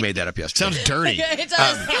 We made that up yesterday. Sounds dirty. It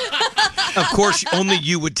does. Of course, only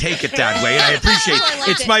you would take it that way. I appreciate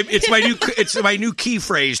it. It's my new key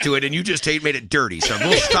phrase to it, and you just made it dirty. So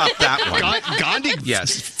we'll stop that one. Gandhi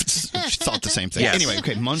thought the same thing. Yes. Anyway,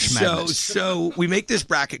 okay, Munch Madness. So we make this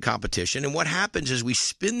bracket competition, and what happens is we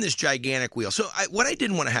spin this gigantic wheel. So what I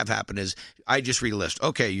didn't want to have happen is I just relist.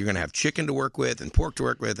 Okay, you're going to have chicken to work with and pork to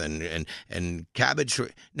work with and cabbage.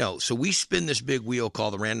 No, so we spin this big wheel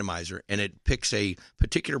called the randomizer, and it picks a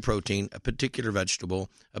particular protein, a particular vegetable,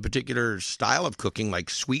 a particular style of cooking, like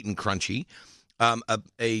sweet and crunchy,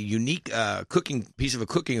 a unique piece of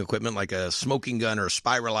cooking equipment like a smoking gun or a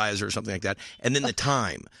spiralizer or something like that, and then the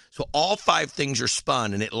time. So all 5 things are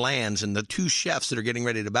spun, and it lands, and the 2 chefs that are getting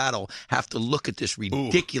ready to battle have to look at this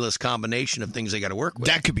ridiculous combination of things they got to work with.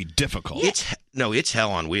 That could be difficult. It's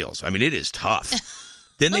hell on wheels. I mean, it is tough.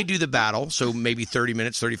 Then they do the battle, so maybe 30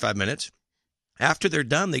 minutes, 35 minutes. After they're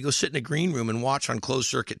done, they go sit in a green room and watch on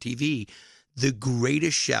closed-circuit TV the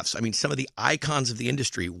greatest chefs, I mean, some of the icons of the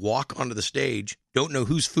industry, walk onto the stage, don't know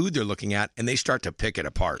whose food they're looking at, and they start to pick it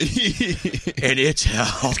apart. And it's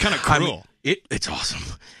hell. It's kind of cruel. It's awesome,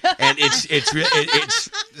 and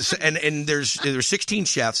there's 16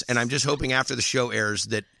 chefs, and I'm just hoping after the show airs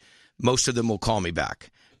that most of them will call me back.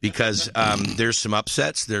 Because there's some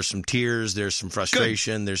upsets, there's some tears, there's some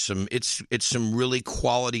frustration, there's some it's some really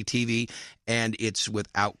quality TV, and it's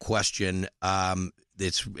without question I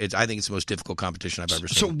think it's the most difficult competition I've ever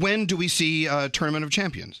seen. So when do we see Tournament of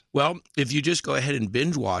Champions? Well, if you just go ahead and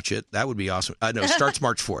binge watch it, that would be awesome. No, it starts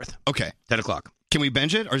March 4th. Okay, 10 o'clock. Can we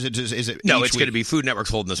binge it, or is it? No, it's going to be Food Network's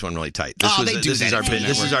holding this one really tight. This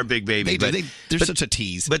is our big baby. They're such a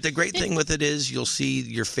tease. But the great thing with it is you'll see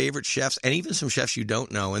your favorite chefs, and even some chefs you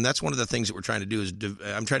don't know. And that's one of the things that we're trying to do is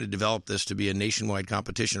I'm trying to develop this to be a nationwide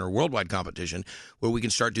competition or worldwide competition where we can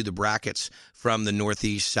start do the brackets from the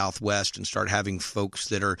Northeast, Southwest, and start having folks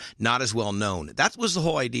that are not as well known. That was the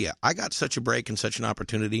whole idea. I got such a break and such an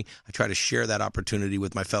opportunity. I try to share that opportunity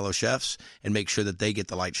with my fellow chefs and make sure that they get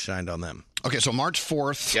the light shined on them. Okay, so March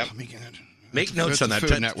 4th. Yep. Let me get it. Make notes on that.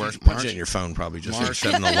 Food Network. Punch it in your phone, probably just to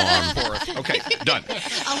set an alarm. 4th. Okay, done.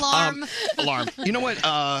 Alarm. You know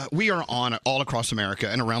what? We are on all across America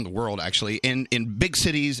and around the world, actually, in big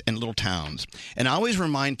cities and little towns. And I always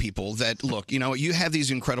remind people that, look, you have these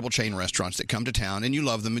incredible chain restaurants that come to town, and you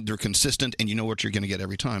love them. They're consistent, and you know what you're going to get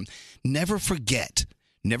every time. Never forget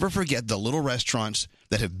never forget the little restaurants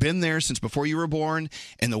that have been there since before you were born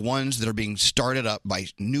and the ones that are being started up by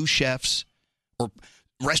new chefs or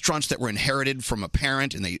restaurants that were inherited from a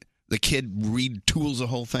parent and the kid retools the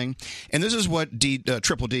whole thing. And this is what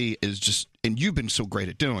Triple D is just, and you've been so great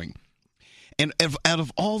at doing. And out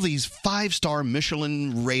of all these 5-star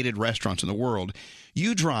Michelin-rated restaurants in the world,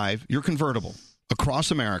 you drive your convertible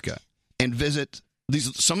across America and visit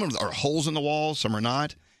these. Some of them are holes in the wall, some are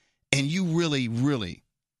not. And you really, really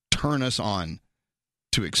turn us on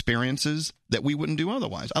to experiences that we wouldn't do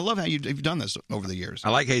otherwise. I love how you've done this over the years. I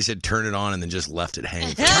like how you said turn it on and then just left it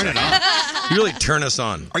hanging. Turn it on. You really turn us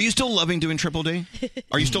on. Are you still loving doing Triple D?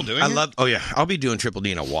 Are you still doing it? Oh, yeah. I'll be doing Triple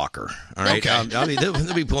D in a walker. All right. Okay.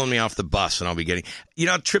 They'll be pulling me off the bus and I'll be getting,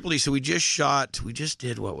 Triple D. So we just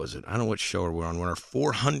did, what was it? I don't know what show we're on. We're on our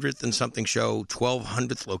 400th and something show,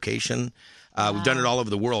 1200th location. We've done it all over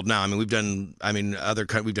the world now. We've done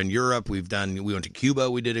Europe. We went to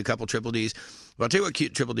Cuba. We did a couple Triple Ds. But I'll tell you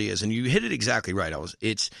what Triple D is, and you hit it exactly right.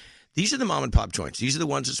 These are the mom and pop joints. These are the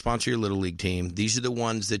ones that sponsor your little league team. These are the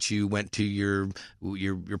ones that you went to your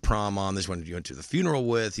prom on. This one you went to the funeral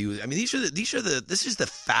with. This is the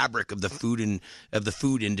fabric of the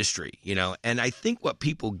food industry, And I think what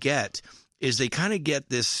people get is they kind of get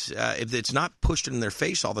this, if it's not pushed in their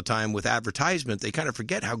face all the time with advertisement, they kind of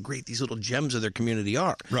forget how great these little gems of their community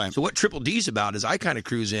are. Right. So what Triple D's about is I kind of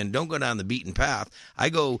cruise in, don't go down the beaten path. I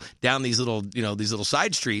go down these little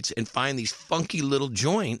side streets and find these funky little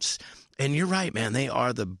joints. And you're right, man. They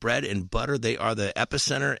are the bread and butter. They are the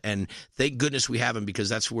epicenter. And thank goodness we have them because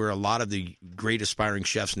that's where a lot of the great aspiring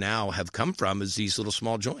chefs now have come from is these little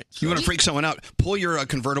small joints. You want to freak someone out? Pull your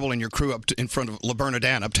convertible and your crew up in front of La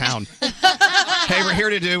Bernardin uptown. Hey, we're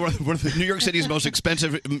here to do one of New York City's most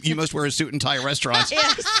expensive, you must wear a suit and tie restaurants.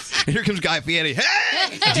 Yes. And here comes Guy Fieri.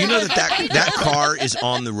 Hey! Do you know that car is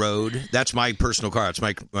on the road? That's my personal car. It's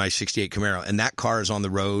my 68 Camaro. And that car is on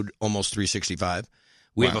the road almost 365.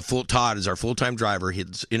 We have Todd is our full-time driver.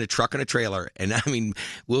 He's in a truck and a trailer. And,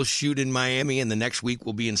 we'll shoot in Miami, and the next week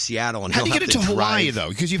we'll be in Seattle. And How'd you he'll get it have to Hawaii, drive. though?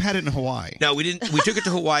 Because you've had it in Hawaii. No, we didn't. We took it to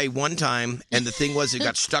Hawaii one time, and the thing was it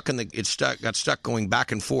got stuck got stuck going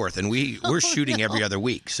back and forth, and we're shooting every other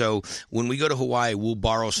week. So when we go to Hawaii, we'll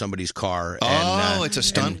borrow somebody's car. And, it's a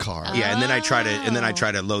stunt car. Yeah, and then I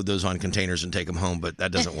try to load those on containers and take them home, but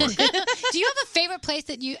that doesn't work. Do you have a favorite place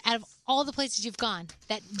that out of all the places you've gone,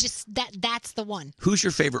 that's the one? Who's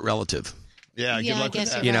your favorite relative? Yeah, good luck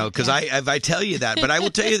with that. Because if I tell you that, but I will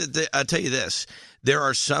tell you that I'll tell you this: there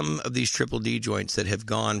are some of these Triple D joints that have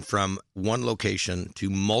gone from one location to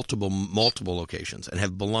multiple locations and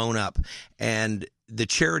have blown up. And the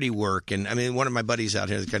charity work, and one of my buddies out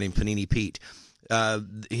here, this guy named Panini Pete.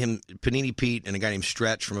 Panini Pete and a guy named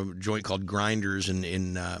Stretch from a joint called Grinders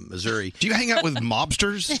in Missouri. Do you hang out with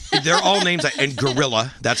mobsters? They're all names and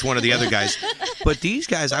Gorilla. That's one of the other guys. But these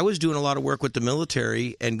guys, I was doing a lot of work with the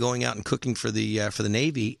military and going out and cooking for the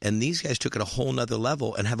Navy, and these guys took it a whole nother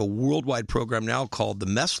level and have a worldwide program now called the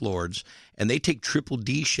Mess Lords, and they take Triple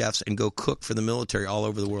D chefs and go cook for the military all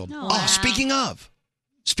over the world. Oh, speaking of,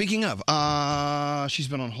 she's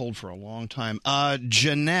been on hold for a long time.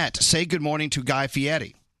 Jeanette, say good morning to Guy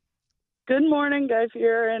Fieri. Good morning, Guy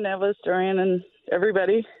Fieri and Elvis Duran and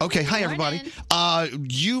everybody. Okay, hi, everybody.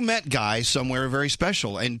 You met Guy somewhere very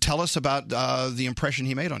special, and tell us about the impression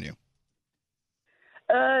he made on you.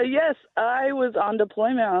 Yes, I was on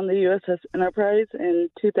deployment on the USS Enterprise in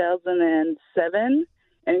 2007,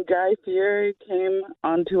 and Guy Fieri came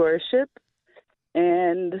onto our ship,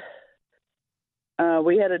 and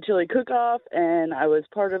we had a chili cook-off, and I was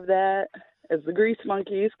part of that as the Grease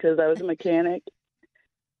Monkeys because I was a mechanic.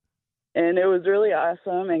 And it was really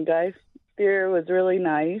awesome, and Guy Fieri was really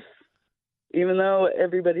nice, even though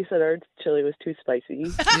everybody said our chili was too spicy.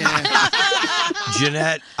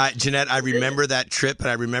 Jeanette, I remember that trip, and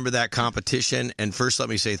I remember that competition. And first, let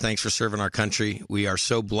me say thanks for serving our country. We are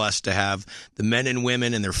so blessed to have the men and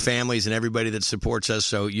women and their families and everybody that supports us.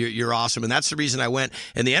 So you're awesome. And that's the reason I went.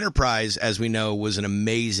 And the Enterprise, as we know, was an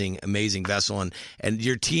amazing, amazing vessel. And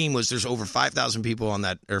your team there's over 5,000 people on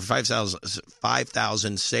that, or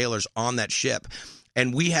 5,000 sailors on that ship.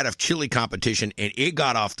 And we had a chili competition, and it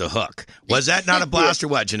got off the hook. Was that not a blast or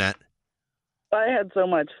what, Jeanette? I had so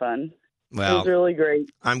much fun. Well, it was really great.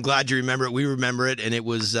 I'm glad you remember it. We remember it, and it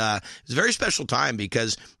was a very special time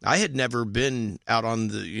because I had never been out on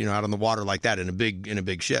the water like that in a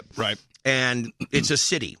big ship. Right. And it's a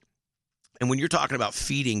city, and when you're talking about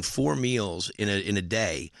feeding 4 meals in a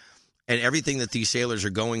day, and everything that these sailors are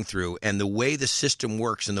going through and the way the system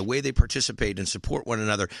works and the way they participate and support one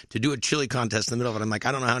another to do a chili contest in the middle of it. I'm like,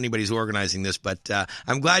 I don't know how anybody's organizing this, but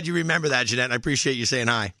I'm glad you remember that, Jeanette. I appreciate you saying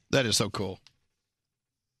hi. That is so cool.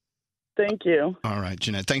 Thank you. All right,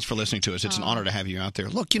 Jeanette. Thanks for listening to us. It's an honor to have you out there.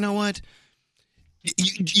 Look, you know what?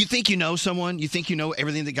 You think you know someone? You think you know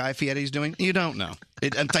everything that Guy Fieri's doing? You don't know.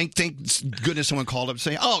 And thank goodness someone called up and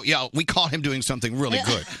say, "Oh, yeah, we caught him doing something really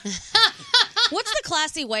good." What's the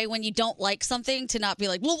classy way when you don't like something to not be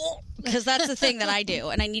like, because that's the thing that I do,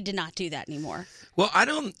 and I need to not do that anymore. Well, I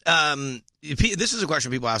don't. This is a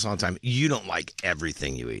question people ask all the time. You don't like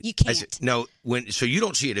everything you eat. You can't. I said, no, so you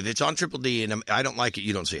don't see it. If it's on Triple D and I don't like it,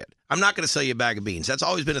 you don't see it. I'm not going to sell you a bag of beans. That's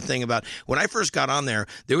always been a thing about when I first got on there.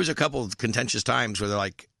 There was a couple of contentious times where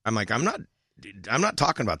I'm not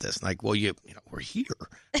talking about this. Like, well, we're here.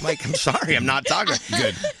 I'm like, I'm sorry, I'm not talking.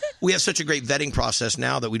 Good. We have such a great vetting process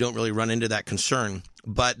now that we don't really run into that concern.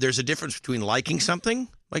 But there's a difference between liking something,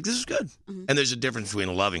 like this is good, and there's a difference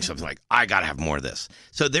between loving something, like I got to have more of this.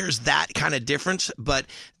 So there's that kind of difference, but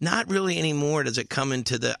not really anymore does it come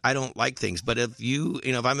into the I don't like things. But if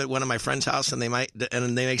if I'm at one of my friends' house and they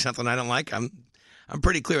make something I don't like, I'm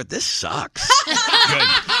pretty clear with this sucks.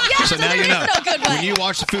 Good. So now you know. When you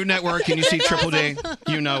watch the Food Network and you see Triple D,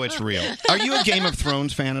 you know it's real. Are you a Game of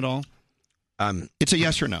Thrones fan at all? It's a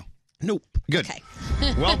yes or no. Nope. Good. Okay.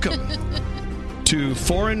 Welcome to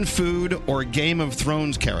Foreign Food or Game of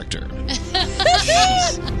Thrones character.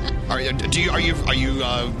 Are you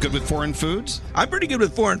good with foreign foods? I'm pretty good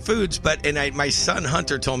with foreign foods, but my son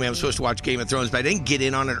Hunter told me I'm supposed to watch Game of Thrones, but I didn't get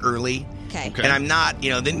in on it early. Okay. And I'm not,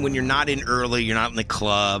 then when you're not in early, you're not in the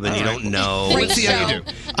club and you don't know. Let's see how you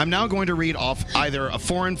do. I'm now going to read off either a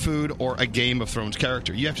foreign food or a Game of Thrones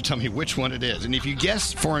character. You have to tell me which one it is. And if you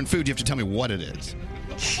guess foreign food, you have to tell me what it is.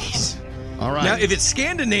 Jeez. All right. Now, if it's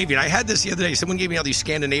Scandinavian, I had this the other day. Someone gave me all these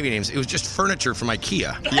Scandinavian names. It was just furniture from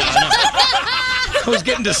IKEA. Yeah, I know. I was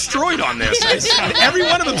getting destroyed on this. Every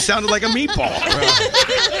one of them sounded like a meatball.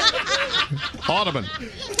 Ottoman.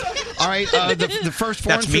 All right, the first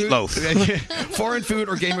foreign That's food. meatloaf. Foreign food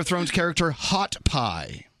or Game of Thrones character, hot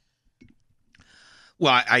pie.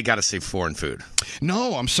 Well, I got to say foreign food.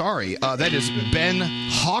 No, I'm sorry. That is Ben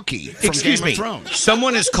Hockey from Excuse Game me. of Thrones.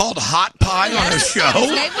 Someone is called Hot Pie on a show? His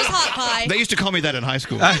name was Hot Pie. They used to call me that in high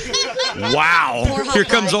school. Wow. Poor Hot Here Pie.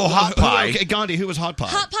 comes old Hot Pie. Okay, Gandhi, who was Hot Pie?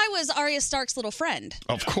 Hot Pie was Arya Stark's little friend.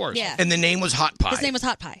 Of course. Yeah. And the name was Hot Pie. His name was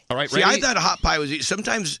Hot Pie. All right, See, ready? I thought Hot Pie was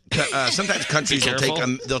sometimes countries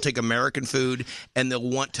will take American food and they'll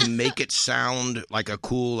want to make it sound like a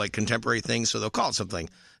cool, like contemporary thing, so they'll call it something.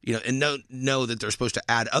 And know that they're supposed to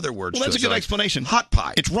add other words Well, to that's it. a good So, like, explanation. Hot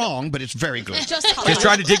pie. It's wrong, but it's very good. Just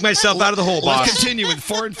trying to dig myself out of the hole, boss. Let's continue with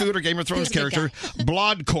foreign food or Game of Thrones character,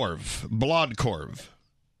 Blodkorv. Blodkorv.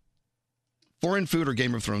 Foreign food or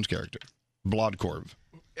Game of Thrones character, Blodkorv.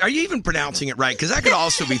 Are you even pronouncing it right? Because that could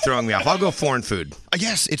also be throwing me off. I'll go foreign food.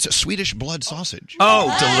 Yes, it's a Swedish blood sausage. Oh,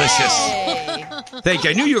 delicious. Thank you.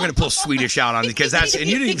 I knew you were going to pull Swedish out on it because and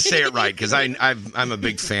you didn't say it right because I'm a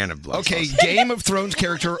big fan of blood sausage. Game of Thrones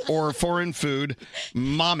character or foreign food,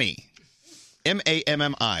 Mommy.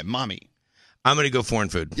 Mammi. Mommy. I'm going to go foreign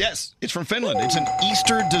food. Yes, it's from Finland. It's an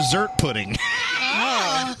Easter dessert pudding.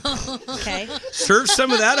 Oh. Okay. Serve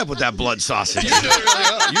some of that up with that blood sausage. You're doing really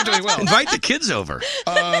well. You're doing well. Invite the kids over.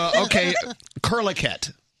 Okay,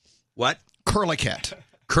 Curliket. What? Curliket.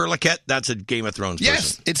 Curliket, that's a Game of Thrones person.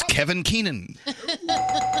 Yes, it's Kevin Keenan.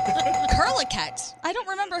 Curliket. I don't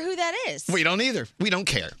remember who that is. We don't either. We don't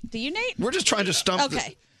care. Do you, Nate? We're just trying to stump.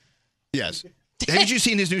 Okay. Yes. Haven't you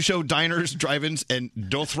seen his new show, Diners, Drive-Ins, and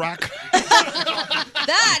Dothrak?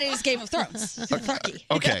 That is Game of Thrones. Dothraki.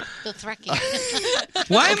 Okay. Dothraki.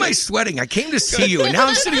 Why am I sweating? I came to see you, and now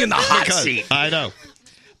I'm sitting in the hot seat. I know.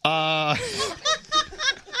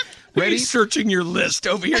 Ready? He's searching your list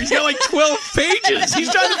over here. He's got like 12 pages.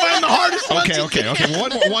 He's trying to find the hardest ones. Okay.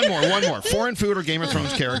 One more. Foreign food or Game of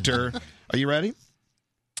Thrones character. Are you ready?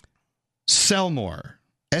 Selmore.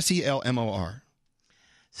 Selmor.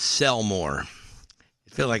 Selmore.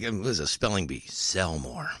 I feel like it was a spelling bee.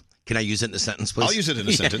 Selmore. Can I use it in a sentence, please? I'll use it in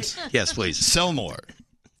a sentence. Yes, please. Selmore.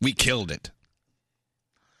 We killed it.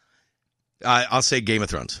 I'll say Game of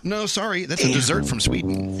Thrones. No, sorry. That's a dessert from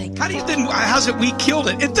Sweden. How's it we killed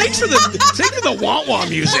it? And thanks for the wah-wah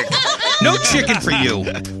music. No chicken for you.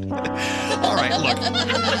 All right, look.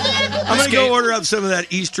 I'm going to go order up some of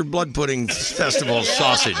that Easter Blood Pudding Festival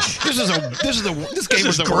sausage. This game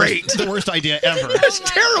was great. The worst idea ever. It's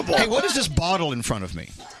terrible. Hey, what is this bottle in front of me?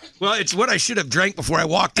 Well, it's what I should have drank before I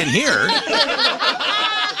walked in here.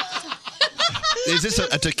 Is this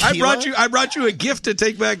a tequila? I brought you a gift to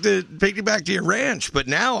take you back to your ranch, but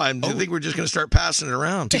now I think we're just going to start passing it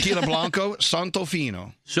around. Tequila Blanco Santo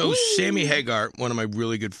Fino. So Sammy Hagar, one of my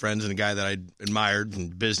really good friends and a guy that I admired in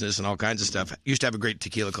business and all kinds of stuff, used to have a great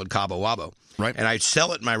tequila called Cabo Wabo. Right. And I'd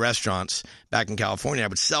sell it in my restaurants back in California. I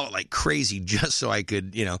would sell it like crazy just so I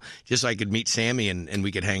could, meet Sammy and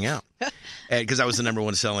we could hang out. Because I was the number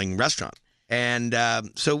one selling restaurant. And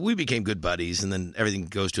so we became good buddies, and then everything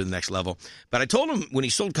goes to the next level. But I told him when he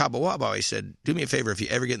sold Cabo Wabo, I said, do me a favor, if you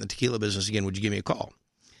ever get in the tequila business again, would you give me a call?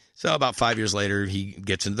 So about 5 years later, he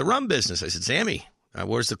gets into the rum business. I said, Sammy,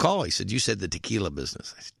 where's the call? He said, you said the tequila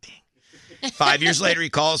business. I said, dang. 5 years later, he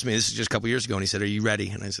calls me. This is just a couple years ago, and he said, "Are you ready?"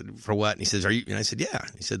 And I said, "For what?" And he says, "Are you?" And I said, "Yeah."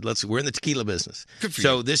 He said, "We're in the tequila business." Good for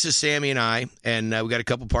so you. this is Sammy and I, and we got a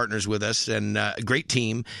couple partners with us, and a great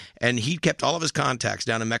team. And he kept all of his contacts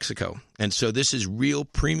down in Mexico, and so this is real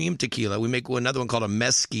premium tequila. We make another one called a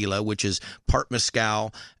mezquila, which is part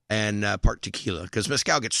mezcal and part tequila, because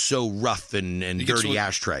mezcal gets so rough and dirty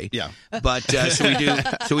ashtray. Yeah, but so we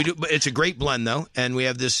do. But it's a great blend though, and we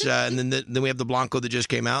have this, and then we have the Blanco that just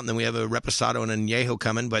came out, and then we have a Reposado and a Añejo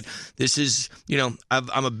coming. But this is,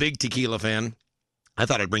 I'm a big tequila fan. I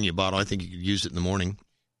thought I'd bring you a bottle. I think you could use it in the morning.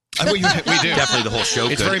 We do. Definitely the whole show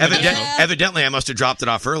It's could. very medicinal. Evidently, I must have dropped it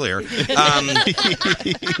off earlier with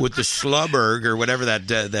the Slubberg or whatever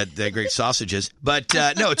that great sausage is. But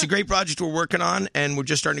no, it's a great project we're working on, and we're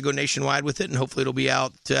just starting to go nationwide with it, and hopefully it'll be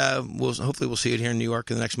out. Hopefully we'll see it here in New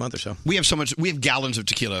York in the next month or so. We have gallons of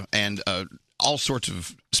tequila and all sorts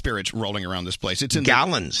of spirits rolling around this place. It's in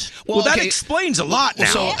gallons. Well, that explains a lot now.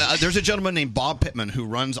 So there's a gentleman named Bob Pittman who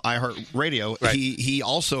runs iHeartRadio. Right. He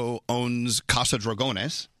also owns Casa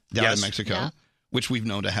Dragones down in Mexico, which we've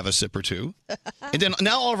known to have a sip or two. And then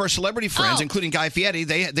now all of our celebrity friends, including Guy Fieri,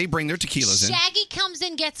 they bring their tequilas in. Shaggy comes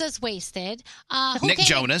in, gets us wasted. Nick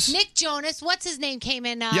Jonas. Nick Jonas. What's his name? Came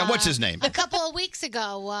in. What's his name? A couple of weeks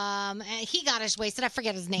ago. He got us wasted. I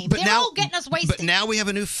forget his name. But They're all getting us wasted. But now we have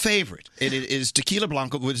a new favorite. It is Tequila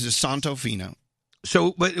Blanco, which is Santo Fino.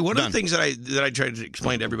 So, but one of the things that I try to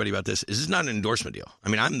explain to everybody about this is not an endorsement deal. I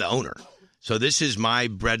mean, I'm the owner. So this is my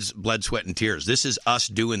blood, sweat, and tears. This is us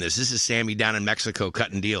doing this. This is Sammy down in Mexico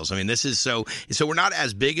cutting deals. I mean, this is so we're not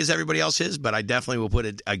as big as everybody else is, but I definitely will put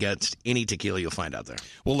it against any tequila you'll find out there.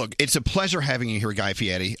 Well, look, it's a pleasure having you here, Guy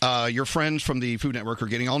Fieri. Your friends from the Food Network are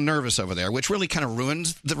getting all nervous over there, which really kind of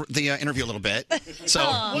ruins the interview a little bit.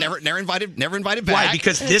 So never invited back. Why?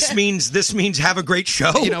 Because this means have a great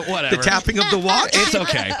show. Whatever. The tapping of the watch. It's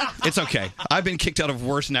okay. It's okay. I've been kicked out of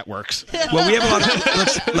worse networks. Well, we have a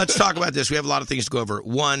lot of. Let's talk about this. We have a lot of things to go over.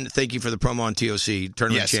 One, thank you for the promo on TOC,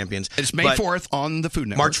 Tournament Champions. It's May 4th on the Food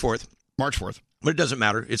Network. March 4th. But it doesn't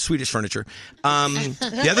matter. It's Swedish furniture.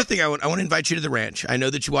 The other thing, I want to invite you to the ranch. I know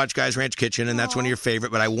that you watch Guy's Ranch Kitchen, and that's one of your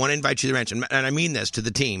favorite, but I want to invite you to the ranch. And I mean this to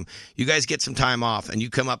the team. You guys get some time off, and you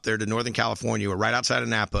come up there to Northern California or right outside of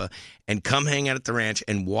Napa and come hang out at the ranch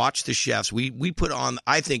and watch the chefs. We put on,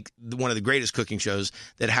 I think, one of the greatest cooking shows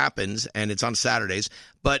that happens, and it's on Saturdays.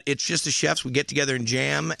 But it's just the chefs. We get together and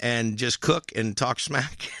jam and just cook and talk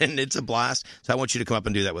smack, and it's a blast. So I want you to come up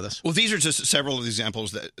and do that with us. Well, these are just several of the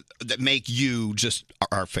examples that make you just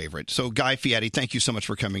our favorite. So, Guy Fieri, thank you so much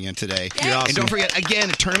for coming in today. You're awesome. And don't forget, again,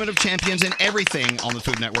 Tournament of Champions and everything on the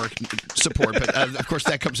Food Network support. But, of course,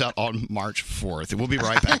 that comes out on March 4th. And we'll be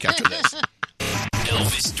right back after this.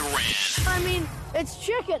 Elvis Duran. I mean, it's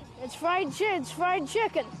chicken. It's fried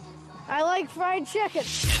chicken. I like fried chicken.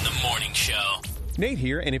 In the morning show. Nate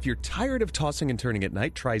here, and if you're tired of tossing and turning at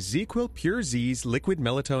night, try ZQuil Pure Z's Liquid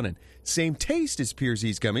Melatonin. Same taste as Pure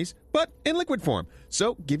Z's gummies, but in liquid form.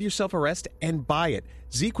 So give yourself a rest and buy it.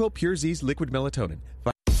 ZQuil Pure Z's Liquid Melatonin.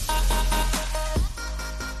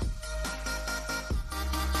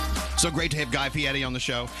 So great to have Guy Fieri on the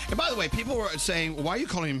show. And by the way, people were saying, why are you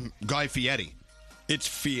calling him Guy Fieri? It's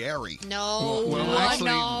Fieri. No. Well, actually,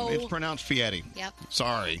 no. it's pronounced Fieri. Yep.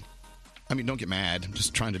 Sorry. I mean, don't get mad. I'm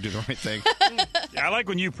just trying to do the right thing. Yeah, I like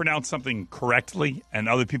when you pronounce something correctly and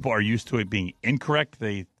other people are used to it being incorrect.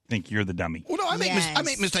 They think you're the dummy. Well, no, I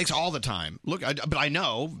make mistakes all the time. Look, but I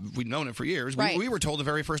know. We've known it for years. Right. We were told the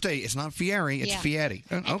very first day, it's not Fieri, it's Fieri.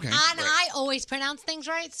 Okay. And I always pronounce things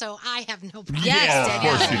right, so I have no problem. Yes, of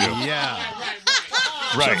course you do. Yeah.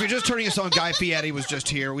 Right. So if you're just turning us on, Guy Fieri was just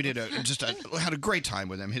here. We did had a great time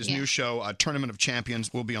with him. His new show, Tournament of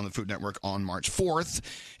Champions, will be on the Food Network on March 4th,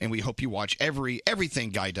 and we hope you watch everything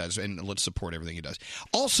Guy does, and let's support everything he does.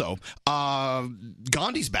 Also,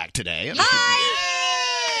 Gandhi's back today.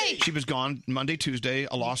 Hi! great. She was gone Monday, Tuesday.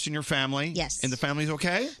 A loss in your family. Yes. And the family's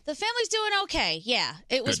okay? The family's doing okay. Yeah.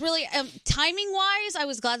 It was Good. really, timing-wise, I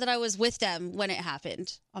was glad that I was with them when it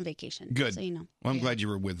happened on vacation. Good. So, you know. Well, I'm glad you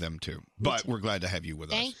were with them, too. But we're glad to have you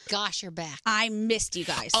with us. Thank gosh you're back. I missed you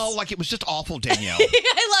guys. Oh, like it was just awful, Danielle.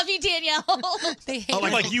 I love you, Danielle. They hate Oh,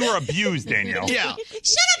 like you were abused, Danielle. Yeah. Shut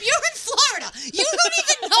up! You're in Florida. You don't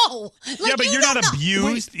even know. Yeah, but you're not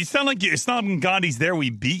abused. You sound like it's not when Gandhi's there we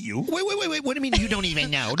beat you. Wait. What do you mean you don't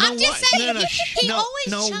even know? I'm just saying, he no, always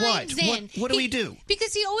no, chimes what? in. What do we do?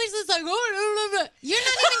 Because he always is like, oh, you're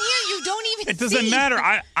not even here. You don't even It doesn't see. matter.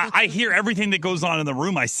 I hear everything that goes on in the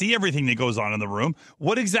room. I see everything that goes on in the room.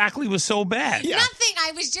 What exactly was so bad? Nothing.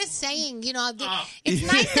 I was just saying, it's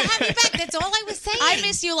nice to have you back. That's all I was saying. I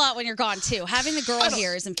miss you a lot when you're gone, too. Having the girl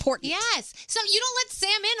here is important. Yes. So you don't let Sam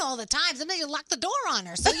in all the time. Sometimes you lock the door on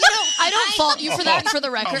her. So, I don't fault you for that, for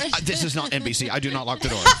the record. This is not NBC. I do not lock the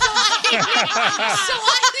door.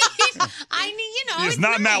 I need, It's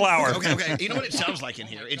not Matt Lauer. Okay. You know what it sounds like in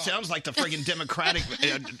here? It sounds like the friggin' Democratic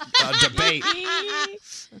debate.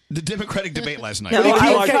 The Democratic debate last night. No,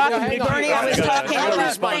 I was talking, Bernie, I was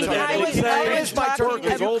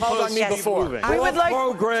talking before. We would like,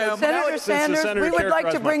 Senator Sanders, we would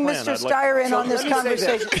like to bring Mr. Steyer in on this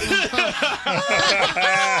conversation.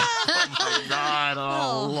 Oh, God.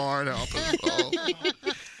 Oh, Lord help us.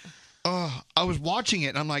 Oh, I was watching it,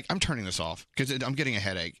 and I'm like, I'm turning this off because I'm getting a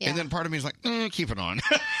headache. Yeah. And then part of me is like, keep it on.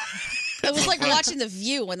 It was like watching The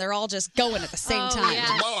View when they're all just going at the same time.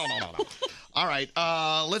 All right,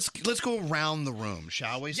 let's go around the room,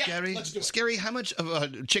 shall we, Scary? Let's do it. Scary, how much of a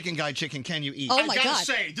chicken can you eat? I gotta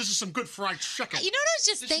say, this is some good fried chicken. You know what I was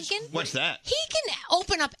just thinking? What's that? He can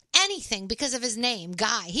open up anything because of his name,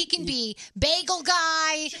 Guy. He can be bagel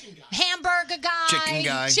guy, hamburger guy, Chicken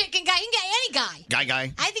guy. He can get any guy.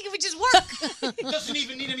 Guy. I think it would just work. He doesn't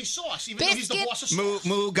even need any sauce, even though he's the boss of sauce.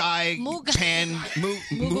 Moo guy, pan, moo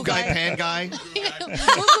guy, pan guy.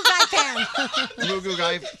 Mugu guy pan. Mugu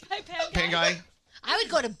guy, pan guy. I would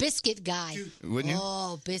go to biscuit guy. Wouldn't you?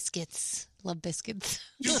 Oh, biscuits. Love biscuits.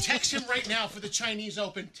 Dude, text him right now for the Chinese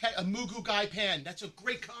Open. A Mugu Gai Pan. That's a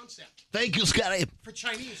great concept. Thank you, Scotty. For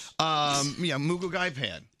Chinese. Mugu guy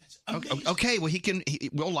pan. Okay, well,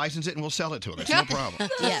 we'll license it and we'll sell it to him. It's no problem.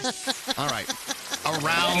 Yes. All right.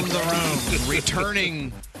 Around the room,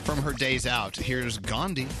 returning from her days out, here's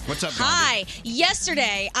Gandhi. What's up, Gandhi? Hi.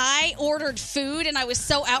 Yesterday, I ordered food, and I was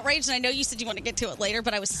so outraged, and I know you said you want to get to it later,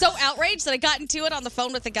 but I was so outraged that I got into it on the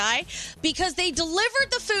phone with the guy because they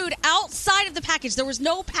delivered the food outside of the package. There was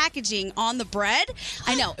no packaging on the bread.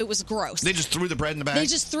 I know. It was gross. They just threw the bread in the bag? They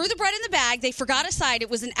just threw the bread in the bag. They forgot a side. It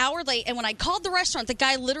was an hour late, and when I called the restaurant, the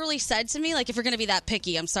guy literally said to me, like, if you're going to be that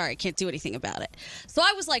picky, I'm sorry, I can't do anything about it. So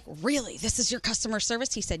I was like, really? This is your customer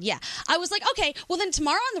service? He said, yeah. I was like, okay, well, then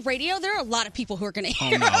tomorrow on the radio, there are a lot of people who are going to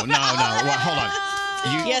hear Oh, no. Well, hold on.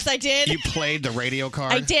 Yes, I did. You played the radio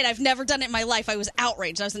card? I did. I've never done it in my life. I was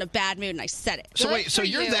outraged. I was in a bad mood, and I said it. So wait, so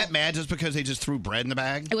you're that mad just because they just threw bread in the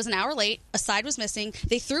bag? It was an hour late. A side was missing.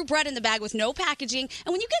 They threw bread in the bag with no packaging.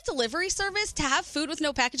 And when you get delivery service, to have food with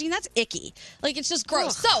no packaging, that's icky. Like, it's just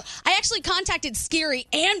gross. So I actually contacted Scary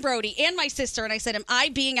and Brody and my sister, and I said, am I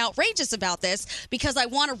being outrageous about this because I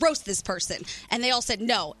want to roast this person? And they all said,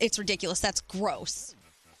 no, it's ridiculous. That's gross.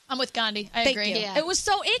 I'm with Gandhi. I Thank agree. you. It was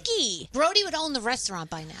so icky. Brody would own the restaurant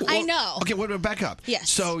by now. I know. Okay, back up. Yes.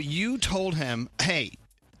 So you told him, hey,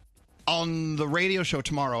 on the radio show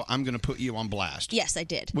tomorrow, I'm going to put you on blast. Yes, I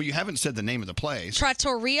did. Well, you haven't said the name of the place.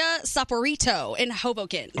 Trattoria Saporito in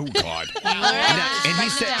Hoboken. Oh, God.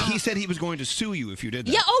 And he said he was going to sue you if you did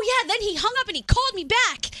that. Yeah, then he hung up and he called me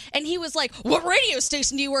back. And he was like, what radio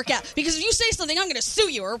station do you work at? Because if you say something, I'm going to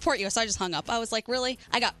sue you or report you. So I just hung up. I was like, really?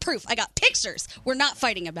 I got proof. I got pictures. We're not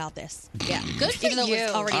fighting about this. Yeah. Good for Even though it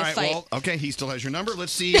was already All a right, fight. well, okay, he still has your number.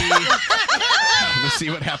 Let's see. Let's see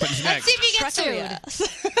what happens next. Let's see if he gets sued.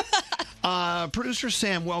 Producer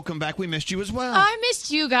Sam, welcome back. We missed you as well. I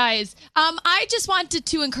missed you guys. I just wanted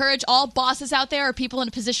to encourage all bosses out there or people in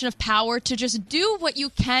a position of power to just do what you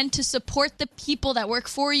can to support the people that work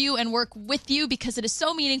for you and work with you because it is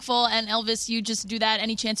so meaningful. And Elvis, you just do that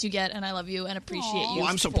any chance you get, and I love you and appreciate you. Well,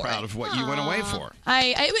 I'm so proud of what you went away for.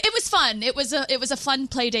 It was fun. It was a fun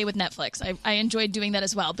play day with Netflix. I enjoyed doing that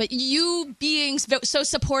as well. But you being so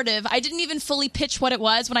supportive, I didn't even fully pitch what it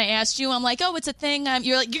was when I asked you. I'm like, oh, it's a thing.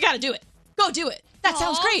 You're like, you got to do it. Go do it. That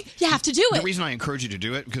sounds great. You have to do The it. reason I encourage you to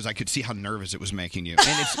do it because I could see how nervous it was making you.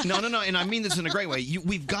 And it's no, and I mean this in a great way.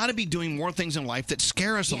 We've got to be doing more things in life that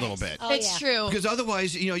scare us a little bit. It's true. Because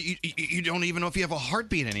otherwise, you don't even know if you have a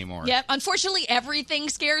heartbeat anymore. Yep. Unfortunately, everything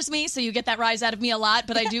scares me, so you get that rise out of me a lot.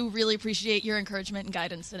 But I do really appreciate your encouragement and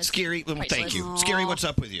guidance. And it's Scary, well, priceless. thank you. Scary, what's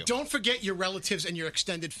up with you? Don't forget your relatives and your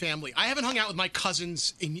extended family. I haven't hung out with my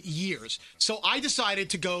cousins in years, so I decided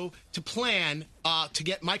to go to plan to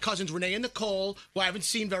get my cousins Renee and Nicole, who I haven't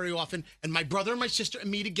seen very often, and my brother and my sister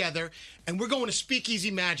and me together, and we're going to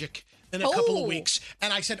Speakeasy Magic in a couple of weeks.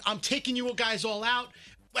 And I said, I'm taking you guys all out.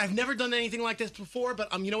 I've never done anything like this before,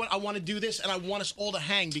 but you know what? I want to do this, and I want us all to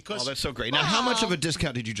hang because. Oh, that's so great. Now, how much of a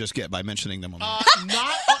discount did you just get by mentioning them on the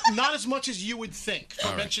not as much as you would think for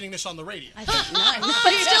All right. mentioning this on the radio. But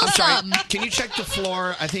still I'm sorry. some. Can you check the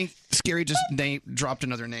floor? I think Scary just dropped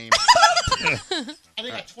another name. I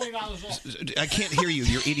think I got $20 off. I can't hear you.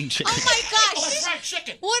 You're eating chicken. Oh my gosh! Oh, that's fried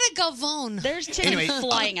chicken. What a gavone! There's chicken Anyway,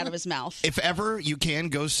 flying out of his mouth. If ever you can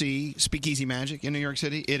go see Speakeasy Magic in New York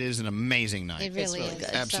City, it is an amazing night. It really is.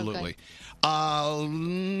 It's so Absolutely. good.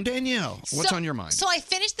 Danielle, what's on your mind? So I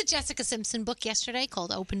finished the Jessica Simpson book yesterday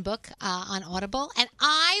called Open Book on Audible, and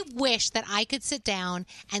I wish that I could sit down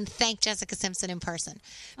and thank Jessica Simpson in person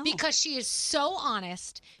because she is so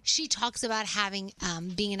honest. She talks about having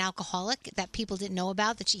being an alcoholic that people didn't know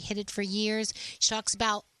about, that she hid it for years. She talks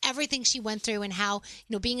about everything she went through and how,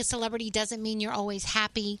 being a celebrity doesn't mean you're always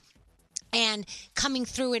happy. And coming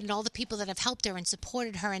through it and all the people that have helped her and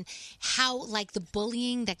supported her and how like the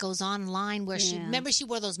bullying that goes online where she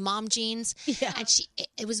wore those mom jeans and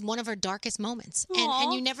it was one of her darkest moments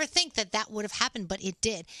and you never think that would have happened, but it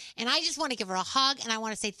did. And I just want to give her a hug and I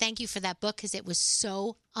want to say thank you for that book because it was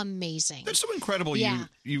so amazing. That's so incredible.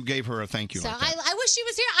 You gave her a thank you. So like that. I wish she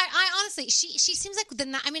was here. I honestly, she seems like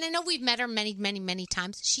I know we've met her many, many, many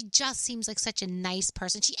times. She just seems like such a nice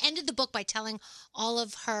person. She ended the book by telling all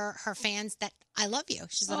of her fans that I love you.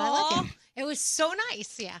 She said, I love you. It was so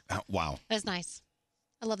nice. Yeah. Wow. It was nice.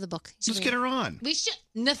 I love the book. Let's get her on. We should.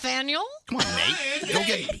 Nathaniel? Come on, Nate. Go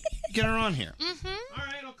get her on here. Mm-hmm. All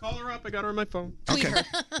right, I'll call her up. I got her on my phone. Okay.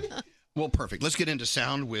 Well, perfect. Let's get into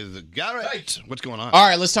sound with Garrett. What's going on? All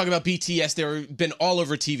right, let's talk about BTS. They've been all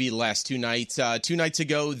over TV the last 2 nights. 2 nights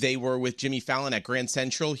ago, they were with Jimmy Fallon at Grand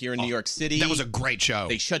Central here in New York City. That was a great show.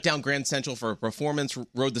 They shut down Grand Central for a performance,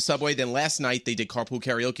 rode the subway. Then last night, they did carpool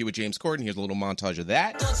karaoke with James Corden. Here's a little montage of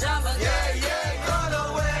that.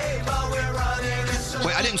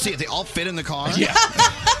 Wait, I didn't see it. They all fit in the car? Yeah.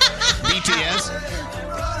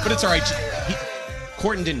 BTS? But it's all right.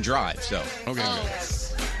 Corden didn't drive, so. Okay, good.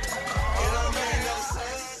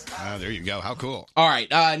 There you go. How cool. All right.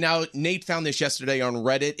 Now, Nate found this yesterday on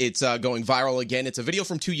Reddit. It's going viral again. It's a video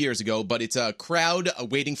from 2 years ago, but it's a crowd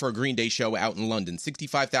waiting for a Green Day show out in London.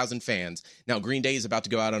 65,000 fans. Now, Green Day is about to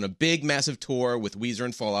go out on a big, massive tour with Weezer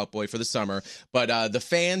and Fall Out Boy for the summer. But the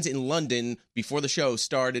fans in London, before the show,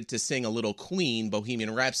 started to sing a little Queen,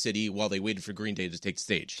 Bohemian Rhapsody, while they waited for Green Day to take the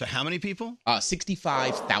stage. So how many people?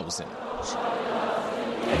 65,000.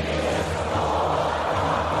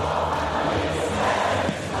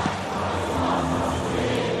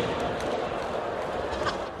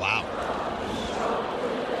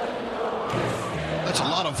 That's a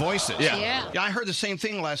lot of voices. Yeah. I heard the same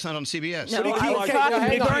thing last night on CBS. No, I was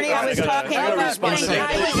talking, Bernie, I was talking about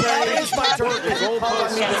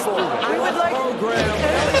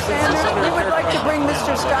we would like to bring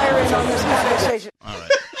Mr. Steyer in on this conversation. All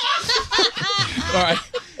right. All right.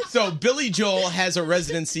 So Billy Joel has a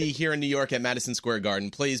residency here in New York at Madison Square Garden,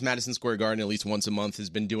 plays Madison Square Garden at least once a month, has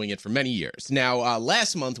been doing it for many years. Now,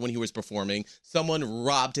 last month when he was performing, someone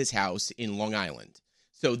robbed his house in Long Island.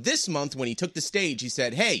 So this month when he took the stage, he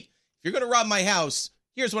said, hey, if you're going to rob my house,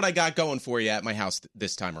 here's what I got going for you at my house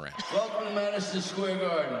this time around. Welcome to Madison Square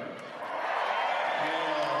Garden.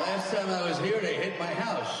 Last time I was here, they hit my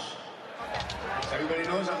house. Everybody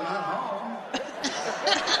knows I'm not home.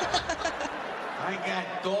 I got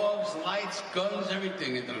dogs, lights, guns,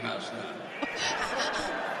 everything in the house now.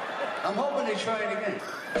 I'm hoping they try it again.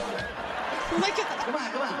 Come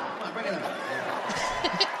on, bring it on.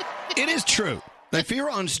 It is true. If you're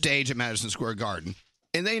on stage at Madison Square Garden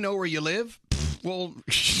and they know where you live, well,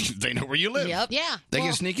 they know where you live. Yep. Yeah. They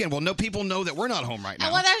can sneak in. Well, no, people know that we're not home right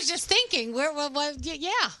now. Well, I was just thinking.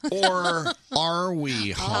 Yeah. Or are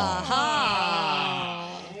we home? Uh-huh.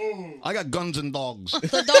 I got guns and dogs.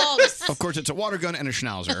 The dogs. Of course, it's a water gun and a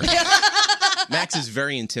schnauzer. Max is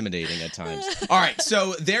very intimidating at times. All right,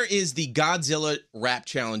 so there is the Godzilla rap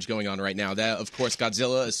challenge going on right now. That, of course,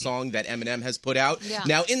 Godzilla, a song that Eminem has put out. Yeah.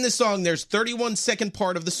 Now, in the song, there's 31-second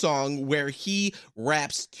part of the song where he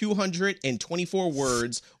raps 224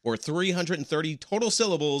 words or 330 total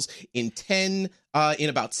syllables in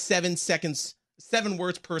about 7 seconds. 7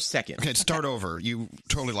 words per second. Okay, start over. You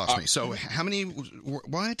totally lost me. So how many,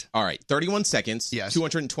 what? All right, 31 seconds, Yes.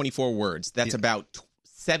 224 words. That's about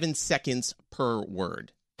 7 seconds per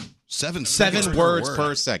word. 7 7 seconds words per per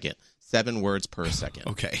word. second. 7 words per second.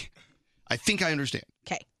 Okay. I think I understand.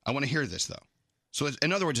 Okay. I want to hear this, though. So,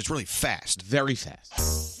 in other words, it's really fast. Very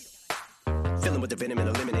fast. Fill him with the venom and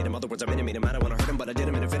eliminate him. Other words, I'm intimate him. I don't want to hurt him, but I did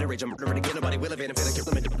him in a fit of rage. I'm murdering again. Nobody will evade him. Feeling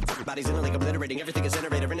kill him. Everybody's in a league, obliterating. Everything is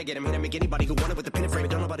generated. Renegade him. Hit him. Make anybody who want it with the pin and frame.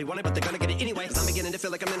 Don't nobody want it, but they're gonna get it anyway. 'Cause I'm beginning to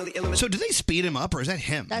feel like I'm mentally ill. So, do they speed him up, or is that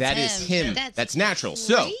him? That is him. That's natural.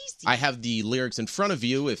 So, I have the lyrics in front of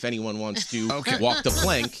you if anyone wants to walk the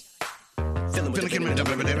plank.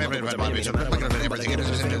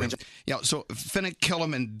 Yeah, so finna kill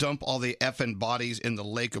him and dump all the effing bodies in the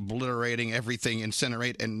lake, obliterating everything,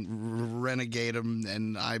 incinerate and renegade them,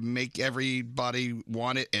 and I make everybody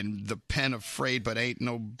want it, and the pen afraid, but ain't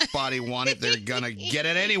nobody want it. They're gonna get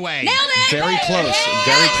it anyway. Nailed it! Very close.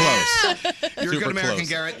 Very close. You're a Super good American, close.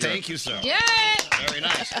 Garrett. Thank you, sir. Yeah. Very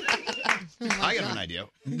nice. I got an idea.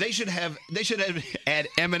 They should have add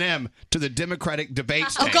Eminem to the Democratic debate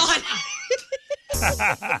stage. Oh, God.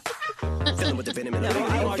 Fill him with the venom and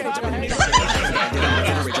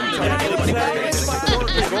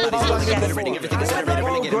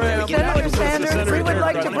Senator Sanders, we would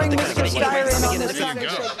like to bring Mr. Steyer in on this There you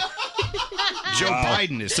go. Joe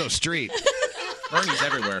Biden is so street. Bernie's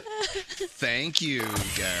everywhere. Thank you,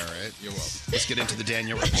 Garrett. You're welcome. Let's get into the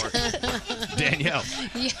Danielle report. Danielle,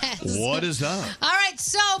 Yes. what is up? All right,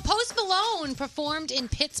 so Post Malone performed in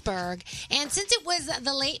Pittsburgh, and since it was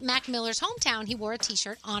the late Mac Miller's hometown, he wore a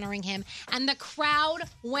T-shirt honoring him, and the crowd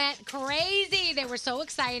went crazy. They were so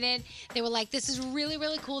excited. They were like, "This is really,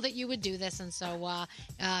 really cool that you would do this," and so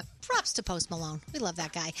props to Post Malone. We love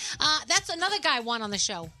that guy. That's another guy won on the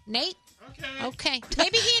show. Nate? Okay.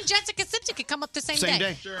 Maybe he and Jessica Simpson could come up the same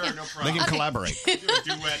day. Sure, Yeah. no problem. They can collaborate. So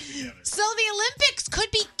the Olympics could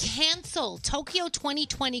be canceled. Tokyo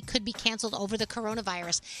 2020 could be canceled over the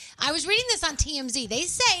coronavirus. I was reading this on TMZ. They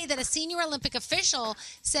say that a senior Olympic official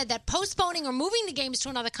said that postponing or moving the games to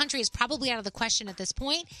another country is probably out of the question at this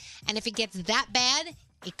point. And if it gets that bad,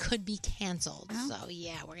 it could be canceled. So,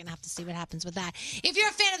 yeah, we're going to have to see what happens with that. If you're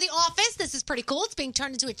a fan of The Office, this is pretty cool. It's being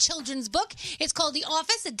turned into a children's book. It's called The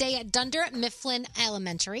Office, A Day at Dunder Mifflin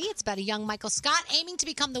Elementary. It's about a young Michael Scott aiming to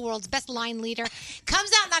become the world's best line leader.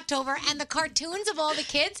 Comes out in October, and the cartoons of all the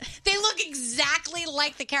kids, they look exactly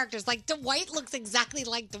like the characters. Like, Dwight looks exactly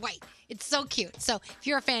like Dwight. It's so cute. So, if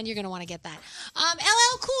you're a fan, you're going to want to get that.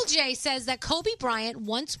 LL Cool J says that Kobe Bryant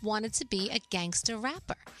once wanted to be a gangster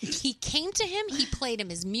rapper. He came to him, he played him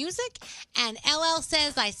his music, and LL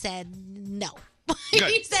says, I said, no.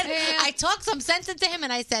 He said, I talked some sense into him,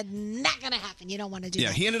 and I said, not going to happen. You don't want to do that.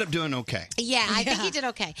 Yeah, he ended up doing okay. Yeah, I think he did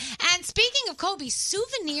okay. And speaking of Kobe,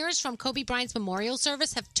 souvenirs from Kobe Bryant's memorial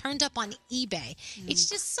service have turned up on eBay. It's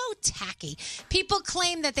just so tacky. People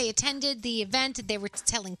claim that they attended the event. They were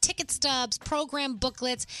selling ticket stubs, program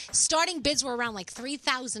booklets. Starting bids were around like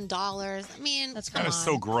 $3,000. I mean, that's That is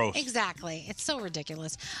so gross. Exactly. It's so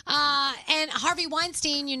ridiculous. And Harvey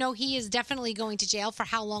Weinstein, you know, he is definitely going to jail. For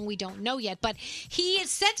how long, we don't know yet. But he is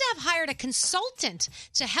said to have hired a consultant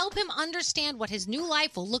to help him understand what his new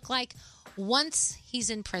life will look like once he's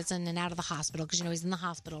in prison and out of the hospital, because, you know, he's in the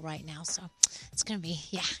hospital right now. So it's going to be,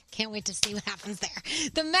 can't wait to see what happens there.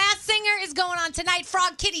 The Masked Singer is going on tonight.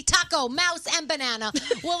 Frog, Kitty, Taco, Mouse, and Banana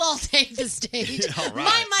will all take the stage. All right.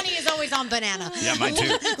 My money is always on Banana. Yeah, mine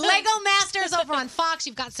too. Lego Masters over on Fox.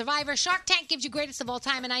 You've got Survivor. Shark Tank gives you Greatest of All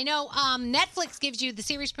Time. And I know Netflix gives you the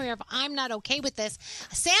series premiere of I'm Not Okay With This.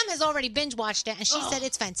 Sam has already binge watched it, and she said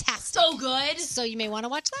it's fantastic. So good. So you may want to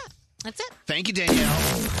watch that. That's it. Thank you, Danielle.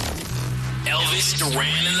 Elvis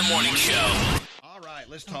Duran in the Morning Show. All right,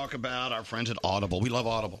 let's talk about our friends at Audible. We love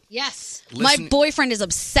Audible. Yes. Listen- My boyfriend is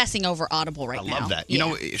obsessing over Audible right I now. love that. You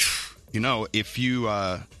know, if you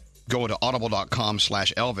go to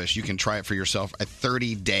audible.com/Elvis, you can try it for yourself, a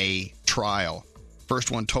 30-day trial. First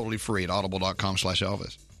one totally free at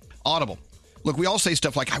audible.com/Elvis. Audible. Look, we all say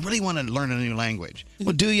stuff like, I really want to learn a new language.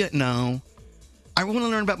 Well, do you? No. I want to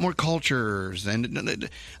learn about more cultures, and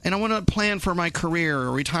I want to plan for my career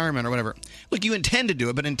or retirement or whatever. Look, you intend to do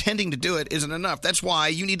it, but intending to do it isn't enough. That's why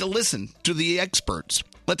you need to listen to the experts.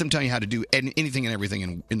 Let them tell you how to do anything and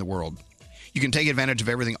everything in the world. You can take advantage of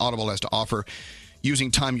everything Audible has to offer.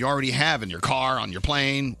 using time you already have in your car, on your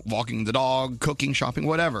plane, walking the dog, cooking, shopping,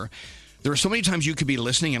 whatever. There are so many times you could be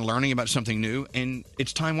listening and learning about something new, and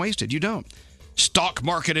it's time wasted. You don't. Stock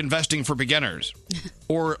market investing for beginners,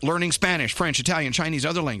 or learning Spanish, French, Italian, Chinese,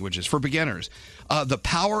 other languages for beginners. The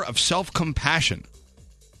power of self-compassion.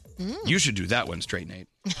 You should do that one straight, Nate.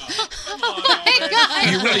 Oh my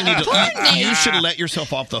God. You really need Poor to. Nate. You should let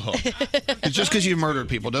yourself off the hook. It's just because you murdered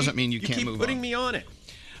people doesn't mean you can't keep move putting on. me on it.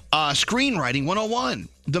 Screenwriting 101,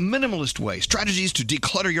 the minimalist way, strategies to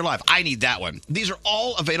declutter your life. I need that one. These are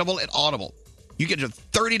all available at Audible. You get a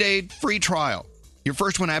 30-day free trial. Your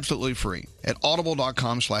first one absolutely free at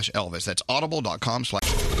audible.com/Elvis. That's audible.com/.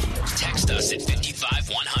 Text us at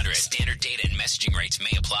 55100. Standard data and messaging rates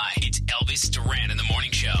may apply. It's Elvis Duran in the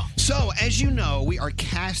Morning Show. So, as you know, we are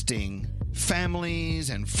casting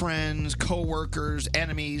families and friends, co-workers,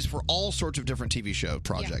 enemies for all sorts of different TV show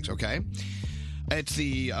projects, okay? It's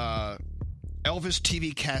the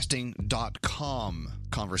ElvisTVCasting.com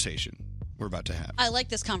conversation we're about to have. I like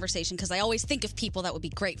this conversation because I always think of people that would be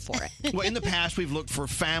great for it. Well, in the past, we've looked for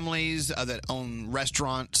families that own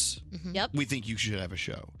restaurants. Yep. We think you should have a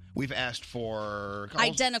show. We've asked for...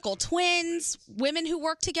 Identical twins, women who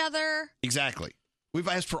work together. Exactly. We've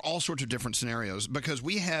asked for all sorts of different scenarios because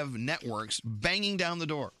we have networks banging down the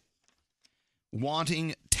door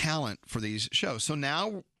wanting talent for these shows. So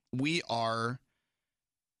now we are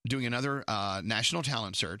doing another national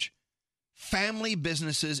talent search. Family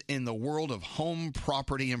businesses in the world of home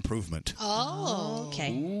property improvement. Oh,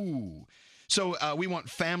 okay. Ooh. So we want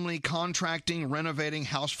family contracting, renovating,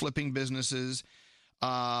 house flipping businesses.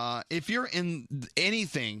 If you're in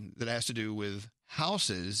anything that has to do with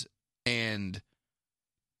houses and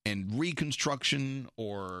reconstruction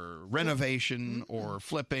or renovation or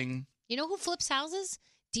flipping. You know who flips houses?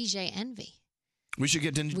 DJ Envy. We should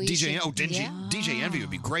get DJ Envy would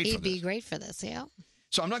be great for He'd this. be great for this, yeah.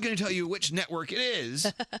 So I'm not going to tell you which network it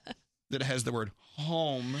is that has the word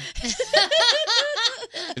home.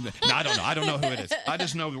 No, I don't know. I don't know who it is. I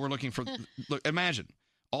just know that we're looking for. Look, imagine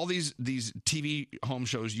all these TV home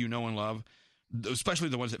shows you know and love, especially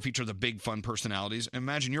the ones that feature the big fun personalities.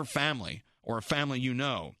 Imagine your family or a family you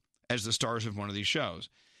know as the stars of one of these shows.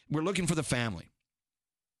 We're looking for the family.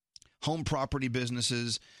 Home property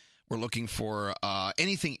businesses. We're looking for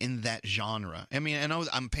anything in that genre. I mean, I know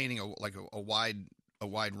I'm painting a wide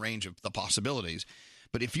range of the possibilities,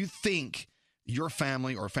 but if you think your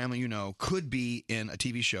family or a family you know could be in a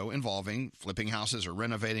TV show involving flipping houses or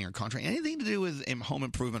renovating or contracting, anything to do with home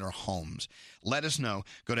improvement or homes, let us know.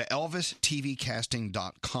 Go to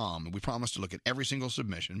ElvisTVCasting.com. We promise to look at every single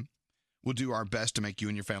submission. We'll do our best to make you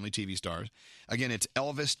and your family TV stars. Again, it's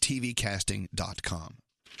ElvisTVCasting.com.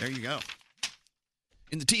 There you go.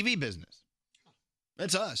 In the TV business.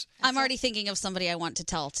 That's us. I'm already thinking of somebody I want to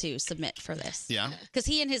tell to submit for this. Yeah. Because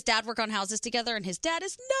he and his dad work on houses together, and his dad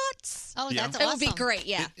is nuts. Oh, Yeah. that's It awesome. would be great,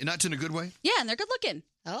 yeah. Nuts in a good way? Yeah, and they're good looking.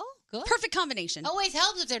 Oh, good. Perfect combination. Always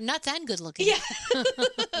helps if they're nuts and good looking. Yeah.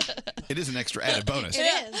 It is an extra added bonus.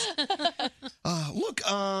 It is. Look,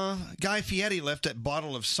 Guy Fieri left that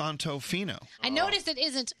bottle of Santo Fino. I noticed it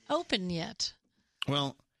isn't open yet.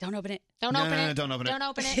 Well, don't open it. Don't open it. Don't open it. Don't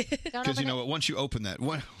open it. Don't Because open you know what? Once you open that,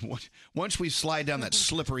 once we slide down that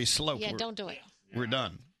slippery slope, Yeah, don't do it. We're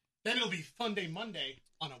done. Then it'll be Fun Day Monday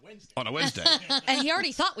on a Wednesday. On a Wednesday. And he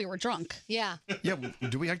already thought we were drunk. Yeah. Yeah,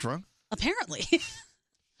 do we act drunk? Apparently.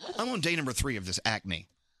 I'm on day number 3 of this acne.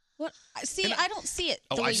 What? See, I don't see it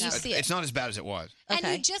the way you see it. It's not as bad as it was. And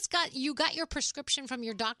you got your prescription from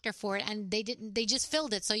your doctor for it, and they just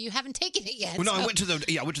filled it, so you haven't taken it yet. Well, no, so. I went to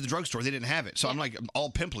the drugstore. They didn't have it, so I'm like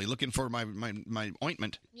all pimply looking for my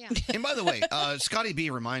ointment. Yeah. And by the way, Scotty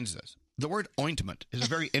B reminds us the word ointment is a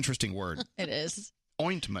very interesting word. It is.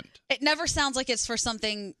 Ointment. It never sounds like it's for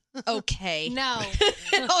something okay. No.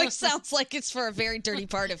 It always sounds like it's for a very dirty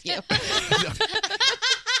part of you.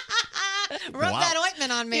 Rub Wow. that ointment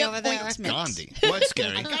on me over there. Gandhi. What's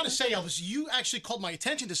scary? I gotta say, Elvis, you actually called my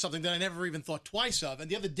attention to something that I never even thought twice of. And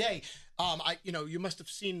the other day, you must have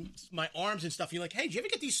seen my arms and stuff. You're like, hey, did you ever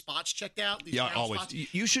get these spots checked out? These Yeah, round always. spots?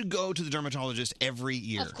 You should go to the dermatologist every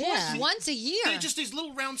year. Of course, once a year. They're just these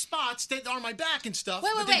little round spots that are on my back and stuff.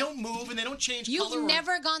 Wait, but they don't move and they don't change color. You've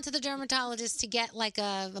never gone to the dermatologist to get like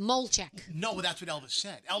a mole check? No, but that's what Elvis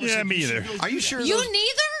said. Elvis Yeah, said me you should either. really Are do you that. sure? You those-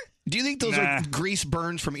 neither? Do you think those Nah. are grease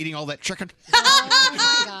burns from eating all that chicken? Oh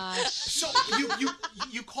my gosh. So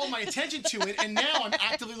you called my attention to it, and now I'm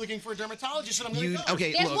actively looking for a dermatologist, and I'm going to go.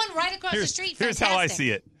 Okay, There's look. one right across the street. Here's how I Fantastic.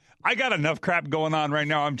 see it. I got enough crap going on right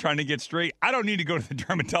now. I'm trying to get straight. I don't need to go to the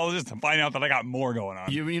dermatologist to find out that I got more going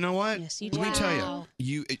on. You know what? Yes, you Let me do. tell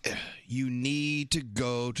you need to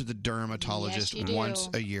go to the dermatologist Yes, you do. once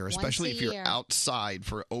a year, Once especially a if you're year. outside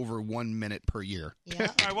for over 1 minute per year. All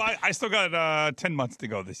right, well, I still got 10 months to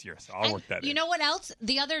go this year, so I'll work that in. You know what else?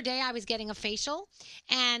 The other day I was getting a facial,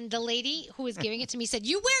 and the lady who was giving it to me said,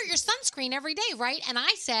 "You wear your sunscreen every day, right?" And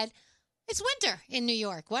I said, "It's winter in New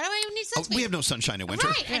York. Why do I even need Oh, sunscreen?" we have no sunshine in winter.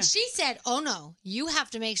 Right. And she said, "Oh, no. You have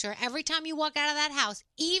to make sure every time you walk out of that house,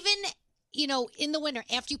 even, in the winter,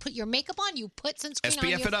 after you put your makeup on, you put sunscreen on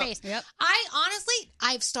SPF your it up. face." Yep.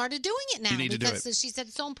 I've started doing it now You need to do because it. she said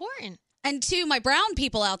it's so important. And to my brown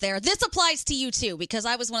people out there, this applies to you too, because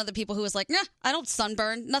I was one of the people who was like, nah, I don't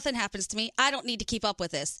sunburn. Nothing happens to me. I don't need to keep up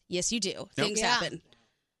with this. Yes, you do. Things Yeah. happen.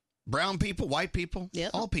 Brown people, white people,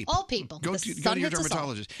 all people. All people. Go The to sun your hits us all.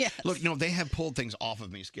 dermatologist. Yes. Look, they have pulled things off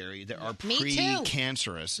of me, Scary, that are Me too.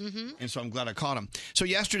 pre-cancerous. Mhm. And so I'm glad I caught them. So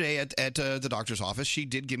yesterday at the doctor's office, she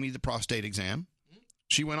did give me the prostate exam.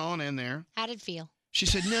 She went on in there. How did it feel? She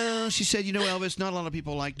said, no. She said, Elvis, not a lot of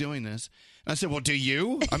people like doing this. And I said, well, do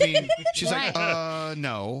you? I mean, she's like,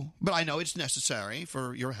 no. But I know it's necessary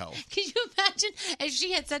for your health. Can you imagine if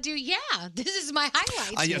she had said to you, "Yeah, this is my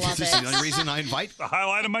highlight"? Yeah, this is the only reason I invite the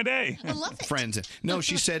highlight of my day. I love it. friends. No,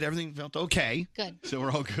 she said everything felt okay. Good. So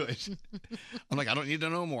we're all good. I'm like, I don't need to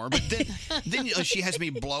know more. But then she has me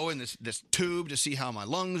blow in this tube to see how my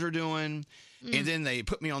lungs are doing. And then they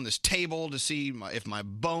put me on this table to see if my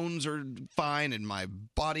bones are fine and my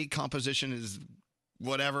body composition is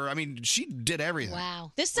whatever. I mean, she did everything.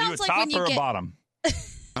 Wow. This Were you a sounds like top when you or a get bottom?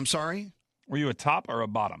 I'm sorry? Were you a top or a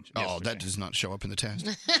bottom? Oh, that does not show up in the test.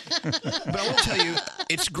 But I will tell you,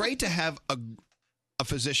 it's great to have a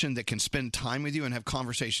physician that can spend time with you and have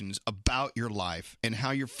conversations about your life and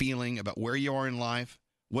how you're feeling, about where you are in life,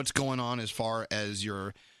 what's going on as far as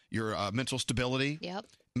your mental stability,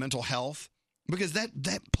 mental health, because that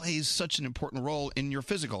plays such an important role in your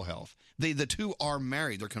physical health. The two are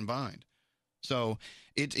married; they're combined. So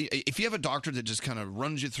if you have a doctor that just kind of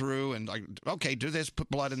runs you through and like, okay, do this, put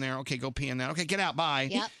blood in there, okay, go pee in that, okay, get out, bye.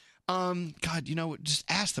 Yep. God, just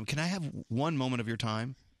ask them, can I have one moment of your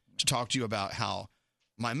time to talk to you about how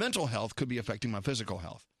my mental health could be affecting my physical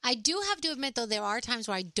health? I do have to admit, though, there are times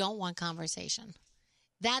where I don't want conversation.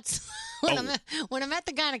 That's when I'm at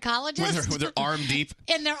the gynecologist. When they're arm deep.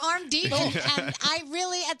 And they're arm deep. And I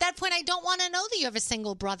really, at that point, I don't want to know that you have a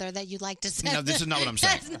single brother that you'd like to send. No, this is not what I'm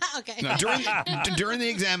saying. That's not, okay. No, during the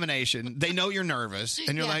examination, they know you're nervous,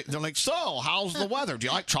 and they're like, so how's the weather? Do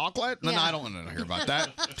you like chocolate? No, I don't want to hear about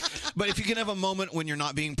that. But if you can have a moment when you're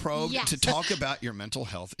not being probed Yes. to talk about your mental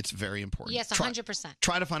health, it's very important. Yes, 100%.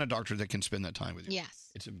 Try to find a doctor that can spend that time with you. Yes.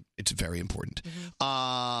 It's very important.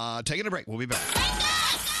 Taking a break. We'll be back.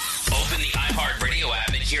 Open the iHeartRadio app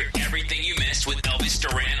and hear everything you missed with Elvis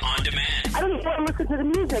Duran on demand. I don't just want to listen to the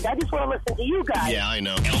music. I just want to listen to you guys. Yeah, I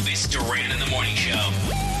know. Elvis Duran in the Morning Show.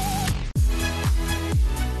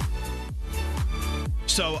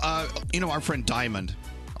 So, our friend Diamond,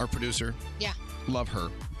 our producer, Yeah. love her.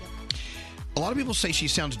 A lot of people say she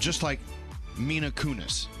sounds just like Mila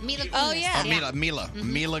Kunis. Mila Kunis. Oh, yeah. Mila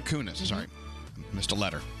Kunis. Sorry, missed a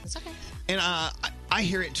letter. It's okay. And I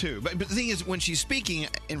hear it too. But the thing is, when she's speaking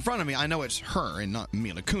in front of me, I know it's her and not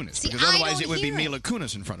Mila Kunis. See, because I otherwise don't it would be hear it. Mila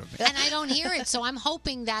Kunis in front of me. And I don't hear it, so I'm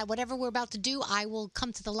hoping that whatever we're about to do, I will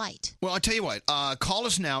come to the light. Well, I'll tell you what. Call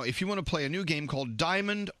us now if you want to play a new game called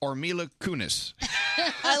Diamond or Mila Kunis.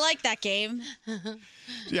 I like that game.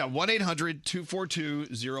 Yeah,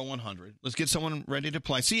 1-800-242-0100. Let's get someone ready to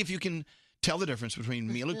play. See if you can tell the difference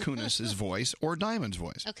between Mila Kunis' voice or Diamond's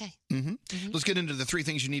voice. Okay. Let's get into the three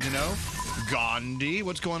things you need to know. Gandhi,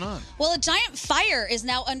 what's going on? Well, a giant fire is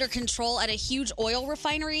now under control at a huge oil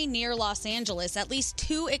refinery near Los Angeles. At least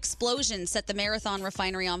 2 explosions set the Marathon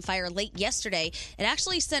refinery on fire late yesterday. It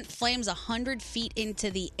actually sent flames 100 feet into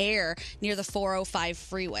the air near the 405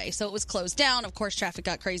 freeway. So it was closed down. Of course, traffic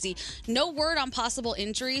got crazy. No word on possible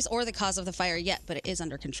injuries or the cause of the fire yet, but it is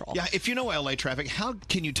under control. Yeah, if you know LA traffic, how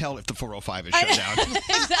can you tell if the 405 is shut down?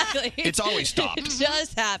 Exactly. It's always stopped. It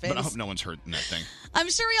just happens. But I hope no one's hurt in that thing. I'm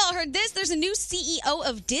sure we all heard this. There's a new CEO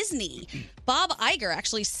of Disney. Bob Iger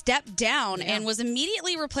actually stepped down and was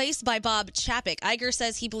immediately replaced by Bob Chapek. Iger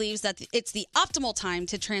says he believes that it's the optimal time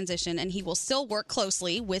to transition, and he will still work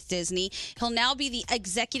closely with Disney. He'll now be the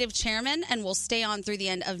executive chairman and will stay on through the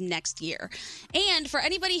end of next year. And for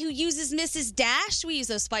anybody who uses Mrs. Dash, we use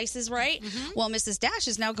those spices, right? Well, Mrs. Dash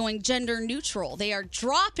is now going gender neutral. They are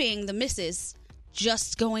dropping the Mrs.,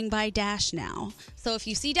 just going by Dash now. So if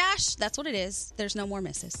you see Dash, that's what it is. There's no more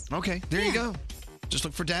misses. Okay, there you go. Just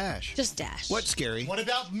look for Dash. Just Dash. What's scary? What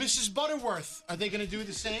about Mrs. Butterworth? Are they going to do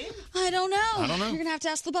the same? I don't know. I don't know. You're going to have to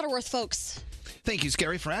ask the Butterworth folks. Thank you,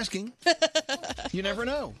 Scary, for asking. You never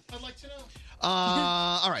know. I'd like to know.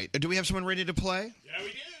 All right. Do we have someone ready to play? Yeah,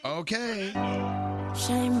 we do. Okay.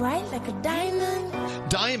 Shine bright like a diamond.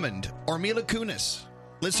 Diamond or Mila Kunis.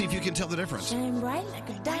 Let's see if you can tell the difference. Shine bright like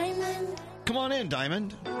a diamond. Come on in,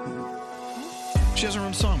 Diamond. She has her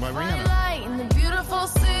own song by Rihanna. Light in the beautiful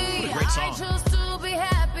sea. What a great song. I chose to be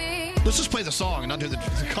happy. Let's just play the song and not do the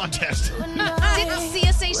contest. Didn't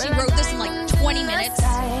Sia say she wrote this in like 20 minutes?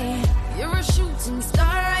 You're a shooting star,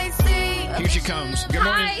 I see. Here she comes. Good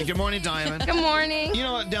morning. Hi. Good morning, Diamond. Good morning. You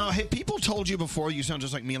know what? Now, have people told you before you sound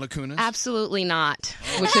just like Mila Kunis? Absolutely not.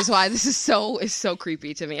 Which is why this is so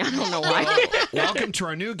creepy to me. I don't know why. Welcome to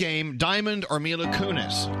our new game, Diamond or Mila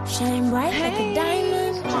Kunis. Shine bright like a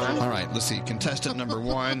diamond. All right, let's see. Contestant number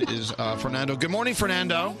 1 is Fernando. Good morning,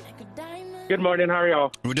 Fernando. Good morning. How are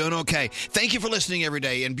y'all? We're doing okay. Thank you for listening every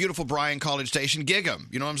day in beautiful Bryan College Station. Gig 'em.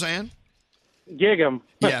 You know what I'm saying? Gig 'em.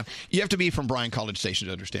 Yeah. You have to be from Bryan College Station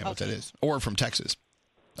to understand what that is. Or from Texas.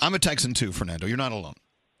 I'm a Texan too, Fernando. You're not alone.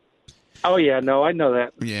 Oh, yeah. No, I know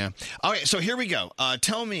that. Yeah. All right, so here we go.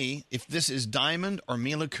 Tell me if this is Diamond or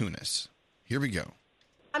Mila Kunis. Here we go.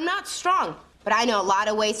 I'm not strong, but I know a lot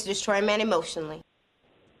of ways to destroy a man emotionally.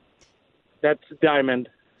 That's Diamond.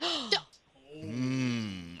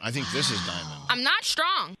 I think this is Diamond. I'm not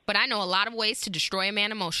strong, but I know a lot of ways to destroy a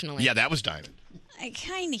man emotionally. Yeah, that was Diamond. I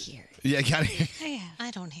kind of hear it. Yeah, kind of. I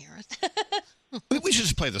don't hear it. We should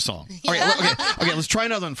just play the song. All right, okay, let's try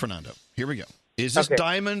another one, Fernando. Here we go. Is this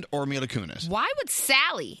Diamond or Mila Kunis? Why would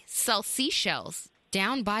Sally sell seashells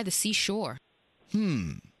down by the seashore?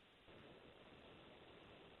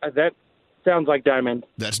 That sounds like Diamond.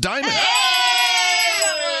 That's Diamond.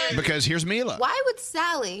 Because here's Mila. Why would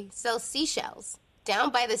Sally sell seashells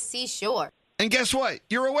down by the seashore? And guess what?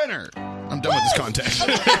 You're a winner. I'm done with this contest.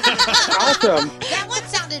 Awesome. That one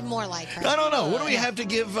sounded more like her. I don't know. What do we have to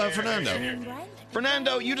give Fernando?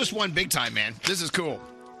 Fernando, you just won big time, man. This is cool.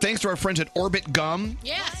 Thanks to our friends at Orbit Gum.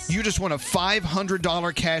 Yes. You just won a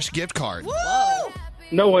 $500 cash gift card. Whoa.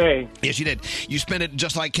 No way. Yes, you did. You spent it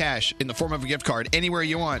just like cash in the form of a gift card anywhere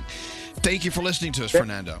you want. Thank you for listening to us,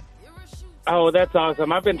 Fernando. Oh, that's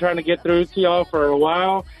awesome. I've been trying to get through to y'all for a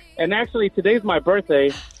while. And actually, today's my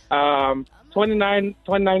birthday. 29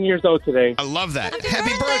 years old today. I love that.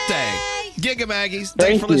 Happy birthday. Giga Maggies. Thanks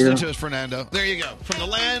Thank for listening you. to us, Fernando. There you go. From the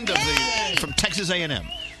land of from Texas A&M.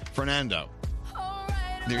 Fernando.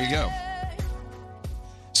 There you go.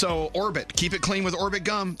 So, Orbit. Keep it clean with Orbit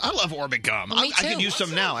Gum. I love Orbit Gum. Me I could too. use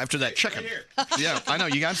some now after that chicken. Yeah, I know.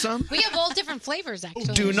 You got some? We have all different flavors,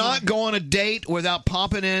 actually. Do not go on a date without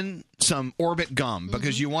popping in some Orbit Gum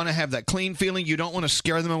because you want to have that clean feeling. You don't want to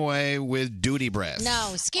scare them away with duty breath.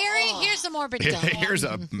 No, scary. Here's some Orbit gum. Here's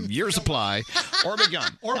a year supply. Orbit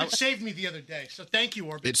Gum. Orbit saved me the other day, so thank you,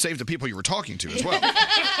 Orbit. It saved the people you were talking to as well.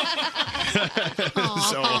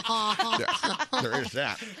 So there is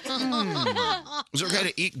that. Was it okay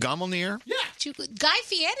to eat gum on the air? Yeah. Guy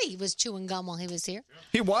Fieri was chewing gum while he was here.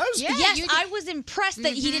 He was? Yeah, Yes, you- I was impressed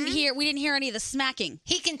that we didn't hear any of the smacking.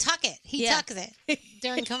 He can tuck it. He Yeah. tucks it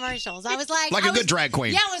during commercials. I was like, Like a good drag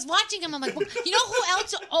queen. Yeah, I was watching him. I'm like, you know who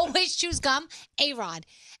else always chews gum? A-Rod.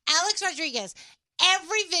 Alex Rodriguez.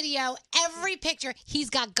 Every video, every picture, he's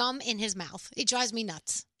got gum in his mouth. It drives me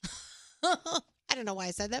nuts. I don't know why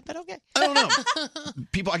I said that, but okay. I don't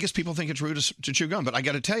know. I guess people think it's rude to chew gum, but I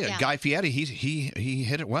got to tell you, Yeah. Guy Fieri, he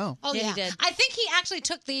hit it well. Oh, Yeah, yeah. he did. I think he actually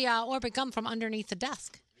took the Orbit gum from underneath the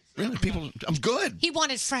desk. Really, I'm good. He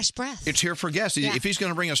wanted fresh breath. It's here for guests. Yeah. If he's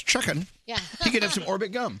going to bring us chicken, Yeah. he can have some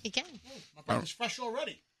Orbit Gum. He can. My breath is fresh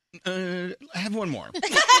already. I have one more.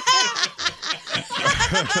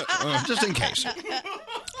 Just in case.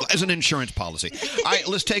 As an insurance policy. All right,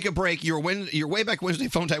 let's take a break. Your Way Back Wednesday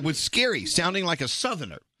phone tap with Scary, sounding like a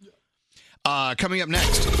Southerner. Coming up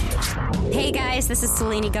next. Hey guys, this is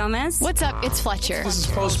Selene Gomez. What's up? It's Fletcher. This is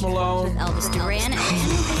Post Malone. Elvis Duran.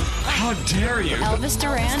 How dare you? Elvis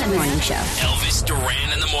Duran and the Morning Show. Elvis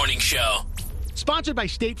Duran and the Morning Show. Sponsored by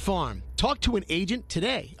State Farm. Talk to an agent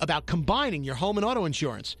today about combining your home and auto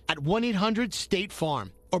insurance at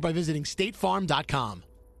 1-800-STATE-FARM or by visiting statefarm.com.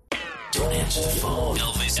 Don't answer the phone.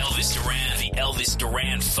 Elvis Duran, the Elvis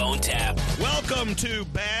Duran phone tap. Welcome to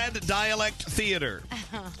Bad Dialect Theater.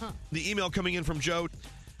 The email coming in from Joe.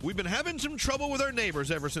 We've been having some trouble with our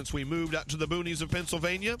neighbors ever since we moved out to the boonies of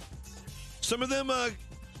Pennsylvania. Some of them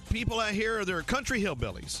people out here, they're country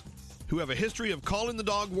hillbillies who have a history of calling the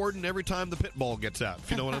dog warden every time the pit bull gets out,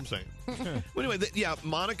 if you know what I'm saying. Well, anyway,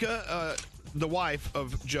 Monica, the wife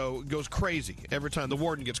of Joe, goes crazy every time the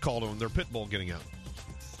warden gets called on their pit bull getting out.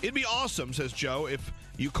 It'd be awesome, says Joe, if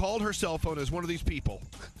you called her cell phone as one of these people.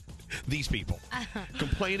 These people.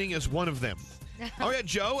 Complaining as one of them. All right,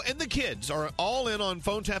 Joe and the kids are all in on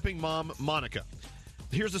phone tapping mom, Monica.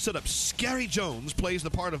 Here's the setup. Scary Jones plays the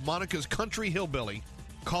part of Monica's country hillbilly,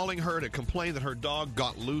 calling her to complain that her dog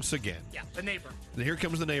got loose again. Yeah, the neighbor. And here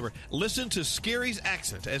comes the neighbor. Listen to Scary's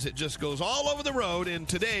accent as it just goes all over the road in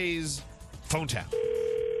today's phone tap.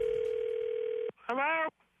 Hello?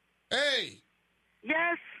 Hey,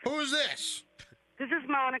 Yes, who's this? this is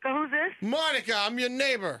Monica. Who's this? Monica, I'm your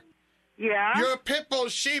neighbor. Yeah? Your pit bull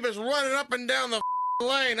Sheba's running up and down the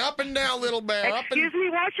lane. Up and down, little bear. Excuse me,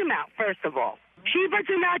 watch him out, first of all. Sheba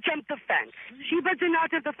do not jump the fence. Sheba do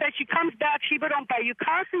not jump the fence. She comes back. Sheba don't bite. You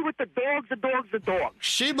constantly with the dogs.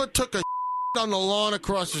 Sheba took a on the lawn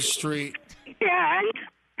across the street. Yeah,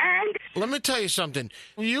 and? Let me tell you something.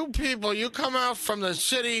 You people, you come out from the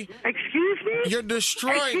city. Excuse me? You're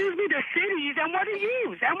destroying. Excuse me, the cities, and what do you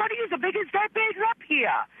use? And what do you use? The biggest dirtbags up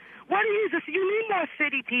here. What do you use? You need more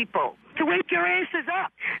city people to wake your asses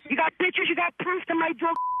up. You got pictures, you got proof that my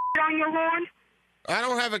dog on your lawn? I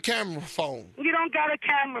don't have a camera phone. You don't got a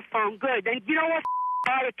camera phone. Good. Then you know what?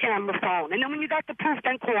 Buy a camera phone. And then when you got the proof,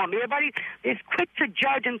 then call me. Everybody is quick to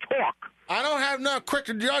judge and talk. I don't have no quick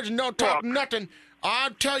to judge and no talk, nothing.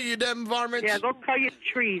 I'll tell you them varmints. Yeah, go cut your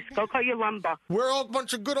trees. Go cut your lumber. We're all a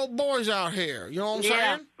bunch of good old boys out here. You know what I'm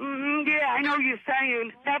saying? Mm-hmm, yeah, I know what you're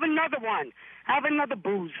saying. Have another one. Have another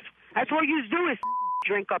booze. That's what you do is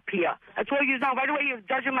drink up here. That's what you know. By the way, you're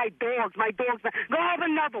judging my dogs. Go have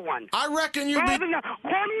another one. I reckon you Call be... me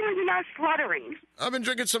when you're not sluttering. I've been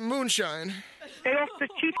drinking some moonshine. Stay off the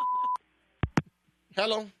cheap.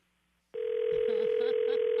 Hello?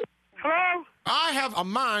 Hello? I have a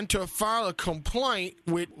mind to file a complaint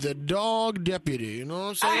with the dog deputy. You know what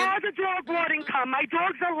I'm saying? I had the dog warden come. My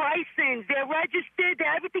dogs are licensed. They're registered.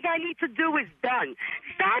 Everything I need to do is done.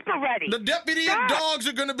 Stop already. The deputy of dogs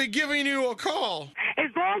are going to be giving you a call. As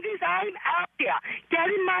long as I'm out there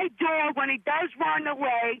getting my dog when he does run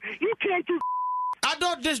away, you can't do. I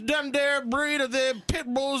thought this damn there breed of the pit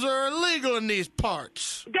bulls are illegal in these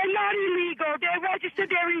parts. They're not illegal. They're registered.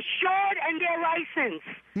 They're insured and they're licensed.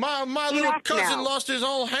 My little cousin lost his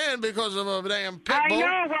whole hand because of a damn pit bull. I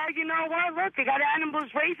know. Well, you know what? Look, they got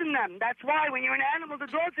animals raising them. That's why when you're an animal, the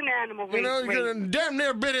dog's an animal. You know, you damn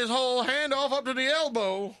near bit his whole hand off up to the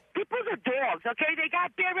elbow. People are dogs, okay? They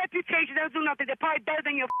got their reputation. They don't do nothing. They're probably better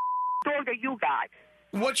than your dog that you got.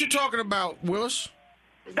 What you talking about, Willis?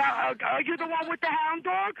 Are you the one with the hound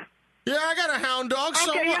dog? Yeah, I got a hound dog. Okay,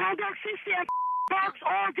 So your what? hound dog sits there barks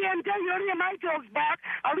all damn day. You don't hear my dog's bark.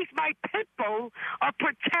 At least my pit bull will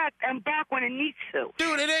protect and bark when it needs to.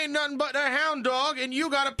 Dude, it ain't nothing but a hound dog, and you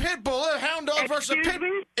got a pit bull. A hound dog versus a pit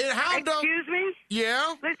bull. Excuse me?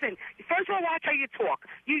 Yeah? Listen, first of all, watch how you talk.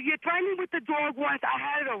 You tried me with the dog once. I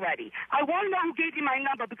had it already. I want to know who gave you my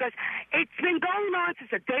number because it's been going on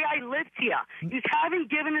since the day I lived here. You haven't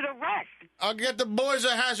given it a rest. I'll get the boys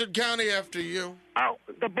of Hazard County after you. Oh,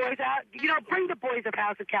 the boys out. Bring the boys of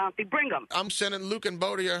Hazard County. Bring them. I'm sending Luke and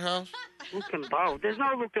Bo to your house. Luke and Bo? There's no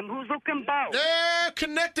Luke and Who's Luke and Bo? They're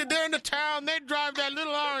connected. They're in the town. They drive that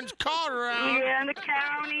little orange car around. Yeah, in the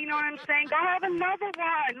county. You know what I'm saying? Go have another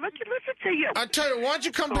one. Listen to you. I tell you, why don't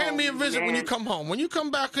you come pay me a visit when you come home? When you come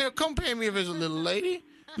back here, come pay me a visit, little lady.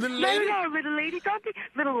 Little lady? No, little lady. Don't be.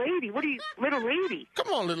 Little lady. What are you? Little lady.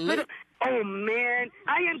 Come on, little lady. Oh, man.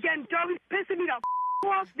 I am getting doggy pissing me the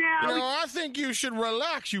off now. You know, I think you should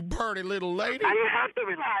relax, you pretty little lady. I don't have to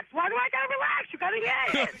relax. Why do I gotta relax? You gotta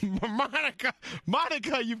get it.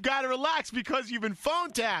 Monica, you've got to relax because you've been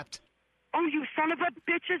phone tapped. Oh, you son of a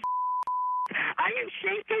bitches. I am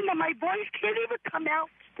shaking and my voice can't even come out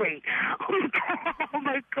straight. Oh,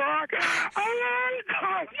 my God. Oh, my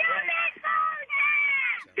God.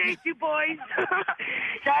 Thank you, boys.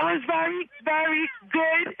 That was very, very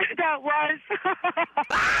good. That was.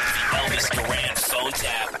 Elvis Duran phone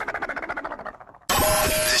tap.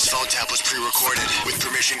 This phone tap was pre-recorded with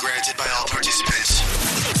permission granted by all participants.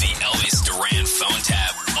 The Elvis Duran phone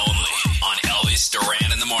tap only on Elvis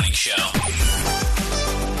Duran in the Morning Show.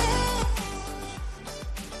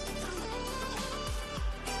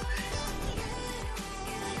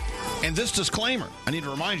 And this disclaimer, I need to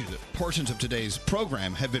remind you that portions of today's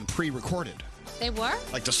program have been pre-recorded. They were?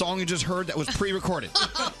 Like the song you just heard, that was pre-recorded.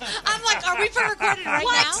 I'm like, are we pre-recorded right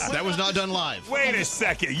now? That was not done live. Wait a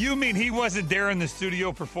second. You mean he wasn't there in the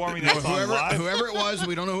studio performing that song live? Whoever it was,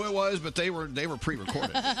 we don't know who it was, but they were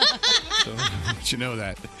pre-recorded. So let you know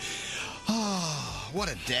that. Oh,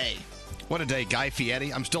 what a day. What a day. Guy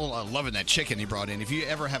Fieri. I'm still loving that chicken he brought in. If you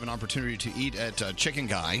ever have an opportunity to eat at Chicken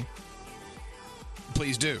Guy,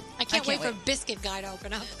 please do. I can't wait for Biscuit Guy to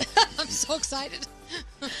open up. I'm so excited.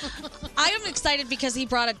 I am excited because he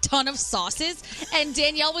brought a ton of sauces, and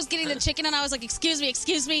Danielle was getting the chicken, and I was like, excuse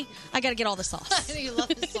me, I got to get all the sauce. You love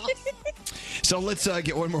the sauce. So let's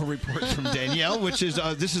get one more report from Danielle, which is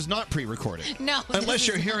this is not pre-recorded. No. Unless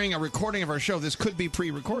you're hearing a recording of our show, this could be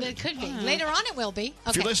pre-recorded. It could be. Later on it will be.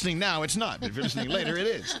 If you're listening now, it's not. But if you're listening later, it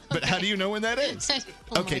is. But how do you know when that is?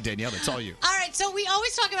 Okay, Danielle, it's all you. All right, so we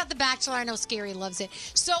always talk about The Bachelor. I know Scary loves it.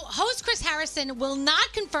 So host Chris Harrison will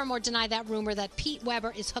not confirm or deny that rumor that Pete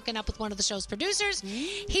Weber is hooking up with one of the show's producers.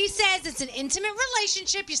 He says it's an intimate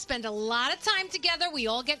relationship. You spend a lot of time together. We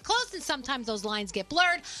all get close, and sometimes those lines get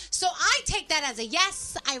blurred. So I take that as a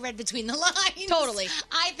yes. I read between the lines. Totally.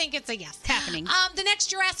 I think it's a yes. It's happening. The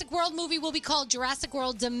next Jurassic World movie will be called Jurassic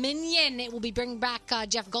World Dominion. It will be bringing back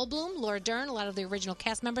Jeff Goldblum, Laura Dern, a lot of the original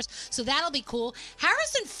cast members. So that'll be cool.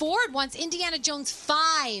 Harrison Ford wants Indiana Jones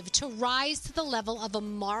 5 to rise to the level of a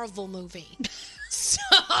Marvel movie. So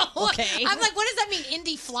Okay. I'm like, what does that mean?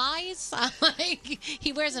 Indy flies? I'm like,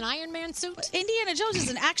 he wears an Iron Man suit? Indiana Jones is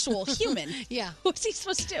an actual human. Yeah. What's he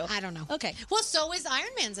supposed to do? I don't know. Okay. Well, so is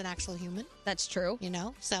Iron Man's an actual human. That's true. You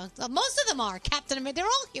know, so most of them are. Captain America, they're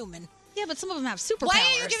all human. Yeah, but some of them have superpowers. Why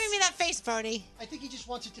are you giving me that face, Brody? I think he just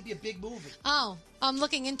wants it to be a big movie. Oh, I'm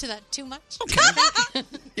looking into that too much.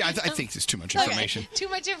 Yeah, I think there's too much information. Okay. Too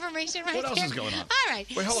much information right What else there. is going on? All right.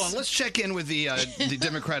 Wait, hold on. Let's check in with the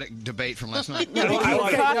Democratic debate from last night. Bernie, I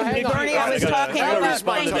was talking about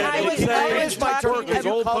I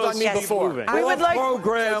would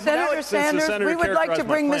like, Senator Sanders, we would like to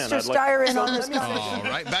bring Mr. Steyer in on this conversation.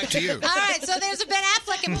 All right, back to you. All right, so there's a Ben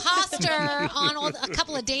Affleck imposter on a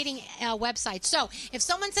couple of dating websites. So if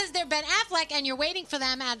someone says they're Ben Affleck and you're waiting for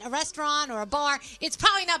them at a restaurant or a bar, it's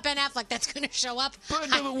probably not Ben Affleck that's going to show up. But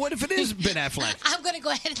what if it is Ben Affleck? I'm going to go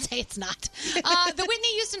ahead and say it's not. The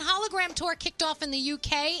Whitney Houston hologram tour kicked off in the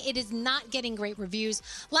UK. It is not getting great reviews.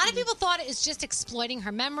 A lot of people thought it was just exploiting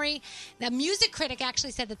her memory. The music critic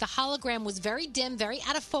actually said that the hologram was very dim, very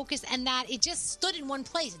out of focus, and that it just stood in one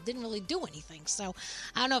place. It didn't really do anything. So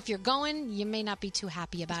I don't know if you're going, you may not be too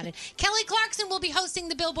happy about it. Kelly Clarkson will be hosting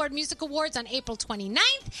the Billboard Music Awards on April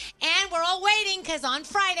 29th, and we're all waiting because on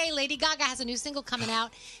Friday, Lady Gaga has a new single coming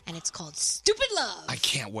out, and it's called Stupid Love. I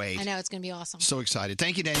can't wait. I know, it's going to be awesome. So excited.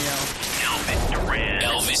 Thank you, Danielle.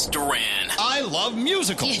 Elvis Duran. I love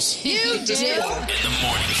musicals. You do. In the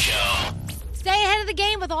morning show. Stay ahead of the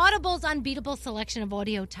game with Audible's unbeatable selection of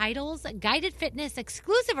audio titles, guided fitness,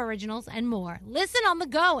 exclusive originals, and more. Listen on the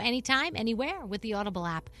go anytime, anywhere with the Audible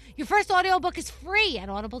app. Your first audiobook is free at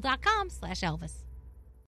audible.com/Elvis.